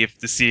and see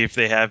if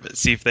they have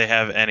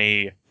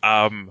any,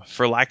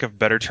 for lack of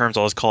better terms,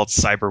 I'll just call it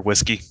cyber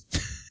whiskey.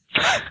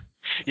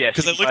 Yeah,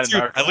 because I looked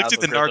through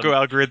the narco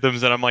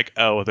algorithms and I'm like,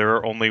 oh, there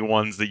are only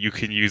ones that you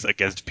can use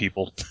against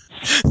people.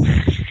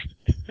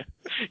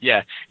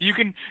 Yeah, you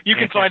can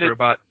find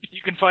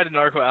you can find a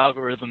narco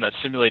algorithm that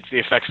simulates the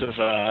effects of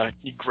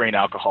grain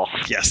alcohol.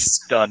 Yes,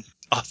 done.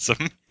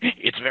 Awesome.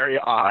 It's very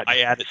odd. I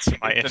add it to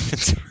my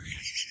inventory.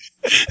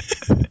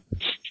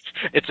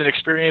 It's an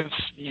experience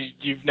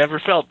you've never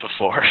felt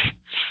before.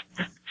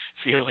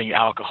 Feeling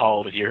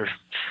alcohol with your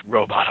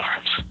robot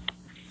arms.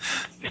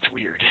 It's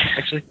weird.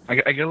 Actually, I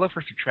gotta look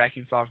for some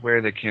tracking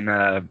software that can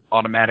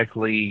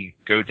automatically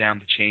go down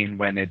the chain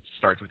when it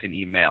starts with an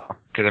email.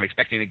 Because I'm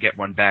expecting to get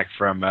one back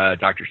from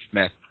Dr.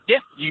 Smith.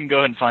 Yeah, you can go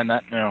ahead and find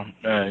that.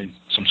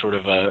 Some sort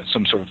of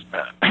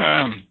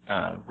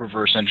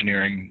reverse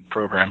engineering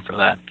program for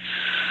that.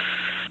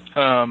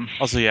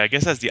 Also, yeah, I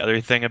guess that's the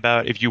other thing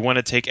about if you want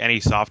to take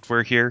any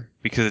software here,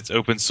 because it's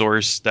open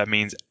source, that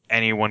means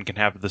anyone can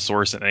have the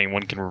source and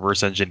anyone can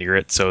reverse engineer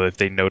it. So if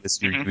they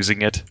notice you're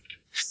using it.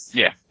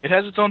 Yeah, it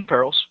has its own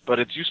perils, but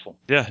it's useful.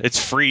 Yeah,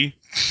 it's free.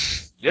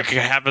 Yep. You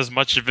can have as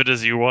much of it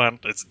as you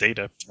want. It's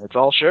data. It's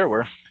all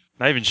shareware.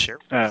 Not even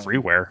shareware,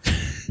 freeware.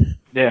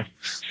 Yeah.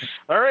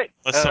 All right.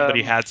 Unless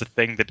somebody has a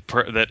thing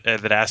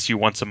that asks you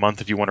once a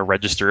month if you want to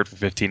register it for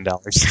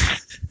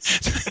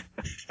 $15.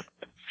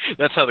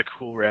 That's how the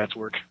cool rats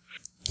work.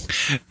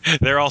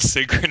 They're all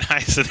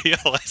synchronized, so they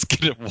all ask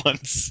it at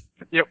once.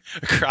 Yep.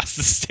 Across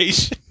the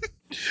station.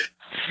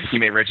 You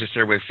may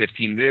register with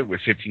 15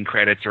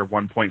 credits or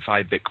 1.5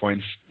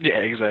 bitcoins. Yeah,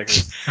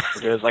 exactly.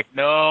 It was like,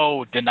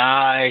 no,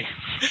 deny.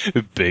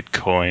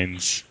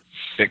 Bitcoins.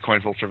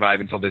 Bitcoins will survive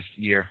until this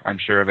year. I'm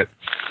sure of it.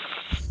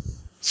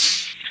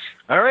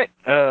 All right.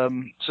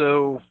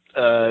 So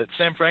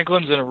Sam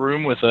Franklin's in a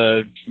room with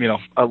a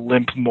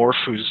limp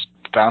morph who's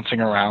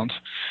bouncing around.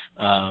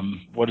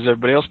 What is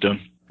everybody else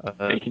doing?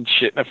 Making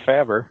shit in a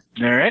fabber.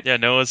 All right. Yeah,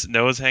 Noah's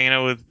hanging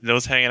out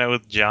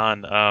with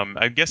John.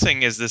 I'm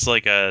guessing is this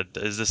like a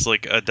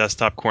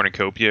desktop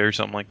cornucopia or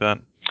something like that?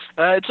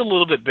 It's a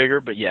little bit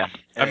bigger, but yeah.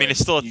 I mean, it's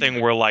still a thing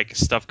where like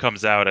stuff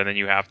comes out and then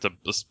you have to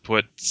just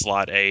put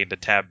slot A into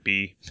tab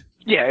B.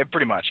 Yeah,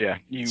 pretty much. Yeah.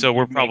 So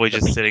we're probably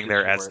just sitting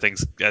there as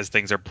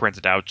things are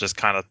printed out, just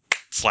kind of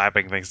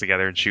slapping things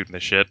together and shooting the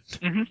shit.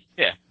 Mm-hmm.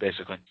 Yeah,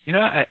 basically. You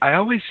know, I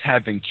always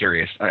have been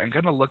curious. I'm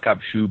going to look up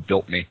who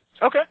built me.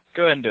 Okay,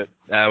 go ahead and do it.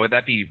 Would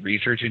that be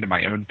research into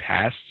my own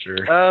past?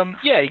 Or?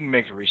 Yeah, you can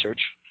make a research.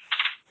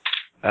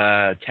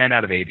 10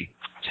 out of 80.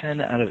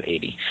 10 out of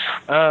 80.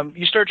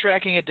 You start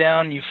tracking it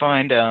down. You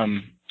find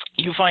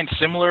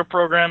similar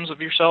programs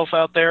of yourself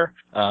out there.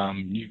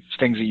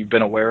 Things that you've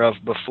been aware of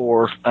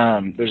before.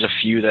 There's a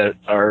few that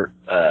are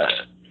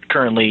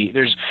currently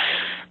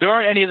there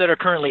aren't any that are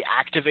currently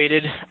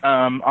activated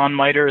on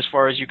MITRE as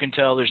far as you can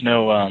tell. There's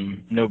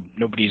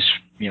nobody's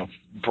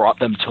brought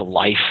them to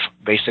life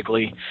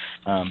basically,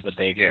 but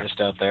they exist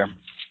out there.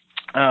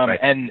 Right.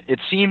 And it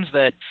seems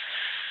that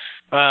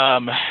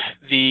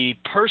the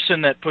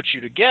person that put you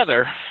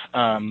together,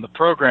 the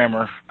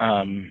programmer,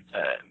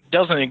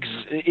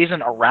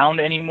 isn't around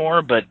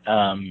anymore, but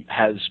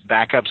has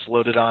backups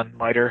loaded on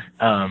MITRE,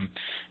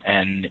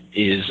 and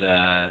is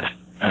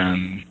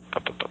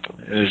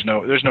there's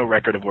no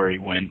record of where he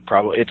went.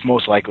 Probably it's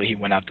most likely he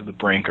went out to the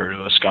brink or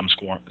to a scum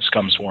swarm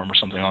or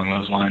something along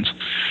those lines.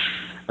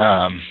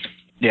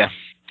 Yeah,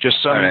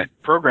 just some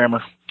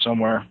programmer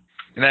somewhere.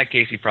 In that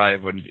case, it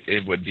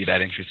wouldn't be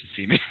that interested to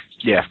see me.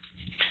 Yeah.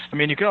 I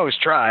mean, you can always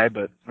try,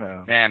 but...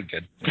 I'm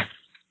good.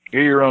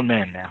 You're your own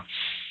man now.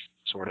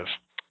 Sort of.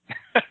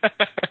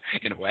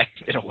 In a way.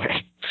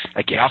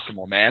 I guess.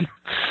 Optimal man.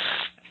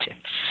 Okay.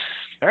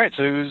 All right,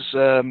 so is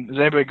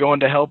anybody going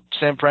to help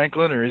Sam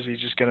Franklin, or is he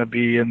just going to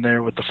be in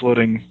there with the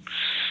floating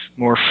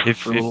morph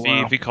for a little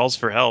while? If he calls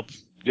for help.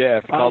 Yeah,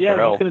 if he calls for help.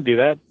 I was going to do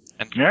that.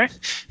 All right.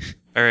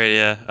 All right,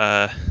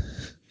 yeah.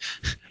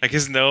 I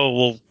guess Noah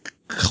will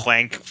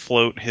clank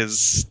float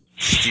his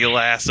steel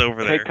ass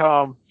over there.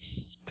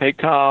 Take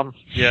calm.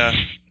 Yeah.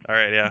 All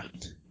right, yeah.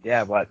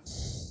 Yeah, what?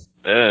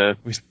 I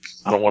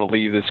don't want to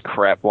leave this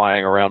crap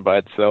lying around by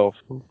itself.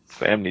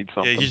 Sam needs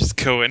something. Yeah, you just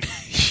go in. You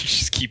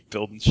just keep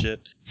building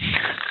shit.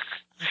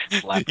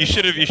 You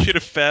should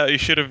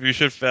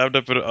have found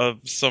up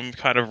some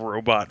kind of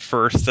robot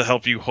first to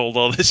help you hold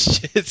all this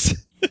shit.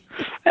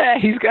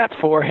 He's got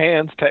 4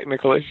 hands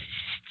technically.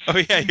 Oh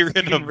yeah, you're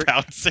in a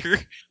bouncer.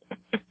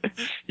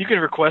 You can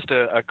request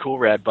a Cool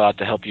Rad bot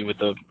to help you with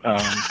the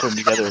putting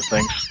together of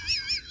things.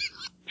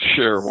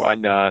 Sure, why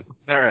not?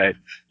 All right.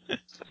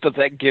 Does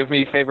that give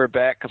me favor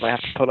back because I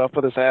have to put up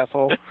with this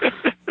asshole?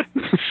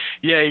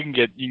 Yeah, you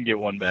can get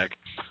one back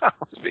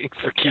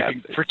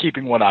for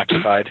keeping one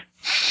occupied.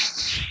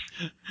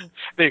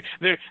 They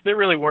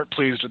really weren't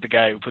pleased with the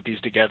guy who put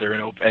these together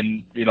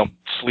and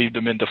sleeved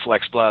them into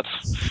flex plots.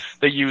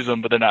 They use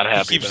them, but they're not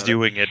happy. He keeps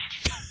doing it.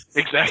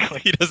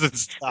 Exactly. He doesn't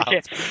stop.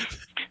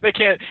 They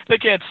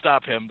can't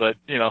stop him, but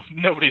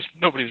nobody's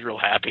real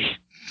happy.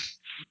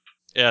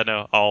 Yeah,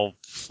 no, I'll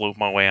float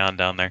my way on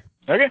down there.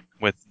 Okay.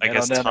 With I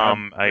guess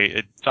Tom.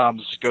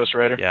 Tom's Ghost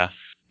Rider. Yeah.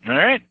 All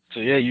right. So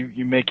yeah,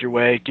 you make your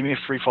way. Give me a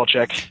free fall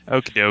check.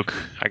 Okie doke.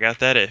 I got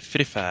that at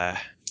 55.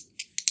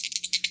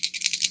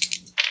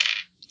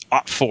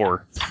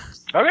 4.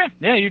 Okay.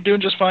 Yeah, you're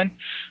doing just fine.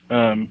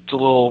 It's a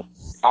little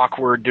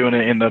awkward doing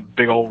it in the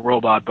big old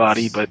robot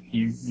body, but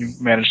you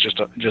manage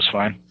just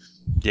fine.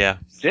 Yeah.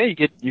 Yeah, you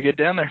get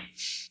down there.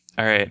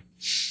 All right.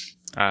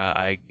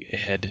 I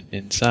head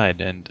inside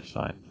and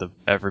find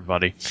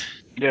everybody.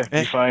 Yeah,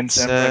 you find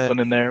Sam Franklin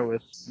in there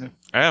with. Yeah.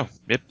 Oh,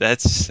 yep.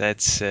 That's.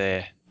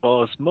 Well, I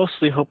was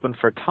mostly hoping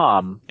for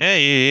Tom. Yeah,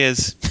 he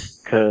is.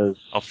 Because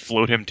I'll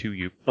float him to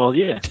you. Well,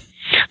 yeah.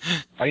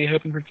 Why are you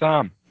hoping for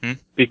Tom?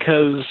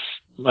 Because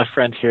my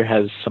friend here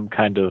has some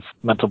kind of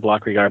mental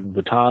block regarding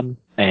Bhutan,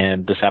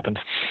 and this happened.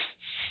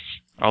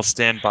 I'll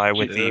stand by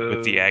with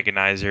the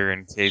agonizer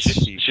in case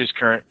she's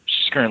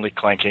currently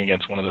clanking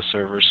against one of the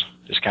servers.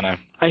 Just kind of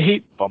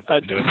bump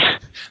into it.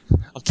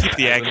 I'll keep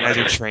the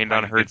agonizer trained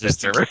on her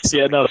just to keep.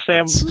 Yeah, no,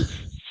 Sam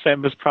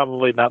is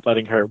probably not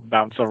letting her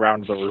bounce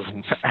around the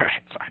room. All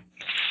right, fine.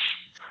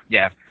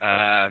 Yeah,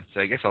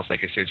 so I guess I'll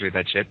take a surgery with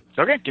that shit.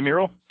 Okay, give me a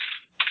roll.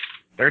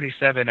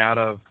 37 out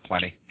of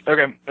 20.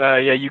 Okay,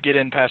 yeah, you get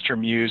in past her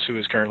muse, who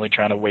is currently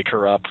trying to wake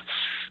her up.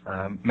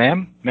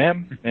 Ma'am,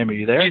 are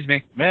you there? Excuse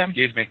me. Ma'am?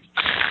 Excuse me.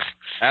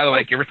 Out of the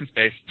way, give her some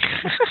space.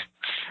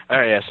 All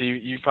right, yeah, so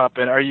you pop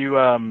in. Are you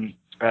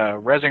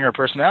rezzing her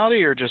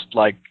personality or just,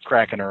 like,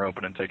 cracking her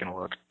open and taking a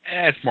look?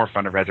 It's more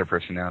fun to res her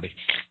personality.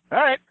 All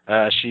right.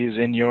 She's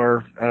in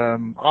your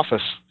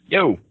office.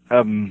 Yo.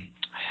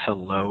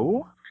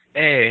 Hello?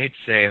 Hey, I hate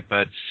to say it,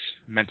 but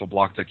mental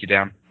block took you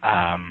down.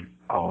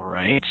 All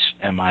right.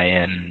 Am I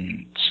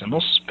in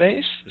Simul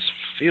space? This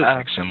feels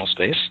like Simul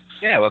space.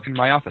 Yeah, welcome to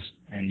my office.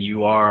 And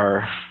you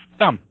are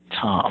Tom.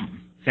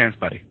 Sam's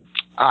buddy.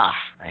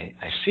 I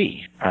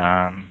see.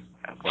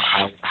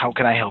 How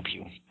can I help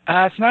you?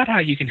 It's not how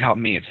you can help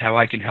me, it's how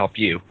I can help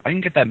you. I can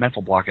get that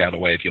mental block out of the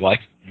way if you like.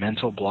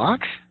 Mental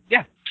block?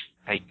 Yeah.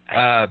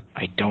 I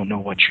don't know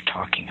what you're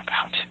talking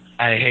about.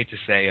 I hate to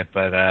say it,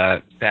 but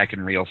back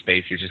in real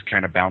space, you're just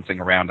kind of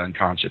bouncing around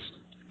unconscious.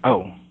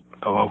 Oh,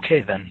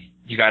 okay then.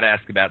 You got to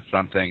ask about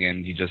something,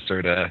 and you just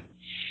sort of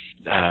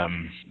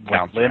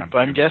bounce limp,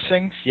 I'm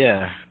guessing?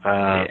 Yeah.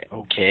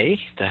 Okay,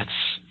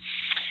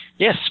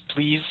 yes,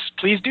 please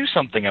do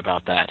something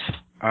about that.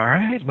 All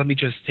right, let me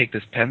just take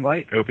this pen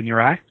light, open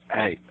your eye.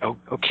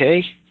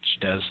 Okay, she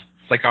does.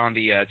 It's like on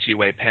the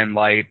two-way pen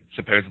light,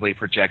 supposedly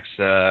projects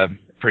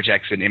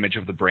an image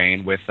of the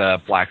brain with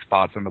black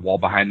spots on the wall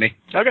behind me.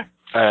 Okay.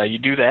 You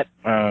do that.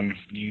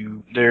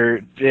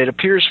 It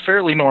appears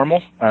fairly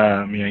normal.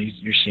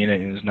 You're seeing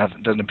it.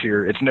 Doesn't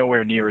appear. It's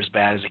nowhere near as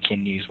bad as a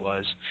kidney's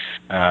was.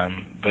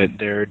 But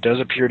there does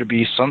appear to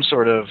be some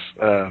sort of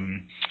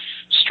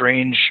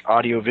strange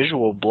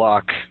audio-visual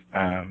block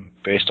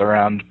based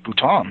around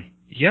Bhutan.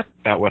 Yep,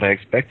 about what I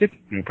expected.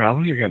 No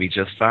problem. You're going to be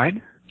just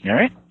fine. All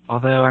right.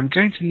 Although I'm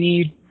going to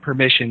need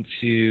permission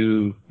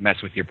to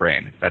mess with your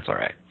brain, if that's all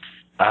right.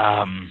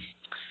 I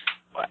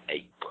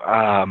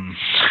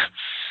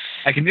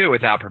can do it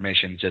without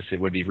permission, just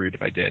it would be rude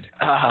if I did.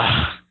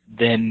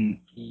 Then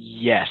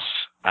yes,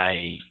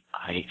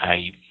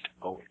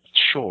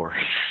 sure.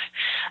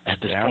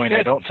 At this point,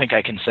 I don't think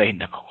I can say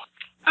no.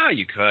 Oh,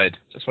 you could.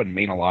 Just wouldn't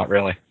mean a lot,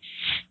 really.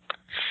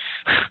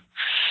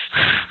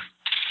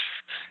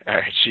 All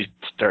right, she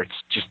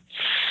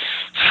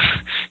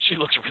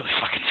looks really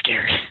fucking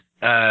scared.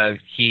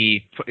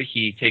 He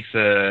takes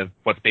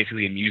what's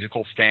basically a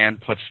musical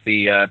stand, puts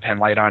the pen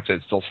light on so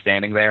it's still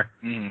standing there.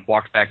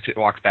 Walks back to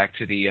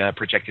the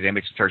projected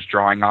image and starts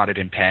drawing on it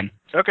in pen.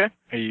 Okay.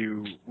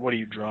 What are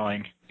you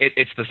drawing?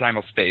 It's the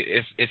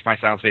simulspace. It's my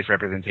simulspace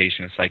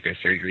representation of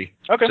psychosurgery.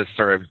 Okay. Just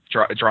sort of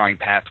drawing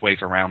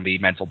pathways around the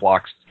mental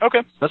blocks.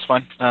 Okay, that's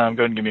fine. Go ahead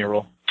and give me a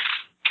roll.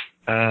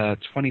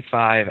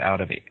 25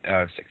 out of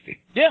 60.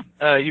 Yeah,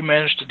 you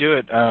managed to do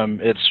it.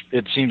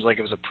 It seems like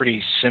it was a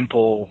pretty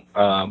simple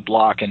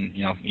block, and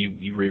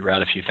you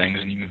reroute a few things,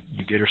 and you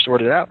get her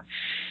sorted out.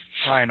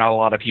 Probably not a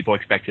lot of people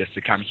expect us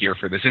to come here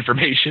for this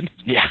information.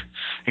 Yeah,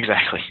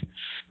 exactly.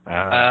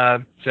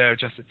 So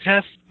just a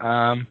test.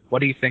 What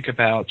do you think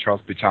about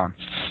Charles Bhutan?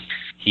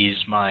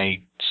 He's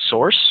my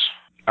source.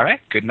 All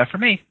right, good enough for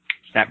me.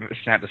 Snap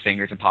the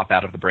fingers and pop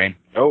out of the brain.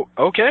 Oh,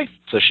 okay.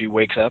 So she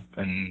wakes up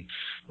and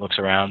looks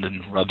around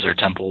and rubs her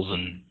temples,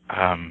 and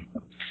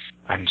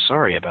I'm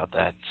sorry about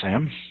that,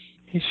 Sam.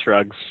 He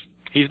shrugs.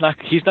 He's not.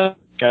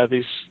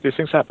 These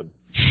things happen.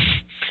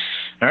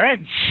 All right.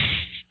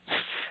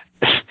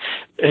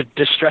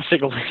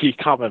 Distressingly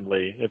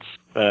commonly, it's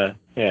a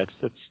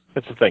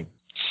thing.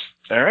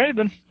 All right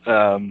then.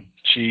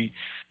 She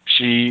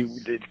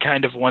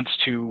kind of wants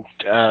to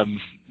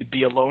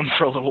be alone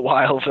for a little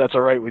while, if that's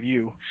all right with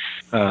you.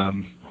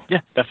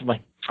 Yeah,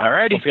 definitely. All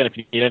righty. Don't forget, if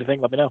you need anything,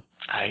 let me know.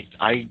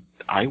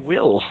 I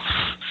will,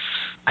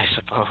 I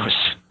suppose.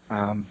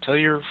 Tell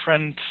your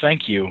friend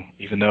thank you,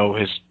 even though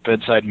his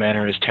bedside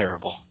manner is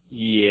terrible.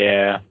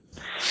 Yeah.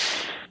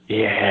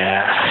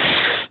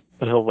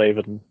 But he'll wave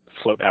and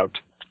float out.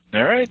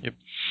 All right. Yep.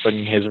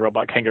 Bringing his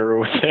robot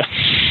kangaroo with him.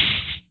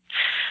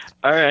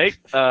 All right.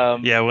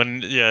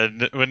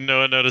 When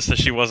Noah noticed that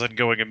she wasn't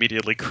going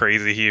immediately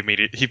crazy,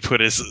 he put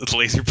his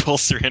laser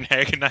pulser and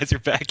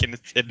agonizer back in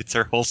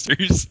her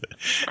holsters.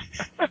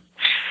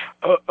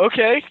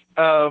 Okay.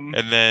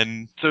 And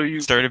then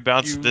started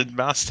bouncing the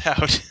mouse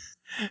out.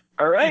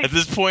 All right. At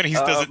this point, he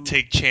doesn't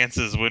take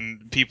chances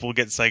when people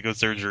get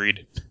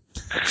psychosurgeried.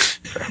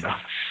 Fair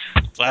enough.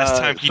 Last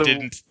time he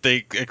didn't,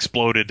 they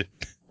exploded.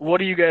 What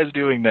are you guys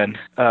doing then?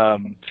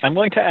 I'm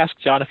going to ask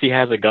John if he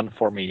has a gun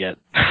for me yet.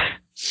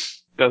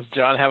 Does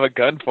John have a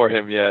gun for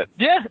him yet?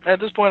 Yeah, at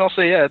this point I'll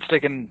say yeah. It's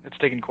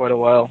taken quite a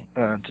while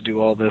to do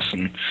all this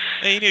and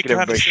get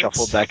everybody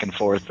shuffled back and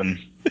forth and.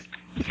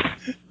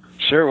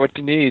 Sure, what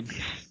do you need?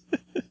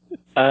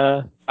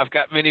 I've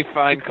got many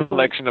fine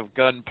collection of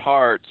gun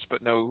parts,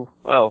 but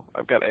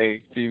I've got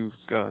a few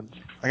guns.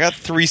 I got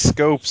 3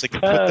 scopes. I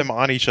can put them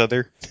on each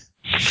other.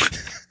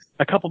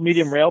 A couple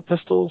medium rail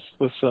pistols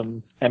with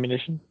some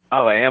ammunition.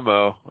 Oh,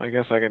 ammo. I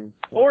guess I can.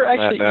 Or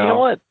actually, you know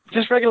what?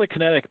 Just regular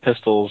kinetic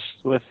pistols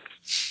with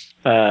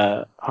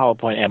hollow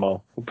point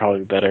ammo would probably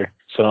be better,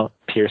 so don't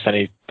pierce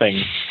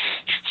anything.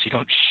 So you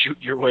don't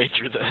shoot your way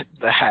through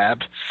the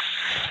hab.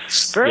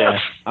 Fair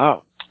enough.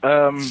 Oh.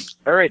 All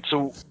right.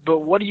 So, but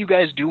what are you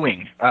guys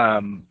doing?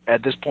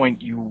 At this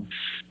point, you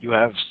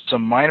have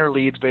some minor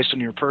leads based on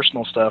your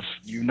personal stuff.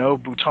 You know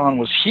Bhutan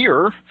was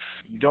here.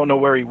 You don't know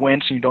where he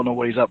went, and you don't know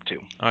what he's up to.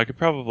 I could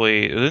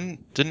probably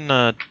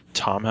didn't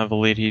Tom have a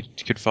lead he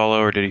could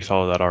follow, or did he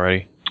follow that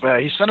already?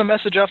 He sent a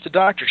message off to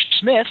Dr.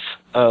 Smith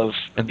of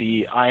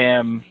the I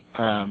Am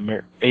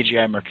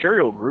AGI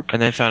Mercurial Group.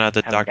 And then found out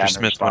that Hasn't Dr. gotten a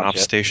Smith went response off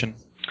yet. station.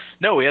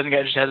 No, he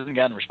just hasn't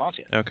gotten a response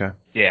yet. Okay.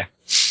 Yeah.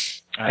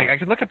 I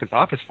can look up his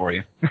office for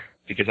you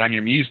because I'm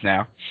your muse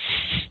now.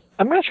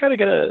 I'm gonna try to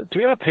get a. Do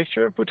we have a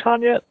picture of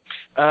Bhutan yet?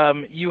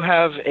 You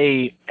have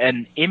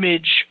an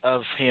image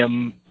of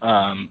him,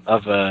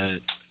 of a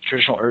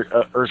traditional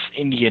Earth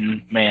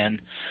Indian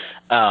man,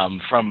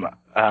 from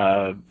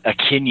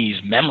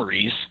Akinyi's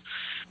memories.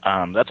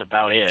 That's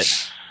about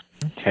it.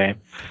 Okay.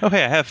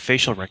 Okay, I have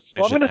facial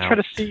recognition. Well, I'm gonna try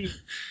to see.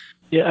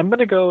 Yeah, I'm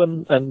gonna go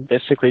and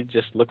basically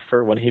just look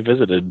for when he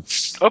visited.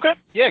 Okay.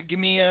 Yeah, give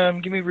me a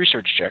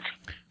research check.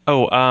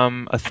 Oh,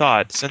 a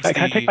thought. Since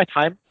Can I take my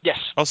time? Yes.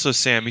 Also,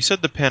 Sam, you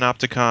said the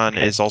Panopticon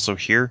is also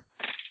here.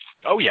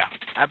 Oh yeah,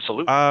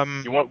 absolutely.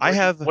 What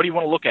do you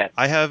want to look at?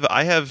 I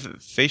have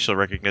facial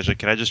recognition.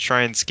 Can I just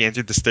try and scan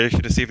through the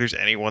station to see if there's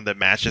anyone that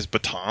matches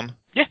Bhutan?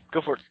 Yeah,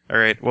 go for it. All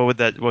right.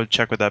 What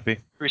check would that be?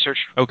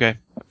 Research. Okay.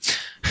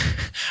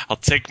 I'll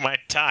take my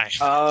time.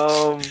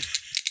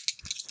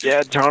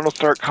 Yeah, John will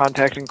start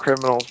contacting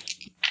criminals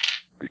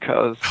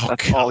because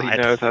that's all he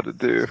knows how to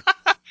do.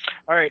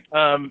 All right.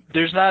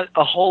 There's not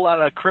a whole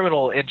lot of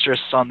criminal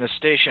interests on this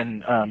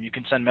station. You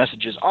can send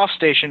messages off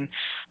station,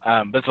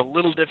 but it's a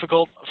little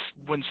difficult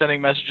when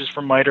sending messages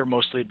from MITRE,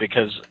 mostly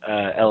because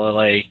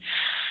LLA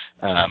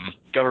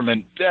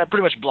government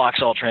pretty much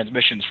blocks all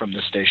transmissions from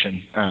this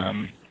station.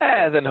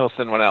 Then he'll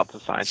send one out to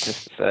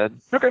scientists instead.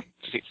 Okay.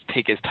 Just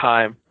take his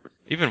time.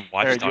 Even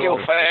Watchdog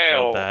You'll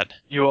failed that.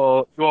 You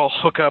all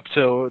hook up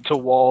to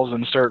walls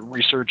and start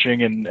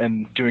researching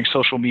and doing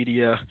social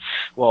media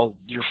while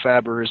your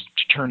fabber is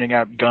turning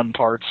out gun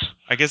parts.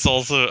 I guess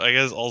also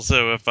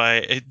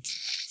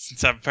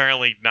since I'm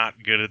apparently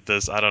not good at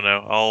this, I don't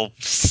know. I'll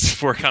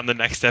work on the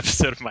next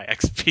episode of my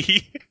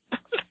XP.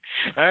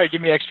 All right,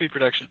 give me XP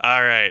production.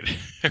 All right,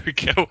 here we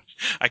go.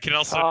 I can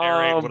also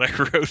narrate what I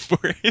wrote for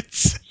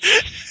it.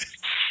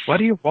 What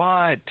do you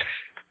want?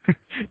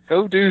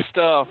 Go do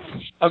stuff.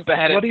 I'm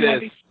bad at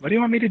this. What do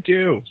you want me to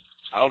do?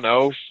 I don't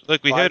know.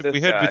 Look, we heard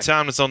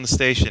Bhutan was on the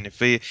station. If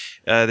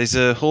there's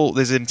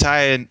an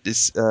entire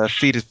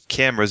feed of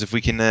cameras. If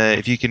you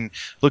can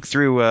look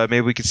through,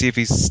 maybe we can see if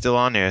he's still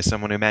on there.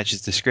 Someone who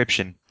matches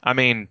description. I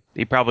mean,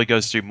 he probably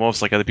goes through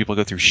most like other people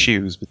go through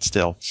shoes, but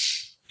still.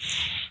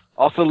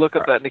 Also, look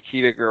at that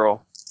Nikita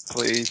girl,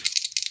 please.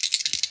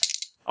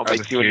 I'll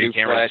make you a new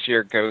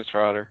flashier Ghost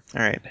Rider.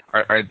 All right.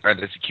 Are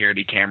the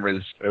security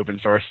cameras open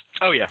source?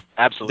 Oh yeah,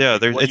 absolutely. Yeah,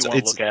 what do you want to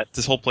look at?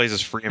 This whole place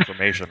is free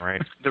information,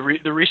 right? The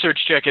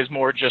research check is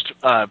more just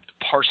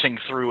parsing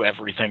through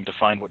everything to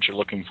find what you're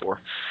looking for,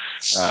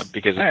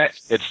 because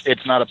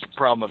it's not a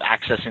problem of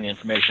accessing the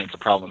information; it's a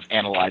problem of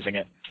analyzing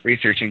it.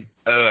 Researching.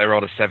 Oh, I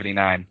rolled a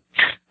 79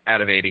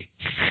 out of 80.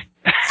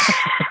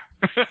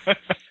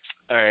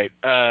 All right,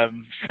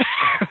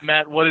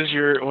 Matt. What is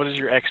your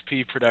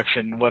XP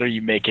production? What are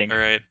you making? All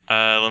right.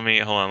 Let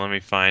me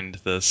find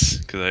this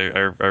because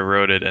I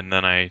wrote it and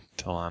then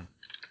hold on.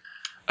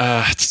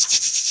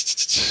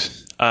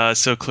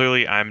 So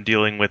clearly I'm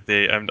dealing with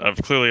I'm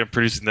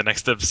producing the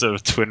next episode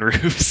of Twin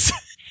Roofs.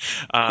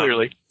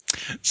 Clearly.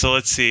 So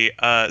let's see.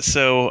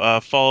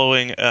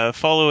 Following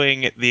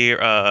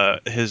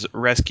his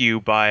rescue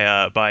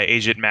by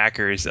Agent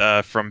Mackers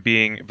from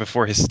being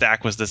before his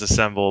stack was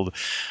disassembled,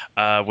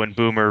 when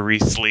Boomer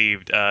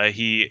re-sleeved,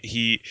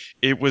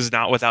 it was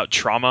not without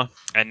trauma,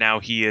 and now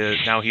he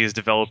is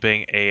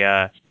developing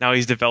a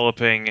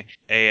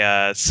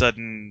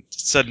sudden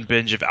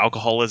binge of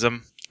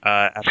alcoholism.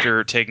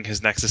 After taking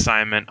his next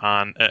assignment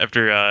on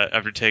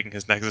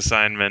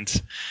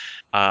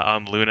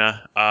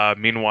Luna.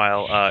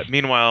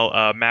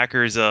 Meanwhile,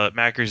 Macker's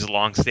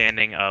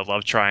long-standing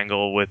love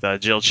triangle with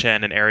Jill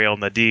Chen and Ariel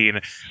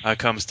Nadine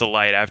comes to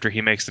light after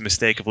he makes the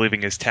mistake of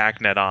leaving his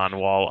TACnet on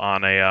while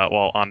on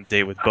a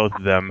date with both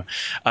of them.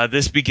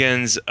 This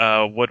begins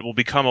what will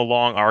become a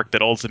long arc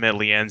that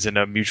ultimately ends in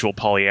a mutual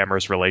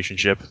polyamorous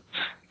relationship.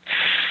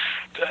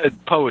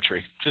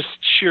 Poetry, just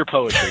sheer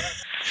poetry.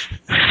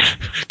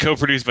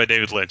 Co-produced by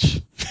David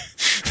Lynch.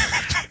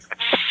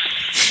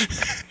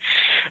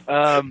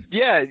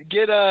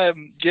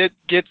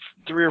 Get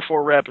 3 or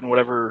 4 rep and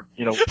whatever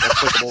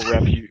applicable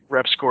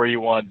rep score you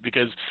want,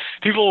 because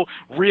people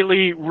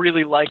really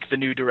like the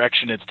new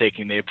direction it's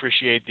taking. They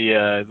appreciate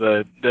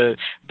the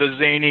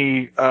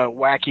zany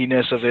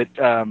wackiness of it,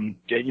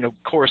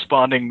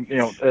 corresponding,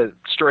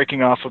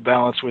 striking off a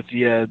balance with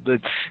the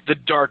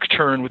dark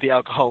turn with the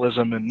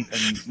alcoholism and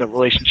the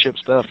relationship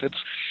stuff.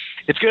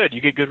 It's good. You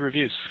get good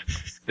reviews.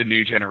 The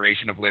new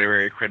generation of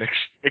literary critics.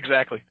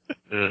 Exactly.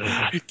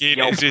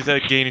 Is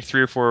that gaining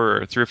 3 or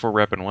 4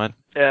 rep and what?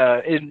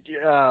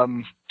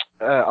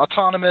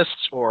 Autonomous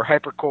or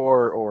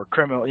hypercore or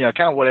criminal,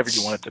 kind of whatever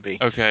you want it to be.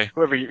 Okay.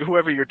 Whoever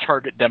your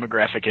target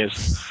demographic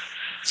is.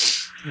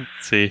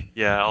 See,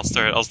 yeah, I'll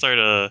start.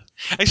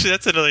 Actually,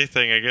 that's another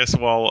thing. I guess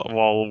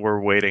while we're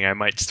waiting,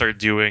 I'll start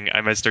doing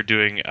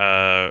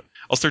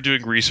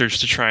research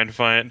to try and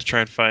find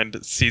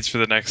seeds for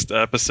the next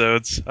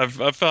episodes.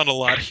 I've found a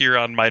lot here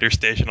on MITRE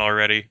Station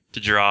already to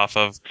draw off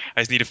of.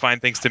 I just need to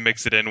find things to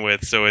mix it in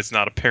with, so it's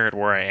not apparent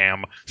where I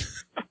am.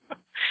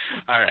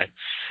 All right.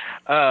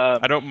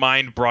 I don't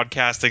mind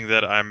broadcasting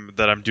that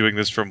I'm doing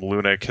this from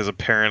Luna because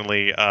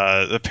apparently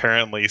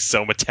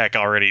Somatech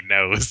already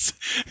knows.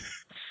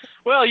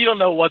 Well, you don't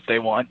know what they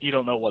want. You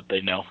don't know what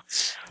they know.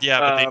 Yeah,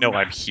 but they know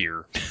I'm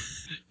here.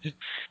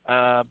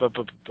 All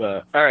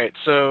right.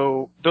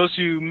 So those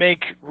who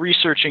make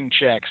researching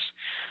checks,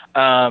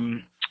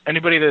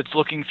 anybody that's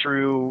looking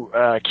through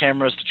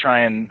cameras to try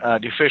and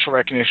do facial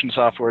recognition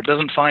software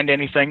doesn't find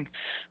anything.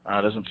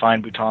 Doesn't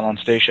find Bhutan on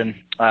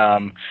station.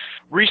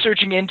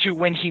 Researching into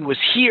when he was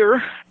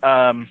here,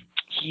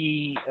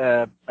 he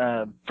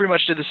pretty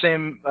much did the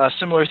same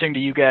similar thing to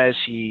you guys.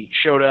 He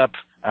showed up.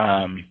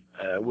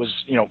 Was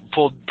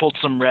pulled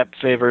some rep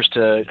favors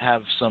to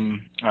have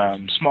some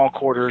small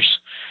quarters,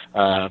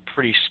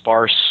 pretty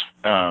sparse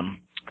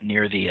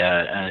near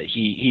the.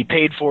 He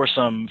paid for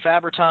some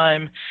Faber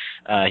time.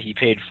 He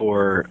paid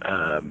for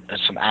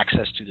some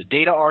access to the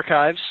data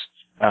archives.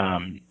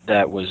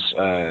 That was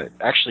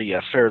actually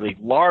a fairly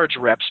large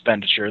rep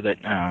expenditure that,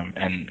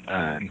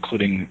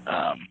 including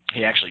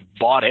he actually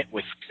bought it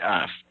with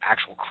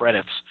actual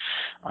credits.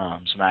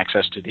 Some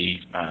access to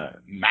the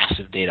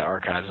massive data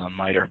archives on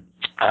MITRE.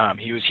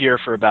 He was here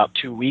for about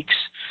 2 weeks.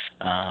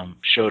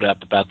 Showed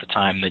up about the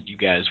time that you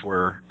guys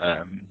were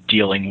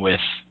dealing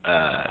with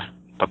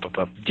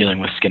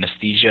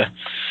synesthesia,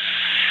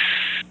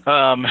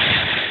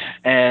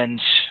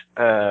 and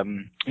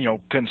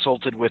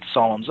consulted with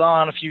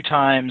Solemnzon a few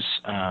times.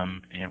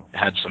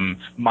 Had some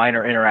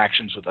minor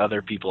interactions with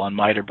other people on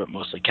MITRE, but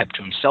mostly kept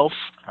to himself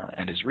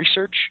and his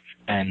research.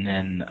 And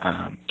then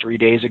 3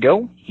 days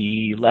ago,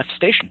 he left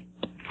station.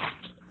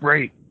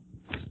 Right.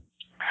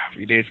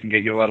 3 days can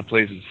get you a lot of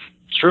places.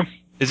 It's true.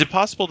 Is it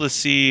possible to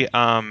see?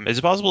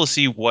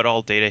 What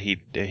all data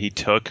he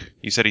took?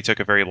 You said he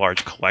took a very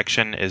large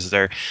collection. Is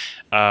there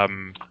a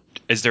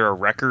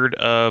record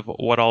of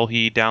what all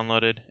he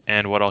downloaded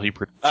and what all he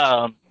produced?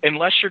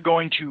 Unless you're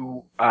going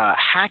to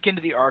hack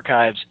into the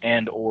archives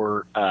and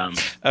or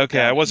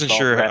okay, I wasn't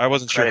sure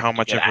how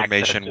much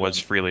information was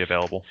freely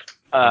available.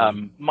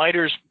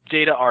 MITRE's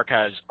data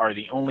archives are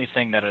the only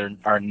thing that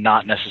are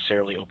not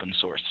necessarily open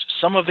source.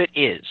 Some of it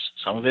is.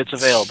 Some of it's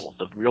available,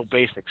 the real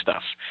basic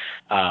stuff.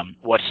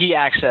 What he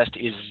accessed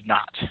is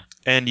not.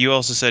 And you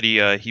also said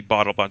he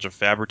bought a bunch of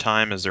Faber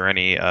time. Is there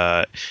any?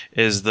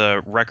 Is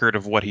the record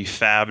of what he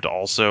fabbed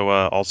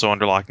also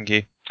under lock and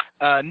key?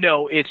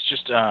 No, it's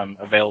just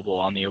available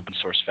on the open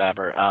source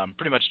Faber.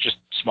 Pretty much just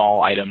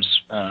small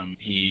items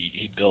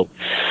he built.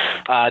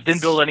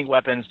 Didn't build any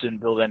weapons. Didn't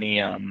build any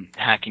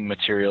hacking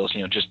materials.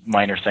 Just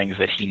minor things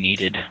that he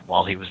needed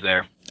while he was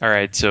there. All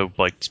right, so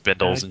like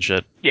spindles and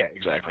shit. Yeah,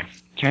 exactly.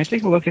 Can I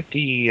take a look at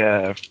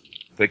the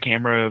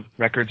camera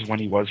records when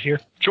he was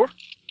here? Sure.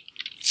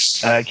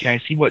 Can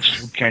I see what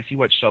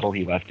shuttle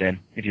he left in,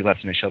 if he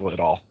left in a shuttle at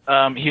all?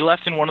 He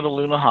left in one of the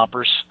Luna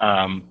hoppers,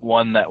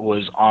 one that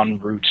was en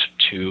route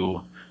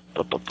to.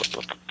 Pull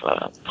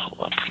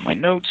up my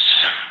notes.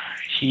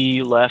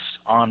 He left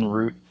en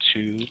route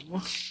to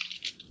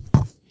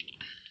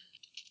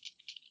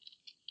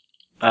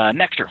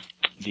Nectar,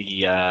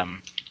 the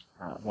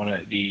one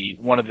of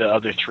the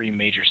other three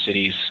major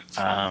cities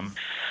on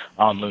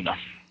Luna.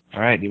 All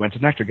right, he went to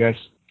Nectar, guys.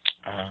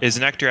 Is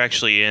Nectar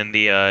actually in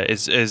the?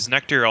 Is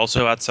Nectar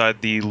also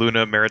outside the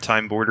Luna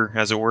maritime border,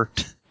 as it were?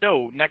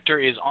 No, Nectar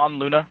is on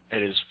Luna.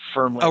 It is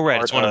firmly. Oh,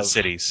 right, it's one of the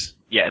cities.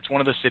 Yeah, it's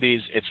one of the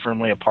cities. It's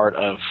firmly a part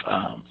of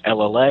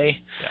LLA,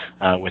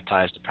 with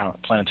ties to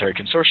Planetary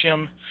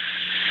Consortium.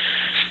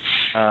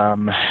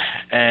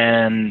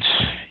 And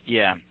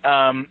yeah,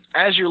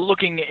 as you're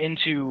looking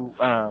into,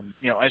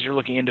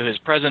 his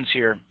presence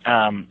here,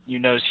 you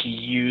notice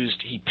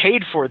he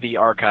paid for the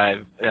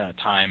archive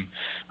time.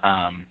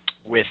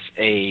 With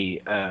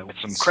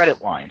some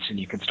credit lines, and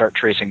you can start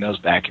tracing those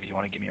back if you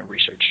want to give me a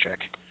research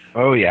check.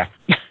 Oh yeah.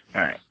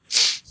 All right.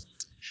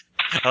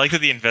 I like that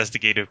the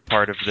investigative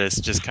part of this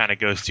just kind of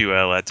goes to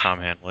let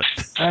Tom handle it.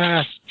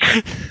 My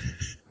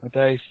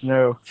dice,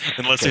 no.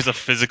 Unless there's a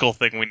physical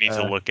thing we need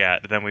to look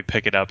at, then we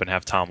pick it up and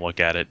have Tom look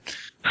at it.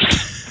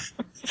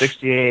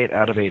 68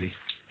 out of 80.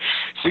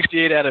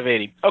 68 out of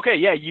 80. Okay,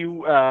 yeah,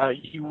 you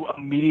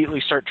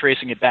immediately start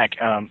tracing it back.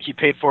 He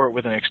paid for it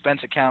with an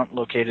expense account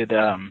located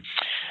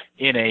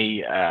in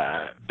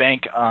a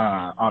bank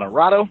on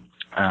Arado.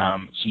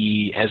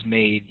 He has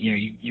made,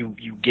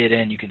 you get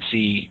in, you can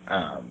see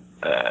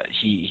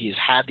he has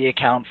had the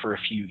account for a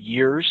few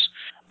years.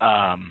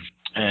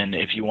 And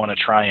if you want to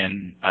try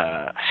and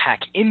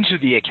hack into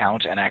the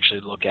account and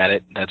actually look at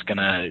it, that's going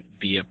to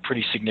be a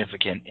pretty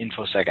significant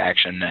InfoSec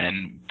action,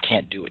 and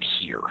can't do it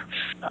here.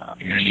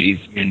 You're going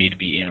to need to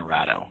be in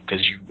Arado,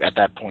 because at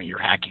that point you're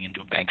hacking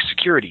into a bank's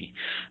security.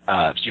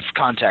 If you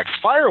contact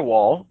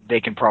Firewall, they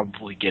can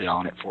probably get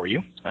on it for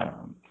you.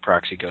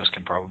 Proxy Ghost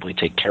can probably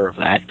take care of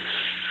that.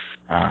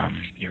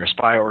 You're a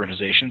spy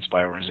organization.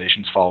 Spy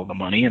organizations follow the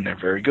money, and they're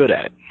very good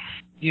at it.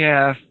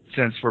 Yeah,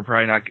 since we're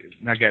probably not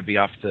going to be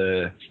off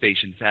the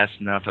station fast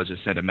enough, I'll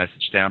just send a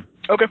message down.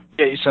 Okay.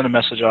 Yeah, you send a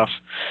message off.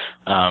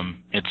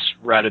 It's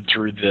routed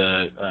through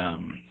the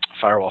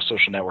Firewall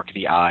social network of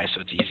the Eye,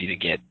 so it's easy to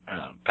get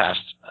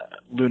past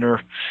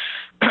Lunar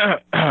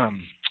crap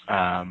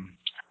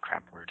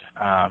word.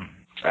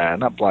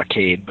 Not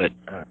blockade, but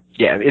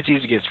yeah, it's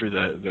easy to get through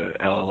the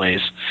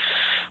LLA's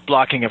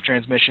blocking of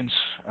transmissions.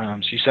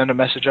 So you send a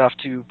message off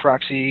to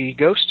Proxy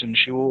Ghost, and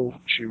she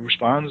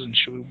responds, and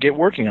she'll get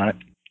working on it.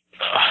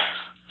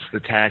 The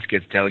task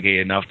gets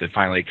delegated enough that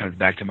finally it comes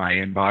back to my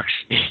inbox.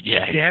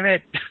 Yeah, damn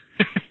it.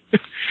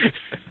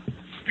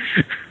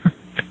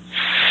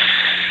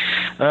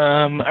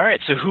 All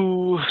right. So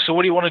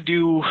what do you want to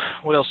do?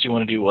 What else do you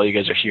want to do while you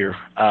guys are here?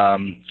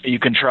 You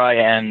can try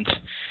and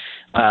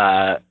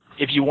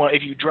if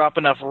you drop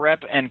enough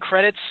rep and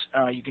credits,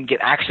 you can get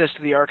access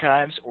to the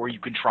archives, or you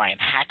can try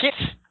and hack it.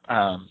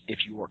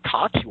 If you are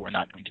caught, you are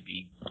not going to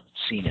be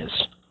seen as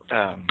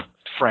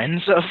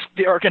friends of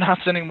the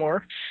Argonauts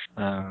anymore.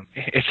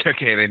 It's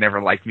okay. They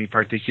never liked me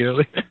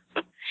particularly.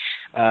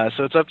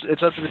 So it's up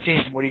to the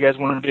team. What do you guys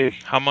want to do?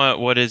 How much?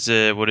 What is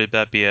it? Would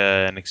that be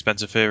an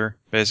expensive favor,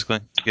 basically,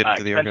 to get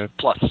into the archive?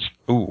 Plus.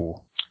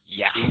 Ooh.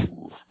 Yeah.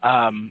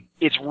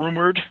 It's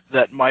rumored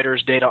that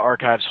MITRE's data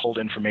archives hold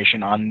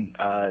information on,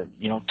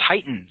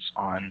 Titans,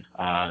 on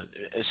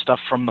stuff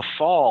from the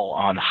Fall,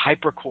 on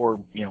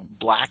hypercore,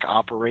 black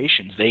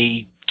operations.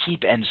 They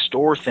keep and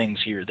store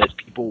things here that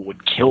people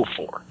would kill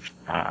for.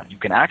 You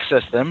can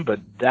access them, but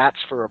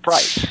that's for a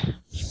price.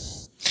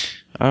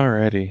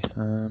 Alrighty.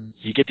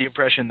 You get the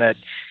impression that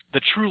the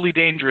truly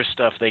dangerous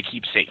stuff they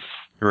keep safe.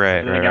 Right.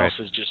 Everything else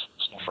is just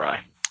small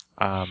fry.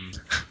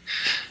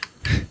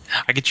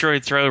 I could try to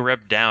throw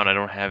rep down. I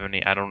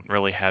don't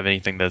really have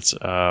anything that's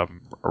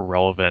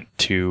relevant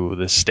to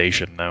this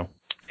station, though.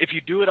 If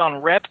you do it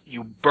on rep,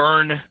 you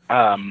burn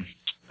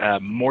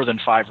more than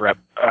 5 rep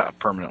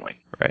permanently.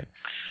 Right.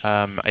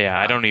 Yeah.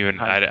 I don't even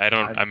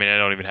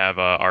have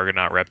a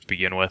Argonaut rep to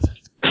begin with.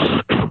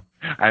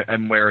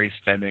 I'm wary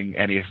spending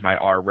any of my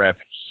R rep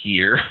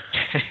here.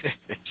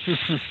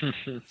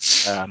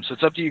 So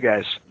it's up to you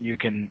guys. You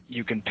can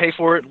pay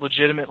for it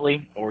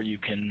legitimately, or you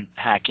can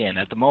hack in.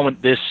 At the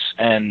moment, this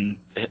and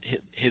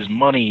his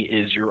money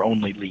is your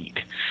only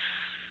lead.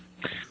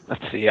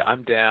 Let's see.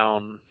 I'm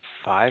down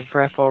 5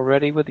 rep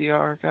already with the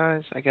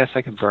archives. I guess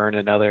I can burn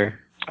another.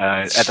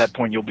 At that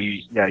point, you'll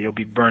be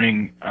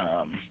burning.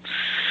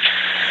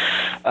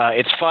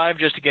 It's 5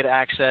 just to get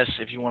access.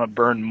 If you want to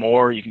burn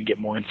more, you can get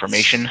more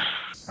information.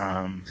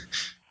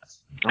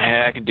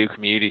 I can do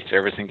community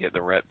service and get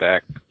the rep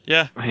back.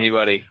 Yeah.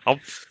 Anybody? I'd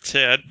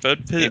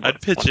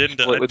pitch in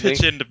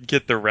to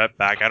get the rep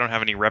back. I don't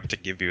have any rep to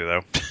give you,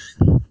 though.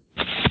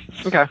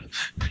 Okay.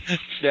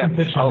 Yeah.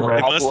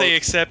 Unless they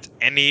accept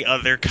any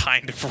other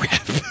kind of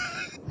rep.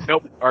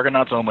 Nope.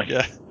 Argonauts only.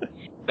 Yeah.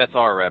 That's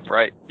our rep,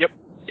 right? Yep.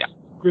 Yeah.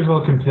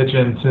 Griswold can pitch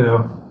in too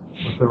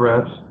with the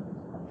reps.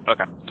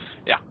 Okay.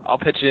 Yeah, I'll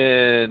pitch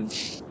in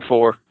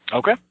 4.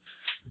 Okay.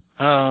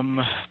 All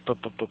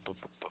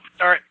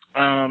right.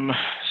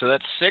 So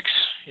that's 6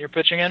 you're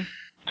pitching in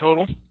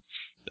total.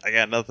 I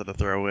got nothing to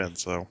throw in,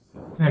 so.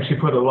 I can actually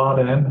put a lot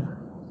in,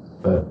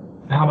 but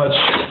how much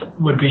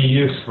would be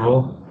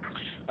useful?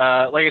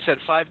 Like I said,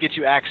 5 gets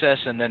you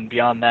access, and then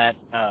beyond that,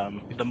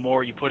 the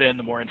more you put in,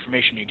 the more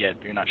information you get.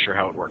 But you're not sure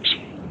how it works.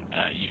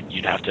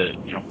 You'd have to,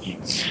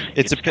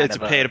 It's a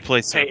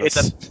pay-to-play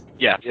service.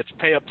 It's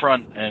pay up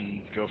front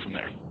and go from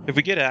there. If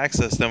we get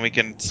access, then we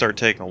can start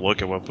taking a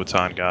look at what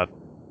Bhutan got.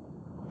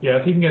 Yeah,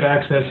 if he can get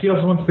access. He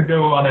also wants to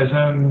go on his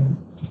own,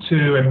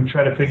 too, and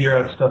try to figure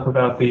out stuff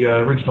about the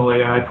original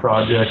AI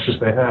project,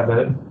 if they have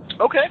it.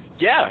 Okay,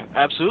 yeah,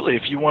 absolutely.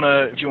 If you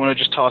wanna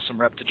just toss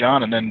some rep to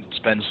John and then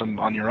spend some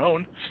on your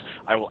own,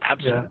 I will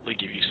absolutely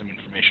give you some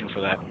information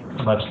for that.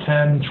 How much?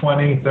 10,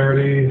 20,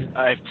 30?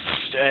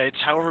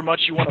 It's however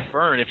much you want to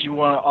burn. If you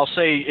want, I'll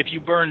say if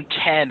you burn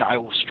 10, I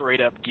will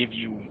straight up give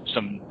you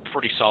some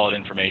pretty solid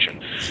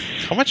information.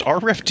 How much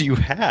RF do you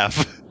have?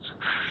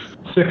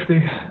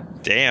 60.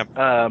 Damn.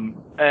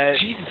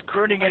 Jesus,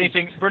 burning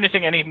anything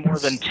any more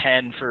than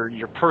 10 for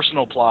your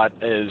personal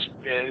plot is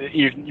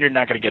you're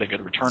not going to get a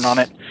good return on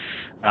it.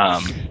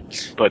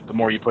 But the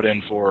more you put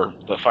in for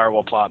the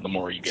firewall plot, the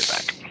more you get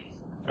back.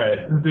 All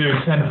right, let's do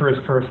 10 for his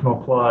personal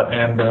plot,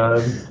 and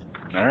all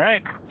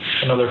right,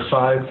 another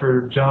 5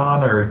 for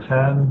John, or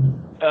 10.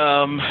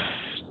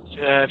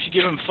 If you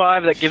give him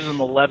 5, that gives him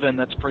 11.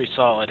 That's pretty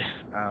solid.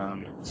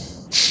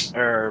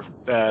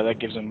 That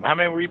gives him. How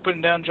many were you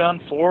putting down, John?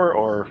 4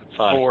 or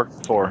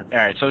 5? 4. All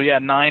right, so yeah,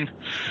 9.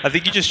 I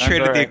think you just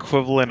traded the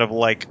equivalent of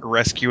like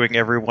rescuing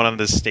everyone on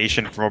this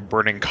station from a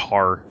burning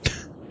car.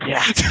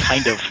 Yeah,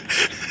 kind of.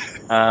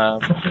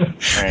 All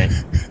right.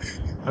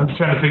 I'm just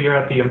trying to figure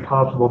out the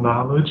impossible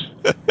knowledge.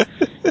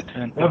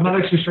 I'm not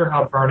actually sure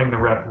how burning the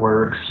rep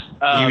works.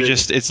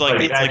 It's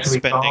like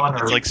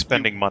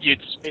spending money.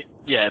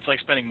 It's like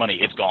spending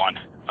money. It's gone.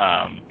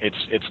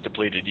 It's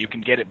depleted. You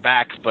can get it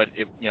back, but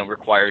it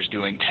requires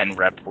doing 10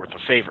 rep worth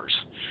of favors.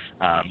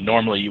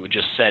 Normally, you would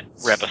just set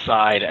rep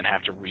aside and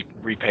have to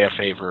repay a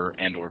favor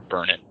and or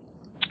burn it.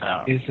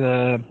 Is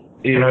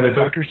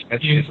Dr.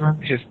 Smith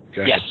his?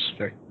 Yes.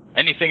 Sorry.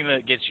 Anything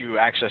that gets you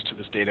access to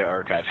this data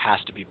archive has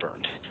to be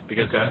burned,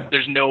 because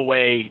there's no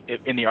way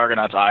in the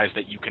Argonauts' eyes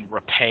that you can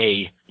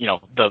repay,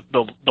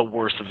 the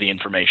worth of the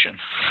information.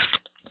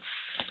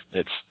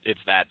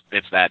 It's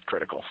that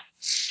critical.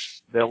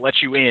 They'll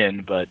let you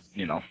in, but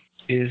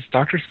Is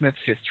Dr.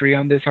 Smith's history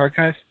on this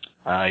archive?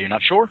 You're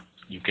not sure.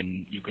 You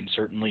can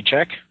certainly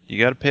check. You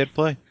got to pay to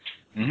play.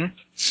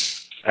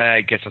 Mm-hmm.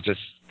 I guess I'll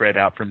just spread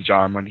out from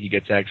John when he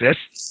gets access.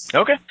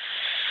 Okay.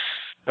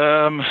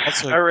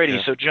 Alrighty.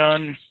 Yeah.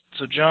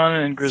 So John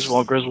and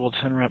Griswold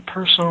 10 rep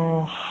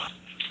personal.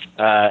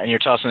 And you're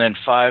tossing in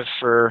 5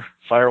 for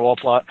firewall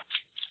plot.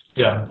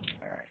 Yeah.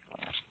 All right.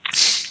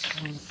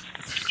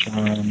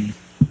 John.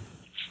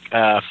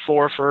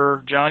 4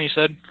 for John, you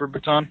said, for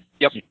Bhutan?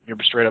 Yep. You're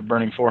straight up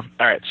burning 4.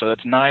 All right, so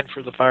that's 9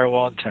 for the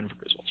firewall, 10 for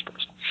Griswold's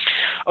personal.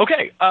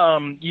 Okay.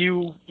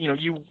 You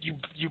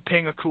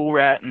ping a cool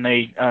rat, and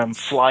they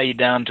fly you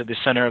down to the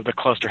center of the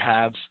cluster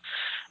halves,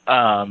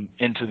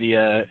 into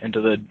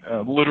the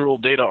literal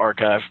data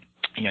archive.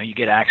 You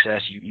get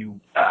access. You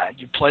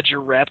pledge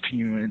your rep.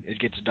 It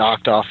gets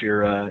docked off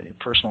your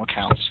personal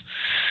accounts.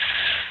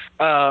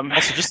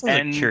 Also, just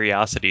as a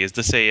curiosity, is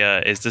this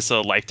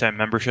a lifetime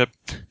membership?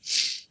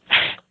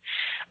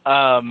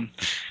 No,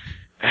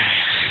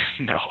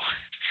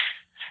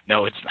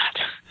 it's not.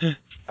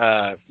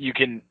 You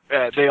can.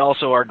 They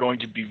also are going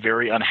to be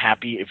very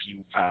unhappy if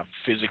you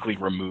physically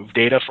remove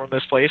data from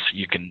this place.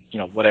 You can,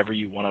 whatever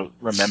you want to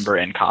remember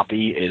and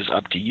copy is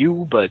up to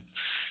you, but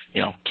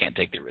can't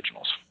take the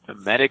originals.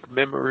 Hermetic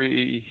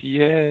memory,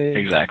 yay!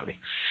 Exactly.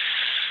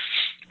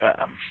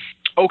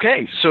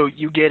 Okay, so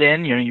you get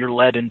in. You're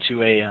led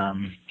into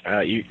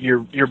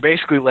you're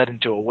basically led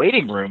into a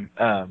waiting room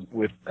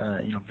with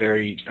a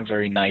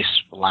very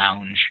nice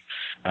lounge,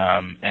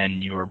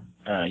 and you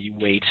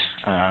wait.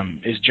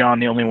 Is John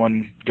the only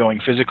one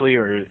going physically,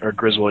 or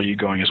Griswold, are you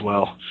going as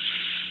well?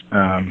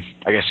 I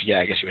guess you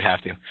would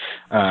have to.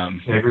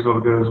 Griswold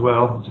will go as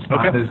well. Just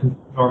not his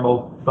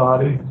normal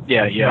body.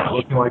 Yeah. Not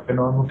looking like a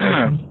normal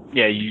person.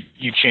 Yeah,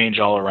 you change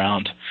all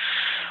around.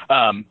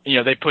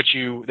 They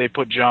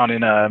put John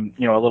in a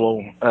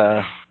little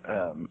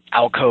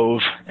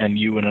alcove, and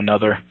you in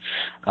another,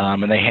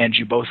 and they hand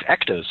you both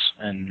ectas,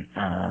 and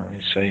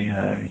they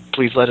say,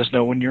 "Please let us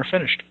know when you're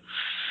finished."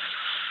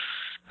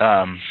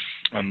 And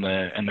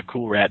the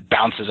cool rat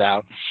bounces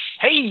out,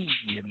 "Hey!"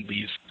 and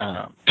leaves.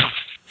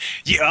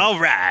 Yeah, all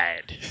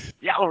right.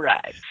 Yeah, all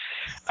right.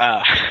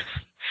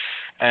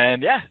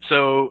 And yeah,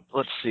 so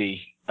let's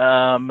see.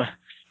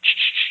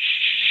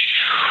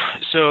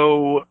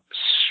 So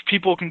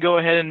people can go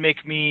ahead and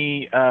make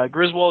me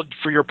Griswold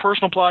for your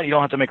personal plot. You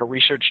don't have to make a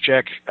research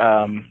check.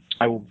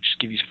 I will just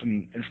give you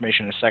some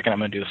information in a second. I'm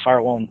going to do the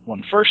firewall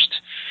one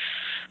first.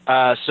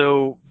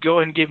 So go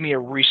ahead and give me a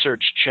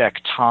research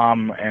check,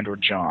 Tom and/or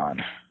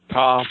John.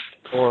 Tom.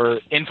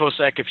 Or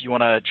InfoSec if you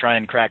want to try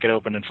and crack it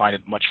open and find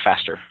it much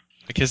faster.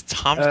 Because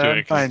Tom's doing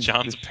it because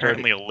John's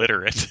apparently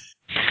illiterate.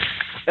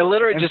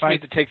 Illiterate just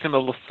means it takes him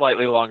a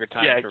slightly longer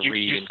time to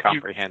read and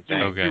comprehend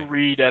things. You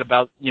read at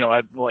about,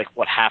 at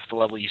half the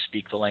level you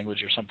speak the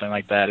language or something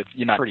like that.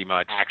 You're not pretty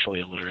much actually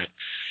illiterate.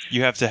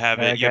 You have to have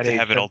it. You have to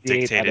have it all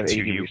dictated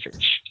to you.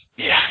 Research.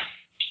 Yeah.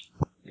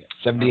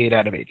 78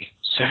 out of 80.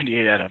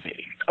 78 out of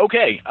 80.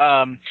 Okay.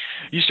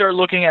 You start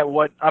looking at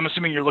I'm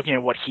assuming you're looking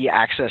at what he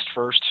accessed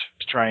first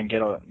to try and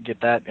get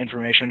that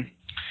information.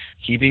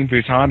 He being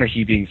Bhutan or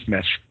he being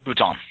Smith?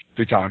 Bhutan,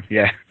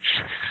 yeah.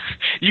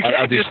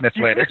 I'll do Smith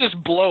later. You can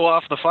just blow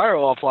off the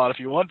firewall plot if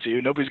you want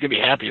to. Nobody's going to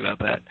be happy about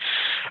that.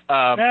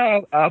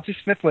 No, I'll do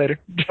Smith later.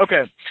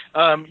 Okay.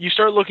 You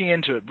start looking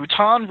into it.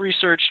 Bhutan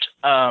researched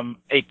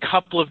a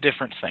couple of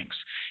different things.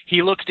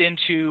 He looked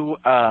into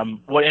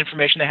what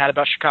information they had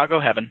about Chicago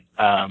Heaven,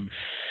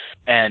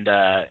 and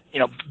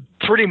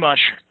pretty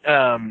much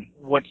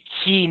what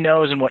he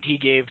knows and what he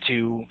gave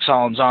to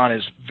Solomon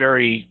is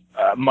very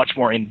much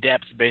more in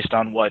depth based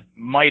on what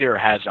MITRE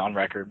has on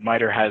record.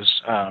 MITRE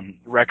has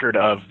record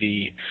of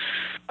the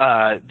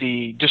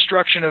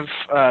destruction of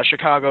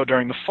Chicago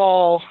during the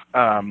fall,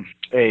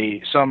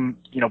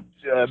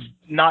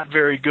 not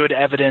very good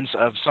evidence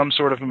of some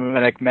sort of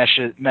mimetic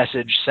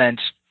message sent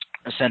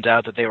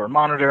out that they were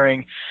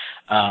monitoring.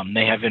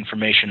 They have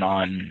information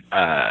on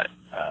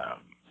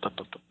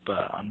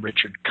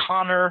Richard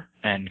Connor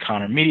and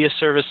Connor Media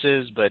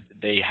Services, but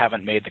they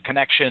haven't made the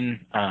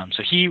connection.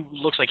 So he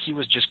looks like he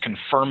was just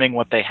confirming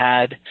what they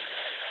had.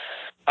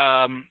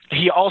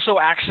 He also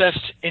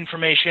accessed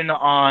information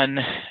on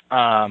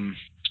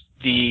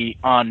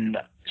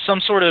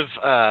some sort of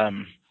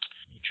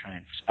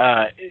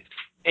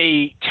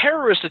a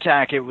terrorist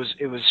attack. It was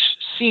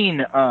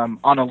seen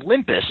on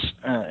Olympus,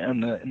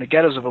 in the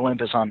ghettos of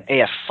Olympus on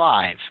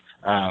AF5,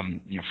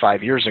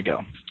 5 years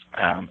ago.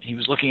 He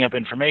was looking up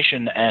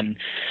information, and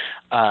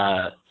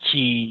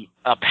he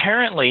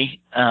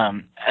apparently,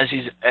 as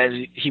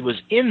he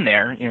was in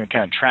there,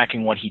 kind of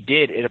tracking what he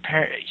did,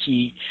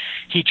 he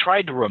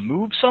tried to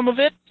remove some of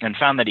it and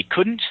found that he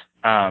couldn't,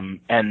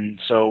 and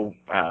so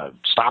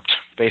stopped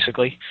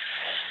basically.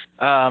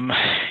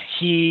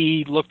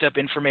 He looked up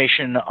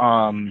information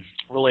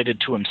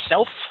related to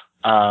himself.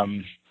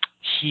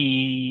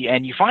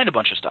 And you find a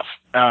bunch of stuff.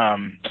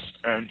 And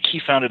he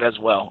found it as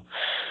well.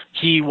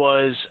 He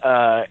was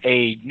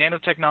a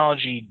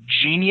nanotechnology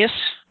genius.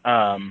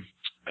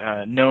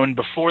 known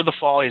before the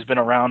fall. He's been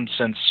around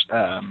since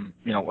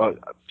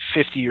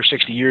 50 or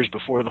 60 years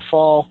before the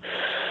fall.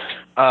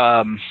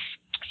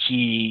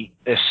 He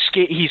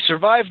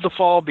survived the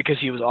fall because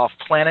he was off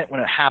planet when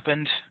it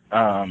happened.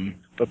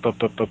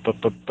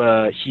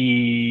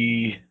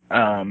 He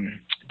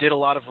did a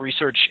lot of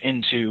research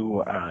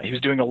into. He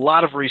was doing a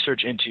lot of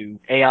research into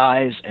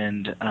AIs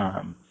and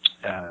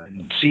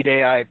seed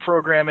AI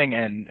programming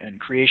and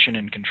creation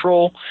and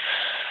control.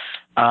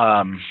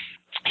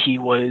 He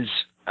was.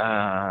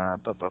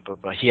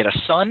 He had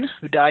a son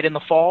who died in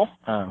the fall,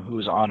 who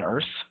was on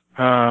Earth.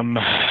 And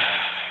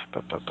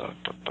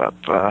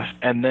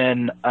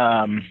then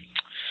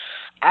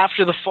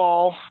after the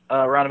fall,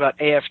 around about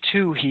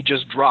AF2, he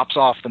just drops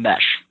off the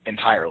mesh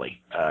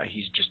entirely.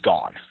 He's just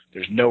gone.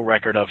 There's no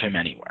record of him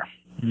anywhere.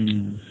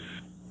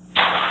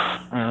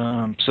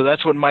 So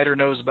that's what MITRE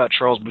knows about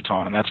Charles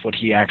Bouton, and that's what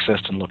he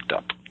accessed and looked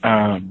up.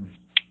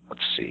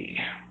 Let's see.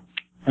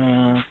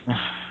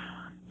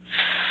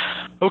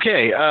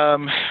 Okay,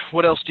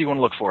 what else do you want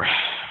to look for?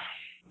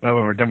 Well,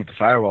 when we're done with the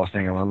firewall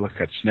thing, I want to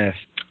look at Smith.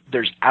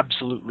 There's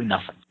absolutely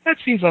nothing. That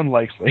seems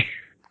unlikely.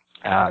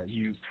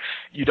 You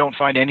don't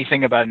find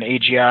anything about an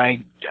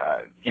AGI,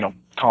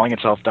 calling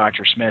itself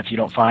Dr. Smith. You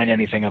don't find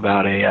anything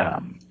about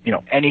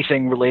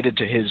anything related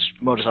to his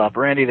modus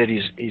operandi that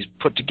he's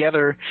put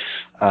together.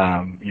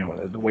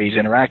 The way he's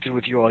interacted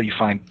with you all. You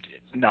find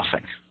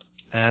nothing.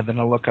 Then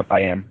I'll look up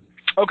IM.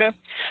 Okay.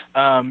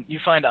 You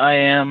find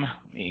IM.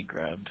 Let me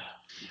grab.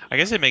 I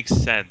guess it makes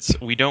sense.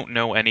 We don't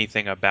know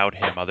anything about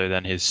him other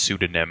than his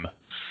pseudonym,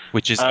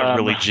 which is a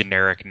really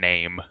generic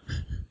name.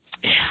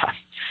 Yeah.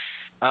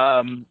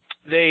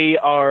 They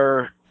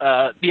are,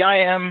 the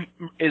IM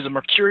is a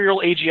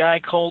mercurial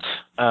AGI cult,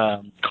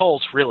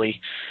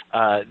 really.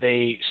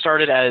 They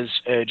started as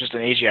just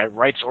an AGI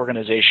rights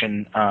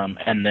organization,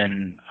 and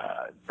then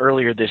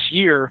earlier this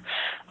year,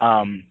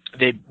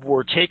 they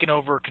were taken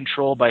over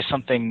control by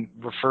something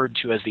referred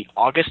to as the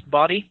August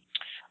Body.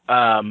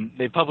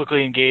 They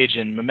publicly engage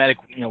in mimetic,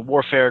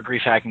 warfare,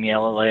 grief hacking the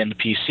LLA and the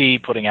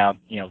PC, putting out,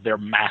 their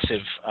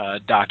massive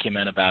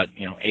document about,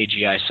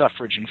 AGI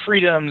suffrage and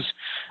freedoms,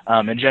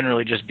 and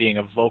generally just being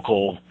a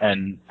vocal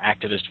and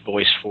activist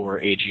voice for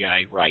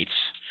AGI rights.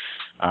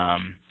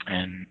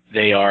 And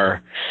they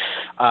are,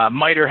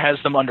 MITRE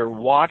has them under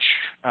watch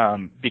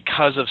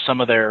because of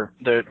some of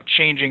the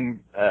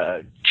changing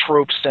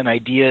tropes and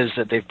ideas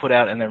that they've put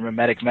out, and their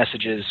mimetic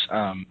messages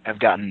have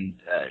gotten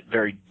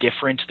very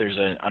different. There's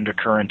an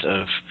undercurrent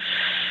of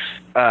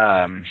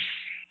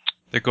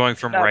they're going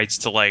from rights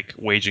to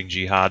waging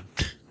jihad.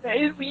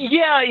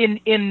 Yeah,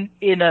 in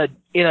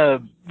a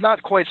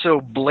not quite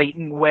so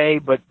blatant way,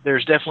 but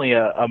there's definitely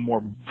a more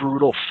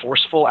brutal,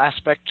 forceful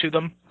aspect to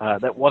them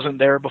that wasn't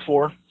there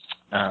before.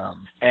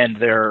 And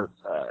their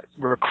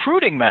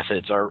recruiting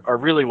methods are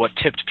really what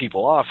tipped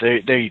people off.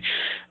 They're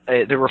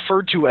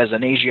referred to as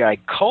an AGI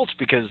cult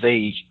because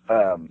they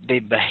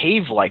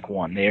behave like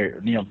one.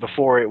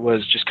 Before it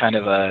was just kind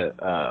of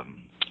a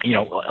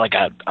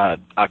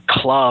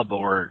club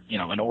or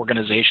an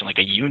organization, like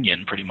a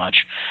union, pretty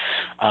much.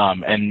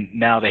 And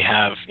now they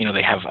have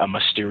a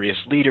mysterious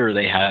leader.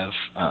 They have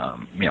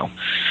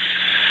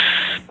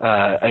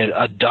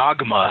a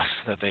dogma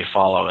that they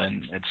follow,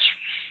 and it's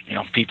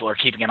people are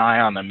keeping an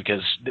eye on them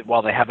because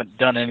while they haven't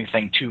done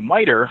anything to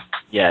MITRE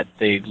yet,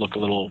 they look a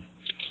little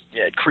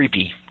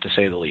creepy, to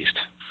say the least.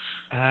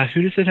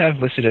 Who does it have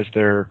listed as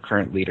their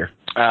current leader?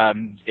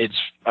 It's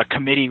a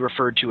committee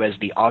referred to as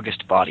the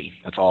August Body.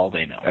 That's all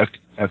they know.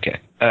 Okay.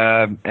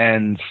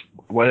 And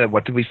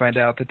what did we find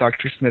out that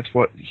Dr. Smith?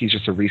 He's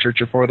just a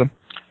researcher for them?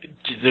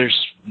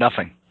 There's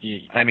nothing.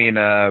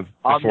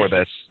 Before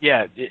this.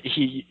 Yeah,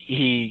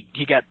 he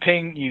got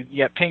pinged. You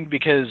got pinged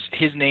because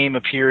his name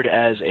appeared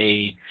as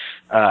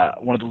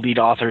one of the lead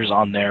authors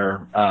on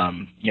their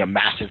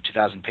massive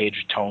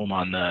 2,000-page tome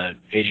on the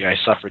AGI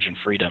suffrage and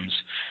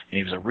freedoms, and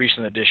he was a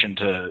recent addition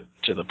to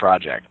the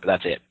project. But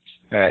that's it.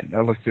 All right,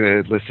 I'll look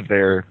through the list of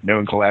their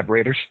known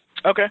collaborators.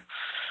 Okay.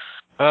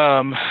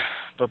 Yeah,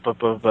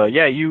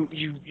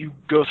 you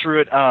go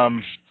through it.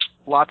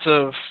 Lots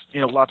of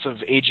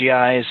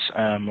AGIs,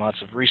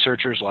 lots of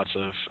researchers, lots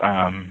of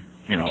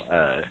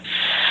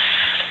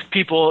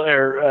people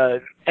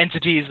or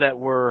entities that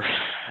were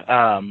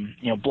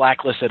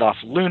blacklisted off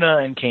Luna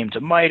and came to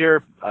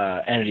MITRE,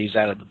 entities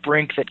out of the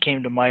Brink that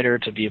came to MITRE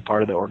to be a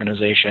part of the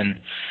organization.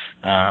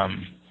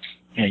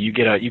 You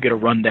get a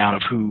rundown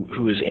of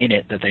who is in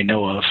it that they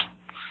know of.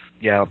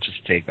 Yeah, I'll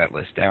just take that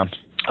list down.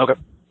 Okay.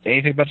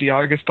 Anything about the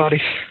August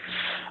Body?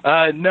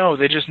 No,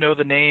 they just know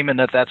the name and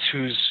that's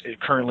who's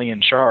currently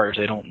in charge.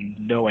 They don't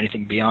know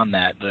anything beyond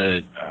that.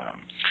 The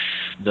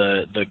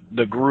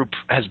group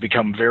has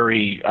become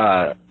very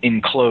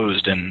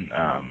enclosed and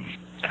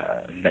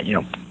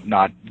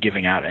not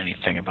giving out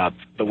anything about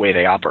the way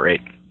they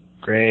operate.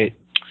 Great.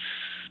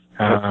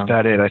 That's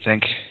about it, I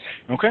think.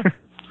 Okay.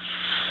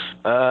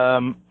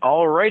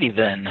 Alrighty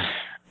then.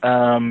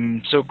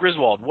 So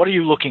Griswold, what are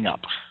you looking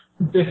up?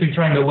 Basically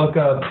trying to look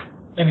up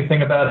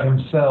anything about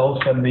himself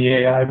and the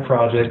AI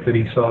project that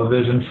he saw a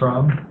vision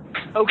from.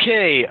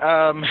 Okay.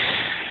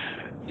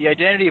 the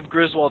identity of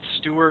Griswold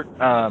Stewart,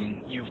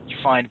 you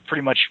find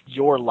pretty much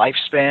your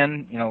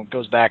lifespan,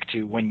 goes back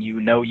to when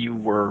you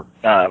were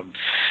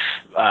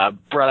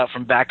brought up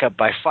from backup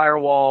by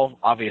firewall.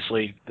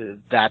 Obviously,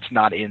 that's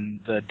not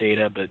in the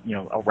data, but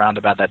around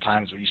about that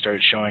time is when you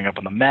started showing up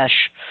on the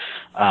mesh.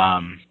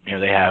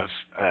 They have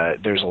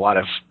there's a lot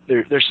of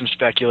there's some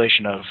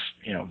speculation of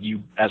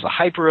you as a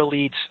hyper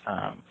elite,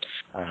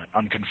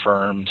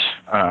 unconfirmed.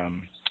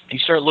 You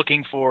start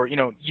looking for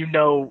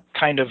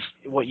kind of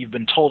what you've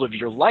been told of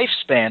your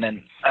lifespan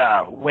and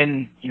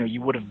when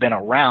you would have been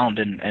around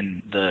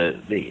in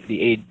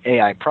the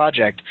AI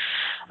project.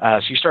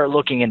 So you start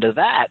looking into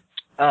that.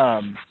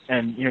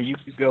 And you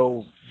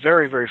go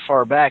very, very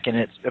far back, and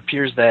it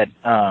appears that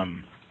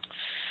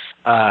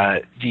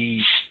there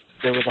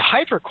was a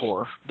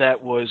hypercore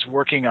that was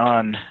working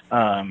on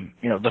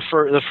the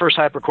first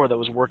hypercore that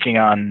was working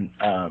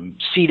on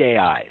seed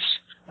AIs.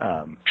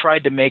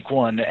 Tried to make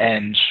one,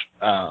 and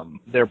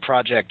their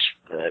project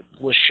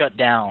was shut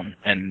down,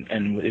 and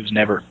it was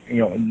never,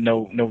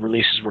 no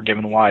releases were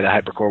given why. The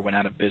hypercore went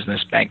out of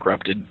business,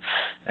 bankrupted,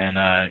 and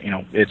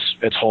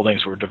its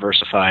holdings were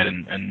diversified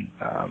and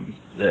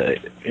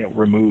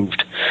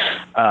removed.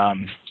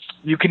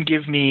 You can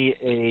give me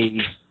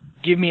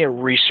a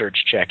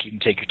research check. You can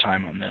take your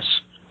time on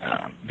this,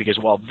 because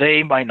while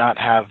they might not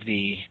have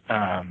the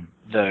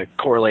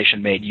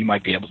correlation made, you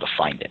might be able to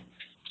find it.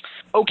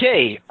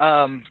 Okay,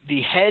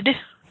 the head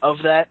of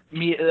that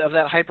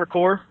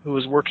hypercore who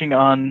was working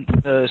on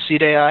the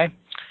seed AI,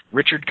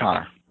 Richard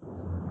Connor.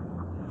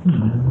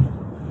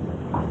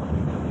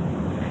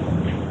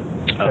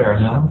 Fair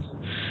enough.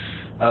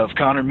 Of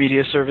Connor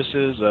Media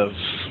Services,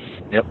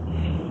 yep.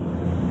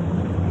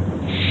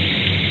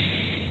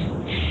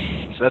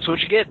 So that's what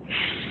you get.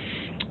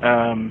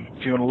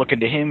 If you want to look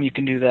into him, you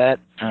can do that.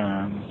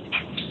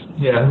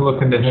 Yeah,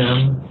 look into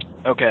him.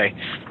 Okay.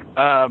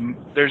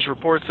 There's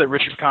reports that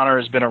Richard Connor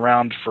has been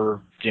around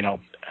for,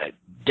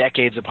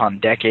 decades upon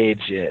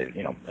decades.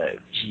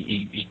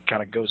 He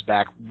kind of goes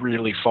back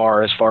really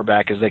far, as far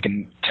back as they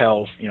can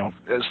tell,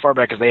 as far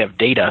back as they have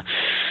data,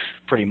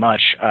 pretty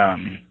much. A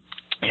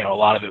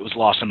lot of it was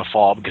lost in the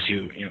fall because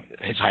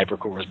his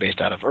hypercore was based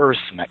out of Earth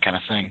and that kind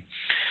of thing.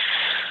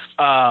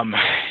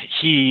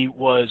 He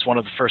was one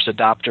of the first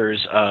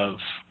adopters of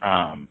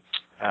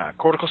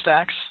cortical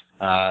stacks.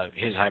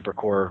 His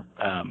hypercore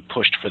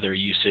pushed for their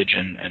usage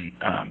and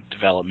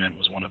development,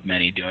 was one of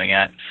many doing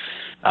it.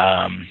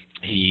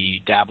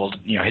 He dabbled,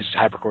 his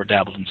hypercore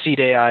dabbled in seed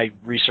AI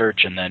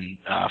research and then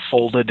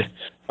folded.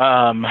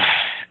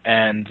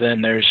 And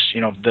then there's,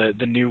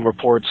 the new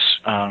reports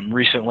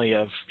recently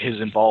of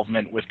his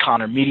involvement with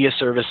Connor Media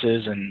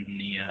Services and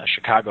the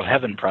Chicago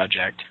Heaven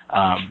Project.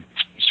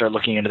 Start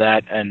looking into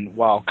that, and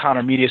while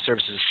Connor Media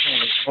Services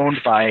is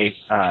owned by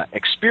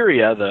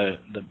Xperia, the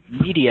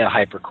media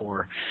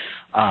hypercore,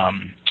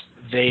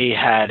 they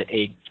had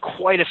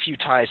quite a few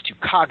ties to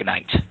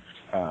Cognite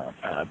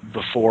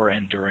before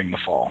and during the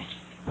fall.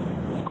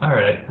 All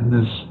right, and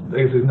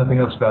there's nothing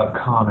else about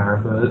Connor,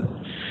 but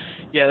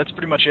yeah, that's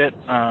pretty much it.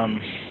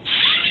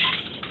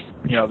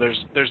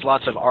 There's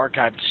lots of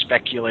archived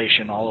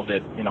speculation, all of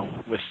it,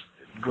 with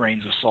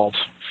grains of salt.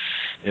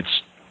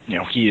 It's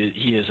he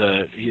is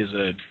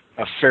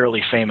a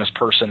fairly famous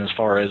person as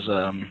far as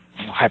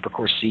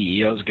hypercore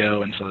CEOs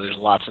go, and so there's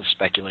lots of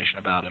speculation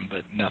about him,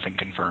 but nothing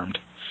confirmed.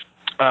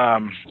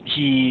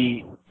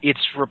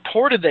 It's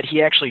reported that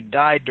he actually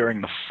died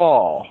during the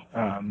fall.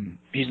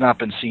 He's not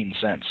been seen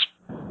since.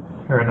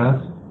 Fair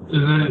enough.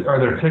 Are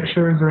there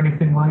pictures or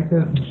anything like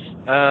it?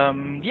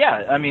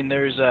 Yeah, I mean,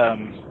 there's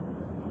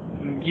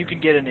you can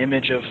get an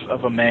image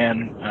of a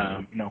man,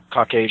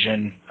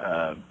 Caucasian.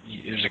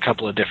 There's a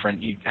couple of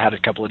different. He had a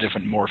couple of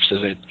different morphs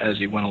as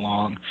he went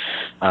along.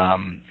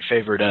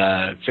 Favored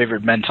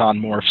Menton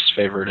morphs.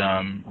 Favored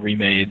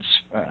remades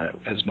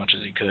as much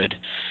as he could.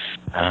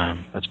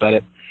 That's about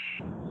it.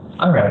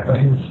 All right.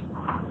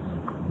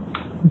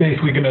 He's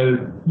basically going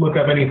to look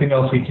up anything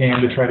else he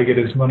can to try to get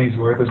his money's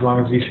worth as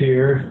long as he's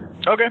here.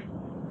 Okay.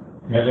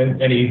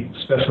 And any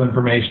special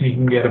information he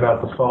can get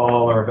about the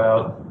fall or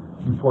about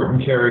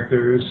important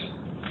characters.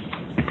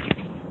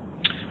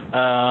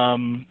 All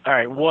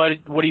right.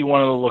 What do you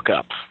want to look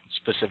up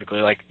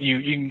specifically? Like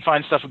you can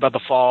find stuff about the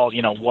fall.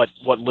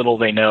 What little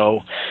they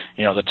know.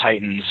 The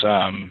Titans.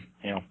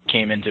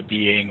 Came into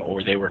being,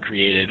 or they were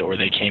created, or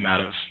they came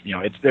out of.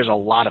 There's a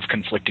lot of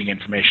conflicting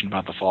information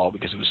about the fall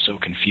because it was so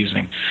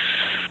confusing.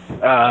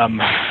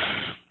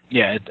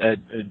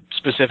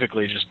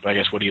 Specifically, just I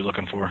guess, what are you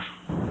looking for?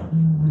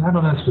 I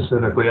don't know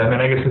specifically. I mean,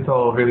 I guess it's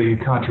all really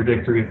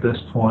contradictory at this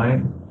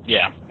point.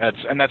 Yeah,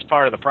 that's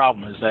part of the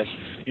problem is that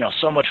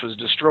so much was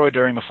destroyed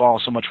during the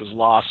fall, so much was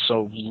lost,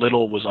 so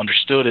little was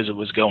understood as it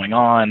was going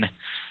on.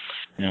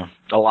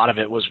 A lot of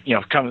it was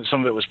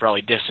some of it was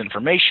probably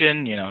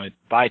disinformation.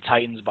 By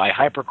Titans, by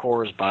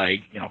hypercores,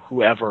 by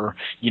whoever.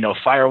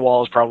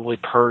 Firewalls probably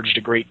purged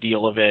a great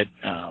deal of it.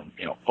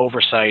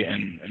 Oversight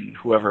and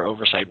whoever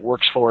oversight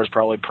works for has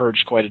probably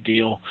purged quite a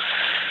deal.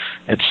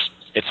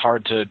 It's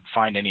hard to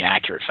find any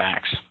accurate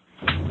facts.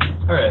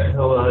 All right.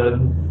 Well,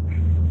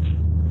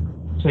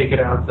 take it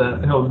out,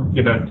 then he'll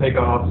take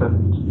off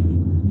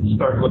and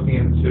start looking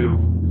into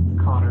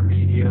Connor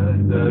Media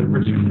and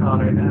Richard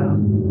Connor now.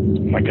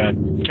 Oh my God,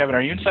 Kevin,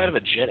 are you inside of a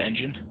jet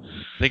engine?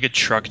 I think a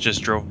truck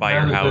just drove by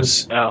your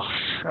house. Oh,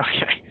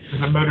 okay.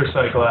 There's a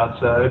motorcycle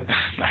outside.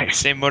 Nice.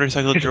 Same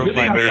motorcycle drove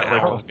by me an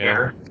hour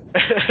ago.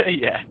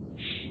 Yeah.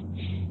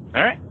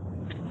 All right.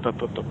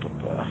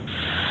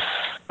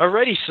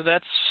 Alrighty, so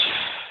that's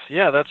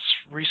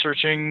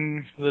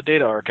researching the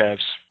data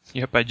archives.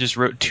 Yep, I just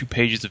wrote 2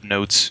 pages of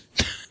notes.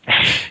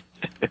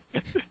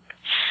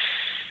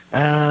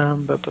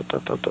 I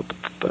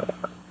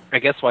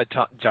guess while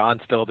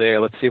John's still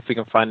there, let's see if we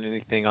can find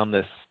anything on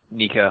this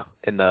Nika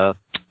in the...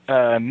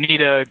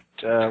 Nita,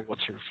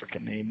 what's her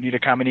freaking name? Nita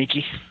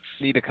Kameniki?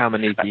 Nita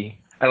Kameniki.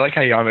 I like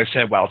how you almost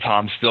said, "While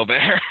Tom's still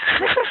there."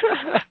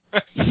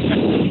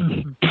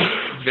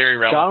 Very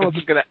relevant. John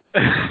wasn't gonna.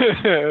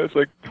 It's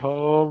like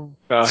Tom.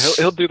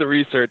 He'll do the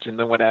research, and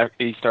then when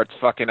he starts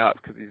fucking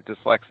up because he's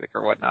dyslexic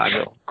or whatnot,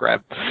 he'll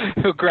grab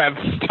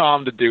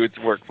Tom to do its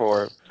work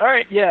for him. All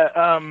right,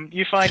 yeah.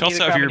 You find. You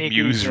also have your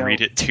muse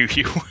read it to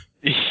you.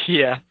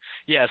 Yeah.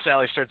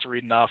 Sally starts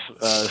reading off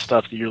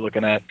stuff that you're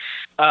looking at.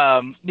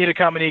 Nita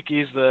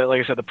Kameniki is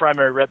like I said, the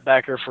primary rep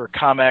backer for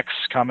Comex,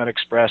 Comet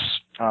Express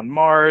on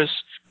Mars.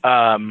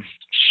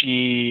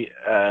 She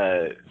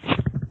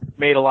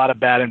made a lot of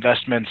bad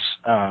investments,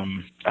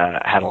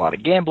 had a lot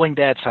of gambling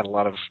debts, had a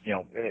lot of,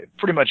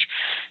 pretty much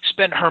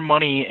spent her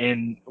money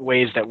in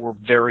ways that were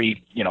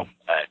very,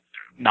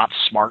 not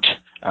smart.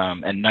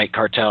 And Night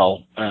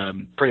Cartel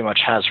pretty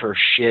much has her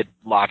shit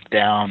locked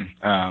down,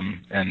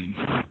 and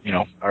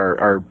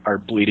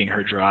are bleeding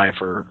her dry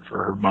for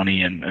her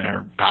money and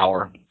her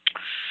power.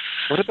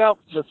 What about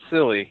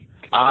Vasily?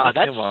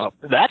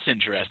 That's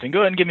interesting.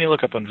 Go ahead and give me a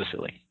look up on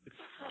Vasily.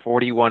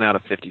 41 out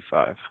of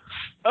 55.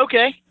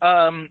 Okay.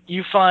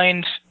 You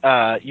find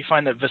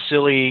that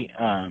Vasily,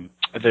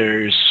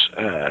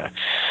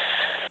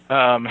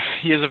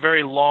 he has a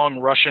very long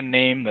Russian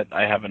name that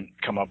I haven't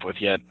come up with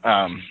yet.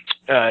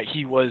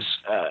 He was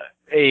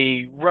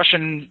a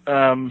Russian,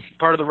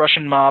 part of the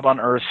Russian mob on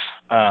Earth,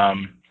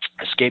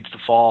 escaped the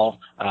fall,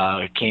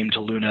 came to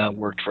Luna,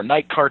 worked for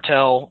Night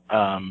Cartel,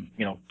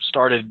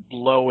 started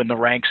low in the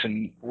ranks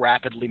and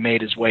rapidly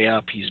made his way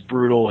up. He's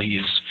brutal.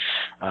 He's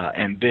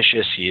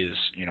ambitious. He is,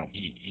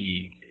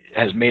 he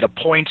has made a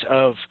point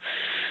of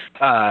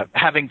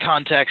having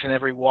contacts in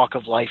every walk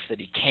of life that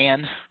he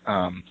can,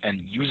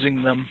 and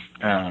using them.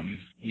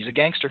 He's a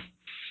gangster.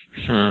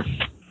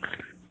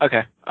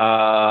 Okay.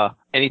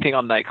 Anything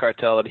on Night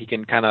Cartel that he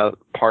can kind of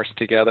parse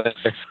together?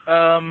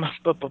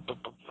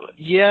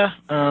 Yeah.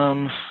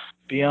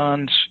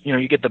 Beyond,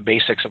 you get the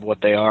basics of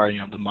what they are.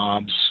 The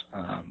mobs,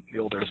 the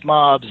Old Earth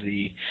mobs.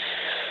 You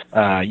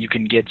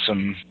can get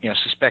some,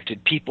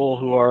 suspected people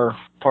who are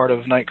part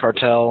of Night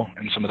Cartel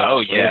and some of the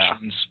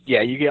operations.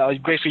 Yeah. You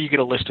get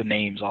a list of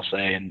names, I'll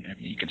say, and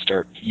you can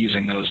start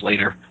using those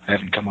later. I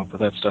haven't come up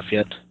with that stuff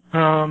yet.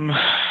 Alrighty.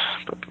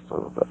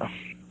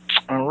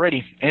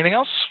 Anything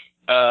else?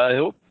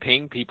 He'll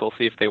ping people,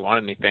 see if they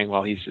want anything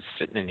while he's just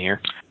sitting in here.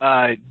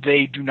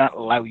 They do not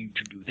allow you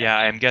to do that. Yeah,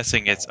 I'm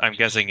guessing it's.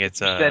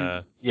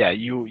 Then,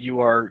 you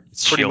are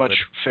pretty shielded.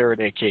 much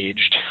Faraday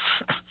caged,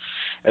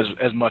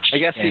 as much. I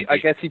guess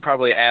he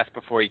probably asked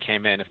before he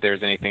came in if there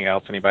was anything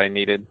else anybody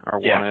needed or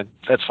wanted.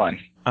 That's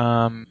fine.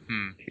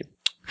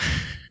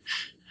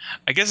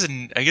 I guess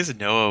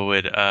Noah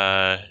would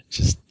I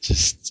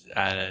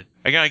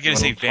gotta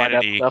say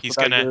vanity. He's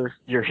gonna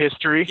your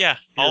history. Yeah,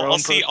 I'll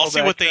see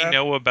what they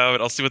know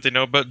about. I'll see what they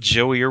know about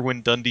Joey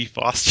Irwin Dundee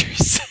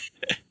Foster's.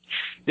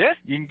 Yeah,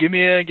 you can give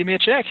me a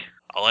check.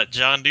 I'll let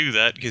John do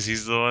that because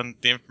he's the one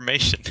with the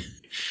information.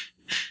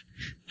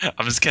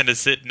 I'm just kind of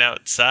sitting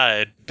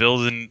outside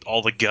building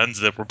all the guns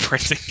that we're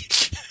printing.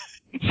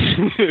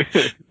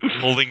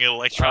 Holding an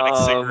electronic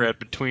cigarette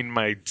between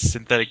my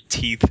synthetic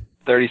teeth.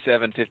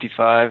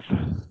 37.55.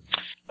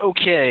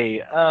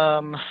 Okay,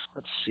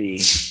 let's see.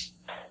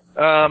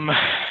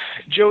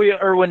 Joey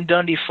Irwin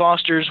Dundee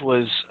Foster's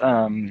was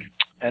an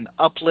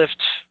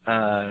uplift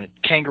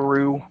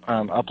kangaroo,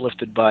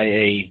 uplifted by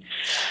a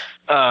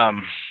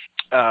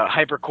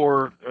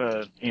hypercore,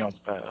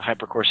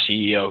 hypercore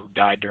CEO who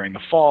died during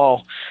the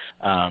fall.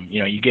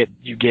 You get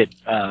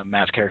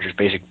Matt's character's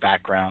basic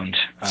background.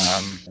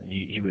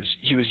 He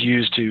was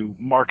used to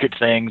market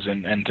things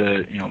and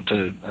to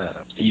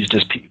used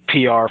as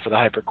PR for the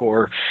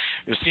hypercore.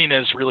 It was seen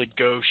as really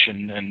gauche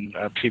and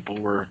people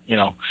were,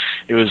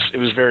 it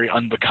was very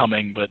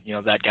unbecoming, but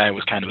that guy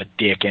was kind of a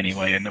dick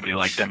anyway and nobody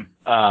liked him.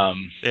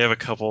 They have a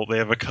couple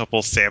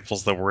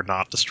samples that were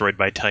not destroyed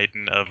by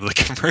Titan of the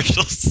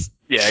commercials.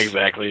 Yeah,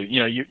 exactly.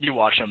 You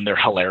watch them; they're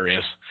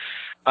hilarious.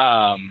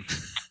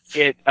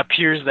 It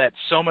appears that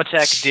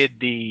Somatech did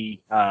the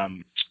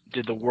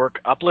work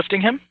uplifting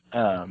him.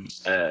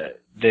 The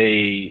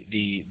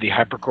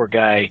hypercore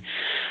guy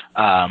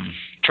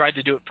tried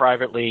to do it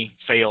privately,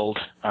 failed,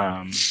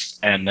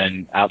 and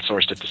then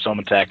outsourced it to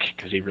Somatech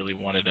because he really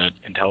wanted an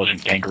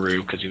intelligent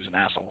kangaroo because he was an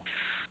asshole.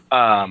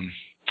 And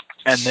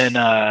then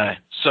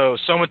So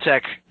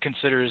Somatech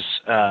considers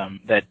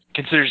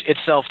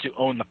itself to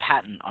own the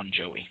patent on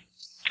Joey,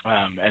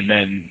 and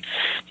then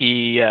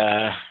he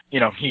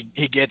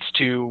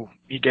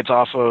gets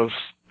off of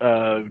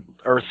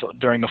Earth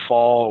during the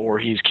fall, or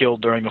he's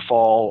killed during the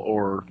fall,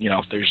 or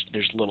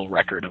there's little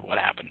record of what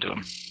happened to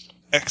him.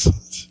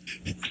 Excellent.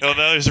 Well,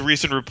 now there's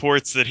recent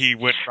reports that he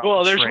went.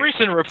 Well, there's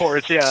recent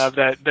reports,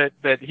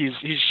 that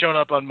he's shown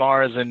up on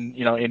Mars and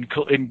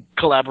in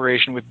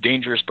collaboration with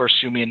dangerous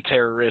Barsumian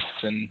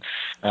terrorists and.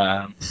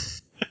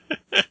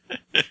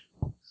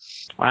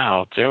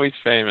 Wow, Joey's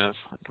famous.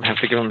 I have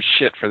to give him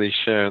shit for these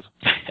shows.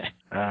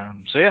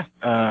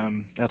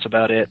 That's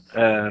about it.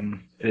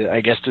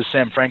 I guess, does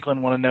Sam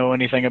Franklin want to know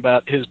anything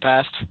about his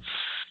past?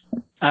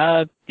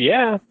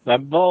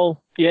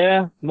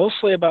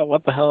 Mostly about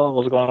what the hell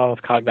was going on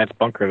with Cognite's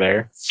bunker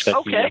there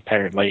that he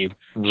apparently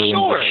ruined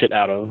the shit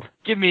out of.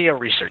 Give me a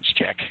research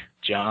check,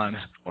 John.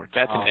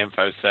 That's an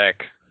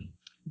infosec.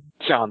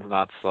 John's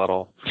not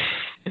subtle.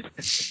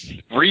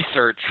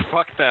 Research,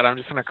 fuck that. I'm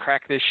just gonna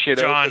crack this shit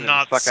John, open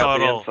not and suck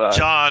subtle. out the inside.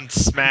 John,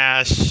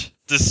 smash,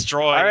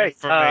 destroy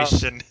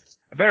information.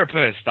 I better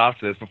put a stop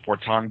to this before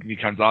Tom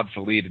becomes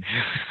obsolete.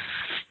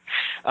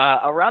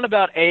 Around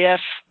about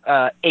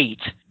AF8,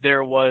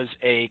 there was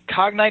a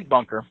Cognite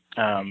bunker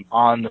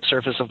on the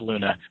surface of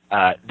Luna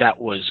that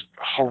was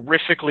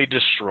horrifically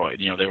destroyed.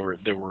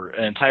 There were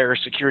an entire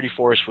security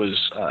force was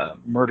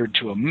murdered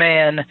to a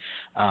man.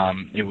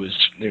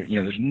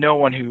 There's no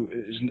one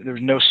there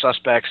was no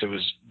suspects. It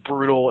was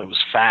brutal. It was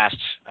fast.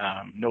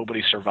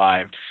 Nobody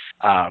survived.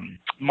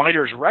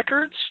 MITRE's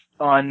records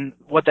on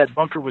what that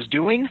bunker was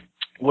doing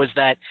was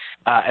that,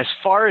 as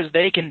far as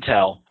they can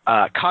tell,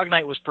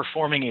 Cognite was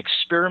performing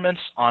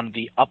experiments on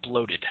the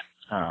uploaded,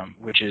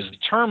 which is the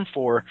term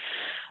for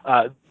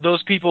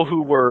those people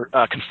who were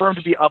confirmed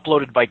to be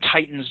uploaded by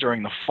Titans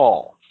during the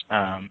fall.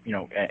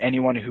 The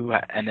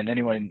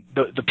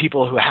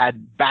people who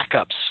had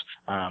backups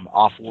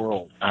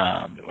off-world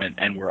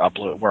and were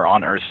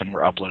on Earth and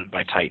were uploaded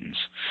by Titans.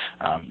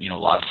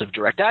 Lots of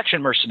direct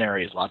action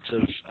mercenaries, lots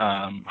of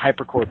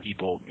hypercore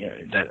people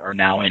that are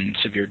now in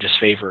severe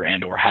disfavor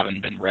and or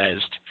haven't been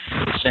rezzed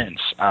since.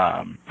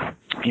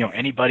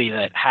 Anybody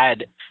that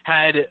had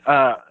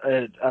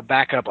a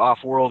backup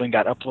off-world and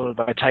got uploaded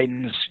by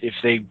Titans, if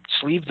they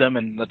sleeve them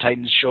and the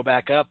Titans show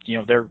back up,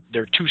 they're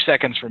 2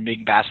 seconds from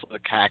being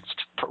basilisk hacked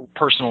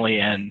personally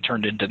and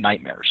turned into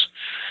nightmares.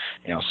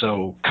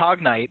 So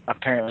Cognite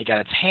apparently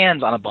got its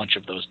hands on a bunch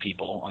of those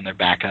people, on their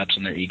backups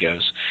and their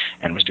egos,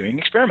 and was doing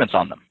experiments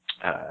on them.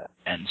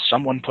 And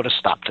someone put a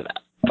stop to that.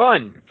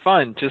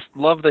 Fun. Just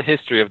love the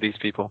history of these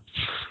people.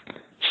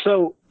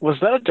 So, was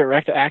that a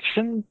direct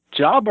action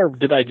job, or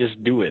did I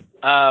just do it?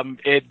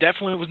 It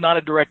definitely was not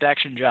a direct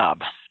action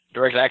job.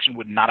 Direct action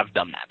would not have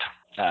done that.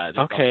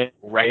 Okay.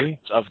 No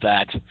records of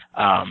that.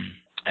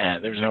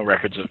 There's no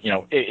records of,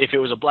 if it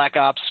was a Black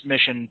Ops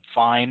mission,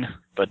 fine,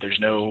 but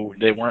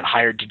they weren't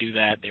hired to do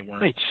that. They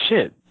weren't. Wait,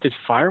 shit. Did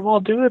Firewall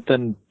do it,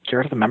 then get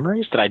rid of the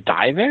memories? Did I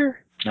die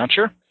there? Not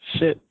sure.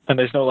 Shit. And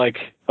there's no,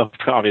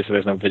 obviously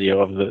there's no video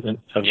of the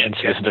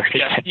incident or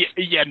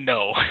anything.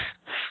 No.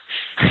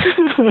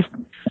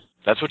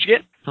 That's what you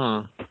get.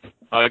 Well,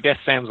 I guess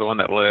Sam's the one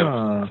that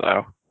lives,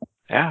 so,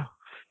 yeah.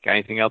 Got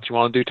anything else you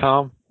want to do,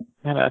 Tom?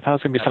 Man, I thought it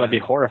was going to be something I'd be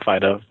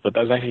horrified of, but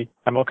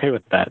I'm okay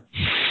with that.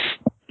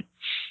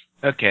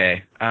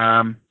 Okay.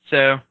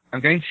 So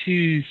I'm going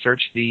to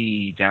search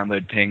the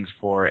download pings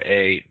for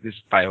this,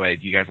 by the way,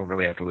 you guys will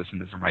really have to listen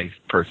to this for my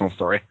personal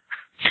story.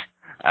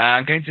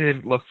 I'm going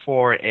to look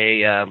for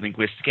a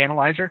linguistic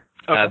analyzer,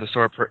 the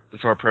sort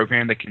of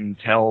program that can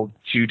tell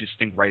two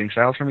distinct writing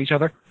styles from each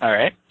other. All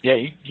right. Yeah,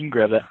 you can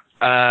grab that.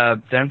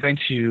 Then I'm going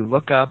to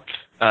look up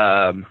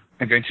the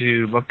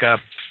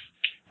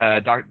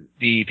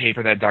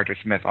paper that had Dr.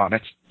 Smith on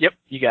it. Yep,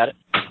 you got it.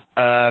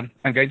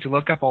 I'm going to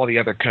look up all the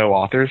other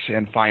co-authors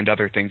and find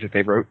other things that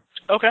they wrote.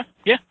 Okay.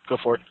 Yeah, go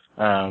for it.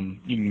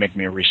 You can make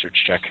me a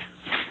research check.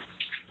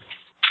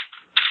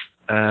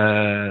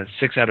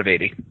 6 out of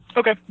 80.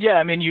 Okay. Yeah,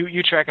 I mean,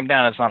 you track them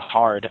down. It's not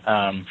hard.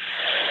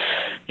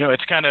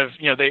 It's kind of,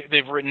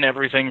 they've written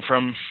everything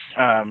from,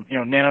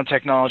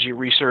 nanotechnology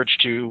research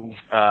to,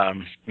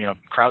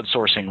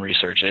 crowdsourcing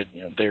research.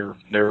 They're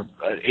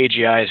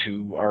AGIs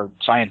who are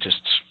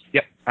scientists.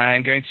 Yep.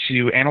 I'm going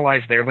to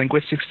analyze their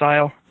linguistic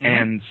style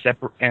and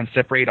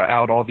separate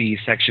out all the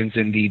sections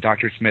in the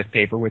Dr. Smith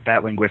paper with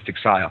that linguistic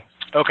style.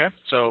 Okay.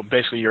 So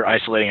basically you're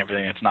isolating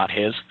everything that's not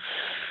his.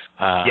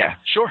 Yeah.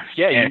 Sure.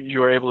 Yeah,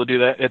 you were able to do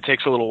that. It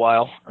takes a little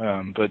while,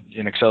 but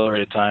in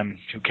accelerated time,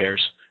 who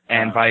cares?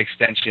 And by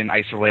extension,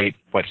 isolate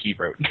what he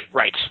wrote.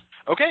 Right.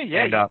 Okay,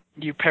 yeah, and,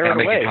 you pair it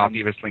away. Make a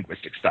copy of his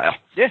linguistic style.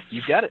 Yeah,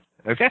 you've got it.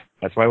 Okay,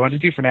 that's what I wanted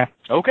to do for now.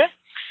 Okay.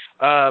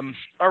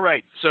 All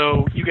right,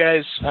 so you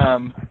guys,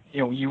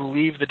 you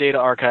leave the data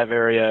archive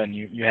area and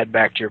you head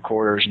back to your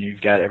quarters and you've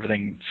got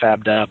everything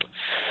fabbed up.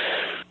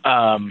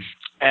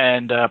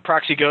 And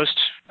Proxy Ghost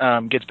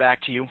gets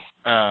back to you,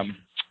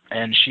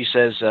 and she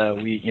says,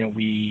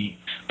 we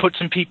put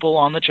some people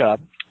on the job,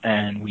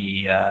 and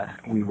we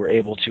were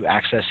able to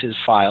access his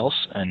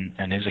files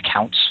and his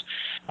accounts.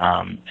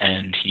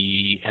 and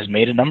he has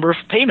made a number of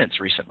payments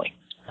recently.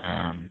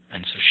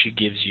 And so she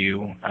gives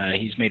you,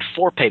 he's made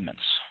 4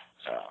 payments.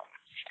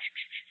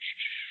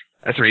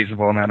 That's a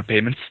reasonable amount of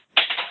payments.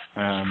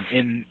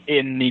 In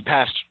the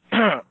past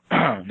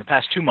in the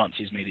past 2 months,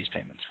 he's made these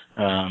payments.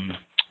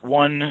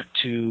 One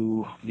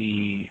to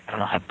the, I don't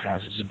know how to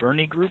pronounce it,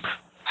 Zaberni Group,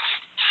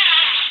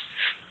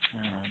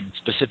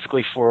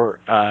 specifically for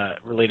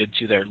related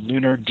to their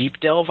lunar deep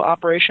delve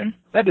operation.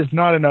 That is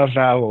not enough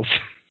vowels.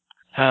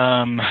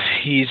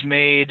 He's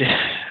made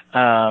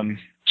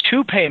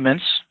 2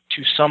 payments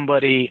to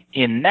somebody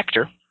in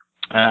Nectar,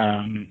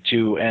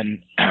 to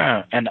an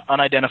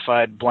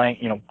unidentified blank,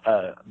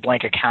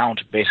 blank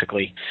account,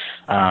 basically,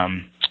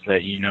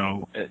 that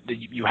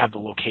you have the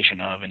location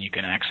of and you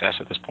can access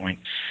at this point.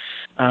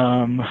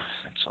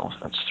 That's all.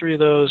 That's 3 of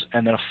those,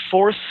 and then a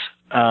 4th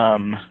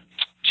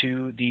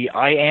to the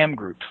I Am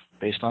Group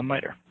based on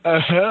MITRE.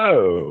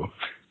 Oh.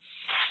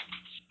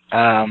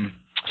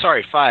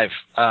 Sorry, 5.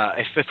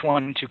 A 5th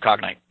one to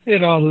Cognite.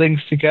 It all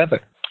links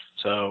together.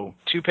 So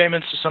 2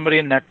 payments to somebody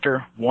in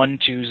Nectar, 1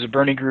 to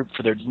Zaberni Group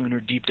for their lunar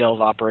deep delve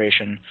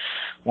operation,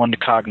 1 to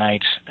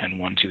Cognite, and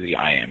 1 to the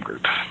I Am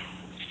Group.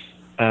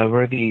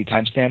 Were the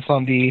timestamps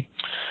on the...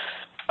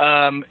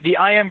 The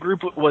I Am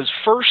Group was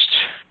first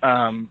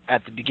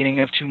at the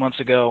beginning of 2 months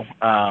ago.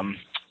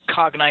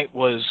 Cognite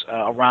was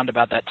around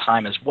about that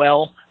time as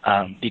well.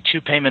 The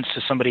 2 payments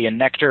to somebody in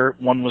Nectar,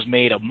 one was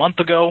made a month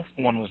ago,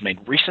 one was made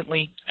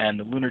recently, and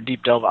the lunar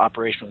deep delve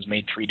operation was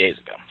made 3 days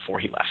ago before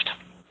he left.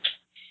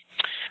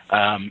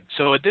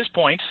 So at this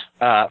point,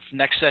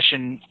 next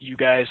session, you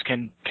guys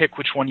can pick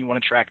which one you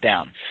want to track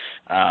down.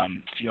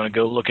 If you want to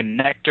go look in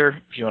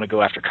Nectar, if you want to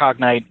go after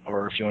Cognite,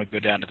 or if you want to go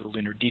down to the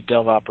lunar deep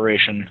delve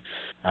operation,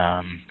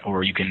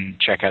 or you can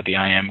check out the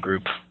I Am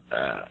Group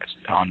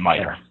on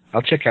MITRE.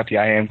 I'll check out the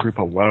I Am Group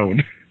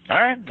alone. All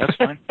right, that's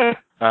fine.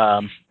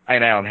 I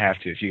don't have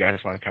to. If you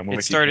guys want to come with,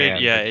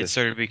 it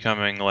started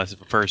becoming less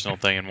of a personal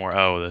thing and more,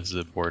 this is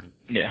important.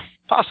 Yeah,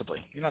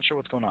 possibly. You're not sure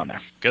what's going on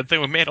there. Good thing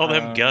we made all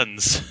them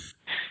guns.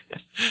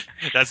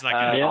 That's not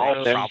going to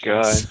all them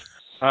problems.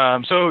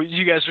 guns. So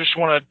you guys just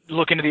want to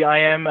look into the I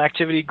Am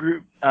activity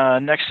group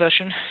next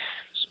session,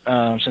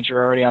 since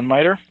you're already on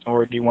MITRE,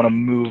 or do you want to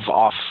move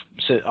off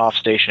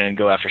station and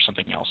go after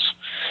something else?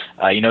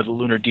 The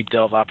lunar deep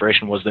delve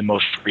operation was the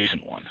most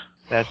recent one.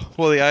 The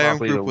I Am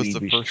Group was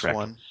the first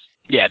one.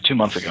 Yeah, 2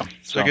 months ago.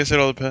 So I guess it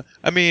all depends.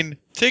 I mean,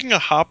 taking a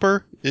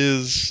hopper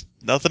is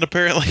nothing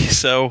apparently,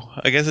 so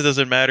I guess it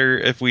doesn't matter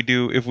if we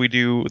do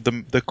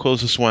the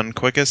closest one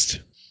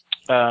quickest.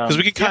 Because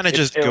we can kind of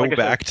just go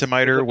back to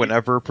MITRE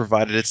whenever,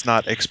 provided it's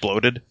not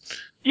exploded.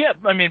 Yeah,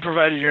 I mean,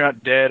 provided you're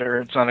not dead or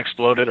it's not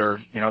exploded,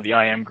 or the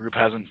I Am Group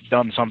hasn't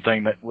done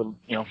something that will,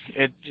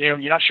 you're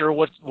not sure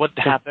what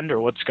happened or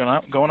what's going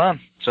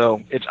on.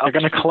 So they're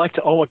going to collect.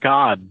 Oh my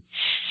God,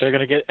 they're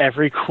going to get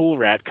every cool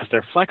rat because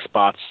they're flex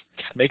bots.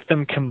 Make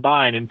them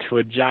combine into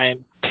a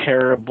giant,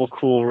 terrible,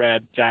 cool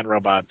rat giant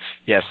robot.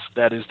 Yes,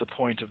 that is the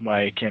point of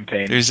my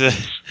campaign.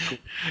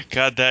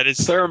 God, that is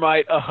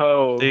thermite.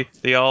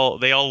 They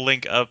all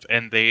link up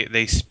and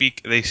they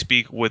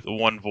speak with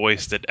one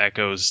voice that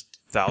echoes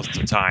thousands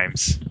of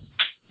times.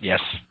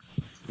 Yes.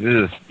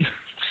 Yeah.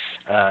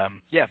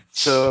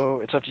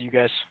 So it's up to you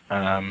guys.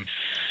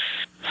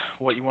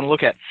 What you want to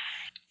look at.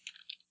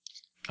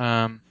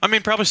 I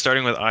mean, probably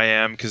starting with I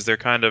Am, because they're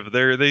kind of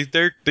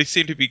they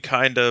seem to be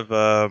kind of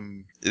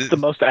the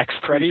most X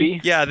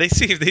threaty. Yeah, they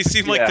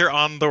seem like they're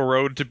on the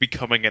road to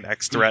becoming an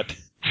X threat.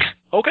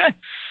 Okay.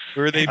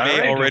 Or they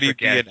may already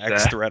be an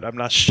X threat. I'm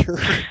not sure.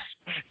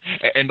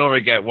 And don't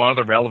forget, one of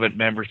the relevant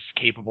members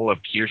is capable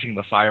of piercing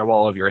the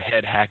firewall of your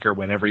head hacker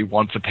whenever he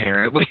wants,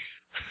 apparently.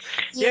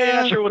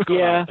 Yeah, not sure what's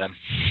going on with them.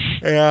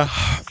 Yeah.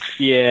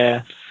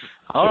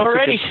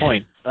 Alrighty. Good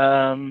point.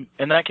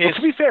 In that case,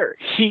 to be fair,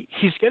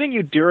 he's getting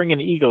you during an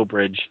ego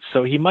bridge,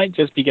 so he might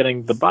just be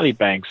getting the body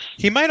banks.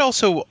 He might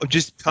also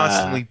just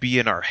constantly be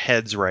in our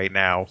heads right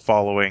now,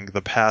 following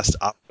the past,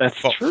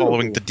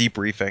 following the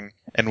debriefing,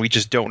 and we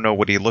just don't know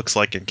what he looks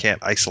like and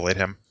can't isolate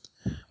him.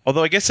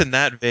 Although I guess in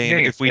that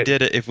vein, if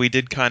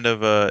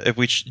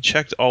we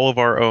checked all of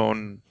our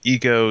own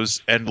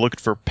egos and looked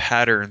for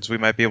patterns, we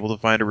might be able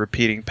to find a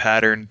repeating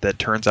pattern that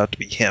turns out to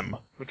be him.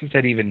 What does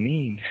that even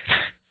mean?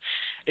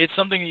 It's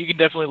something you can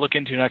definitely look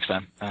into next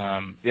time. So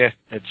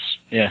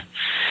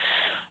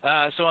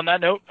on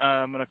that note,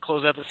 I'm going to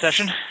close out the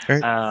session.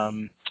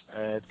 Right.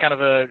 It's kind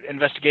of a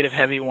investigative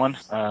heavy one,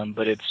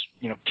 but it's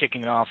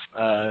kicking off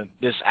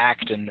this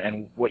act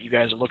and what you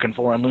guys are looking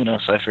for in Luna.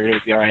 So I figured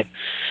it'd be all right,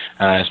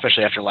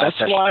 especially after last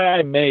session. That's why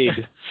I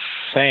made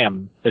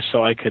Sam, is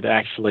so I could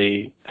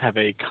actually have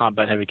a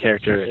combat heavy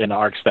character in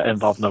arcs that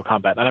involve no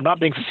combat. And I'm not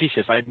being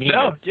facetious. I mean,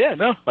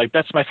 like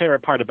that's my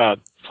favorite part about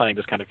playing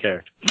this kind of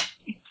character.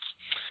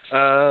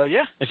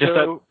 It's just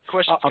that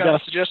questions,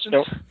 comments,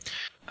 suggestions.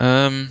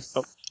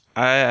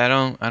 I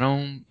don't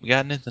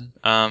got nothing.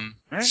 All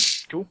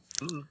right, cool.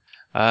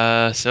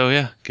 So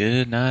yeah,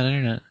 good night,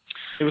 internet.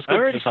 It was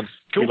good. It was fun.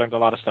 Cool. We learned a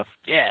lot of stuff.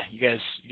 Yeah, you guys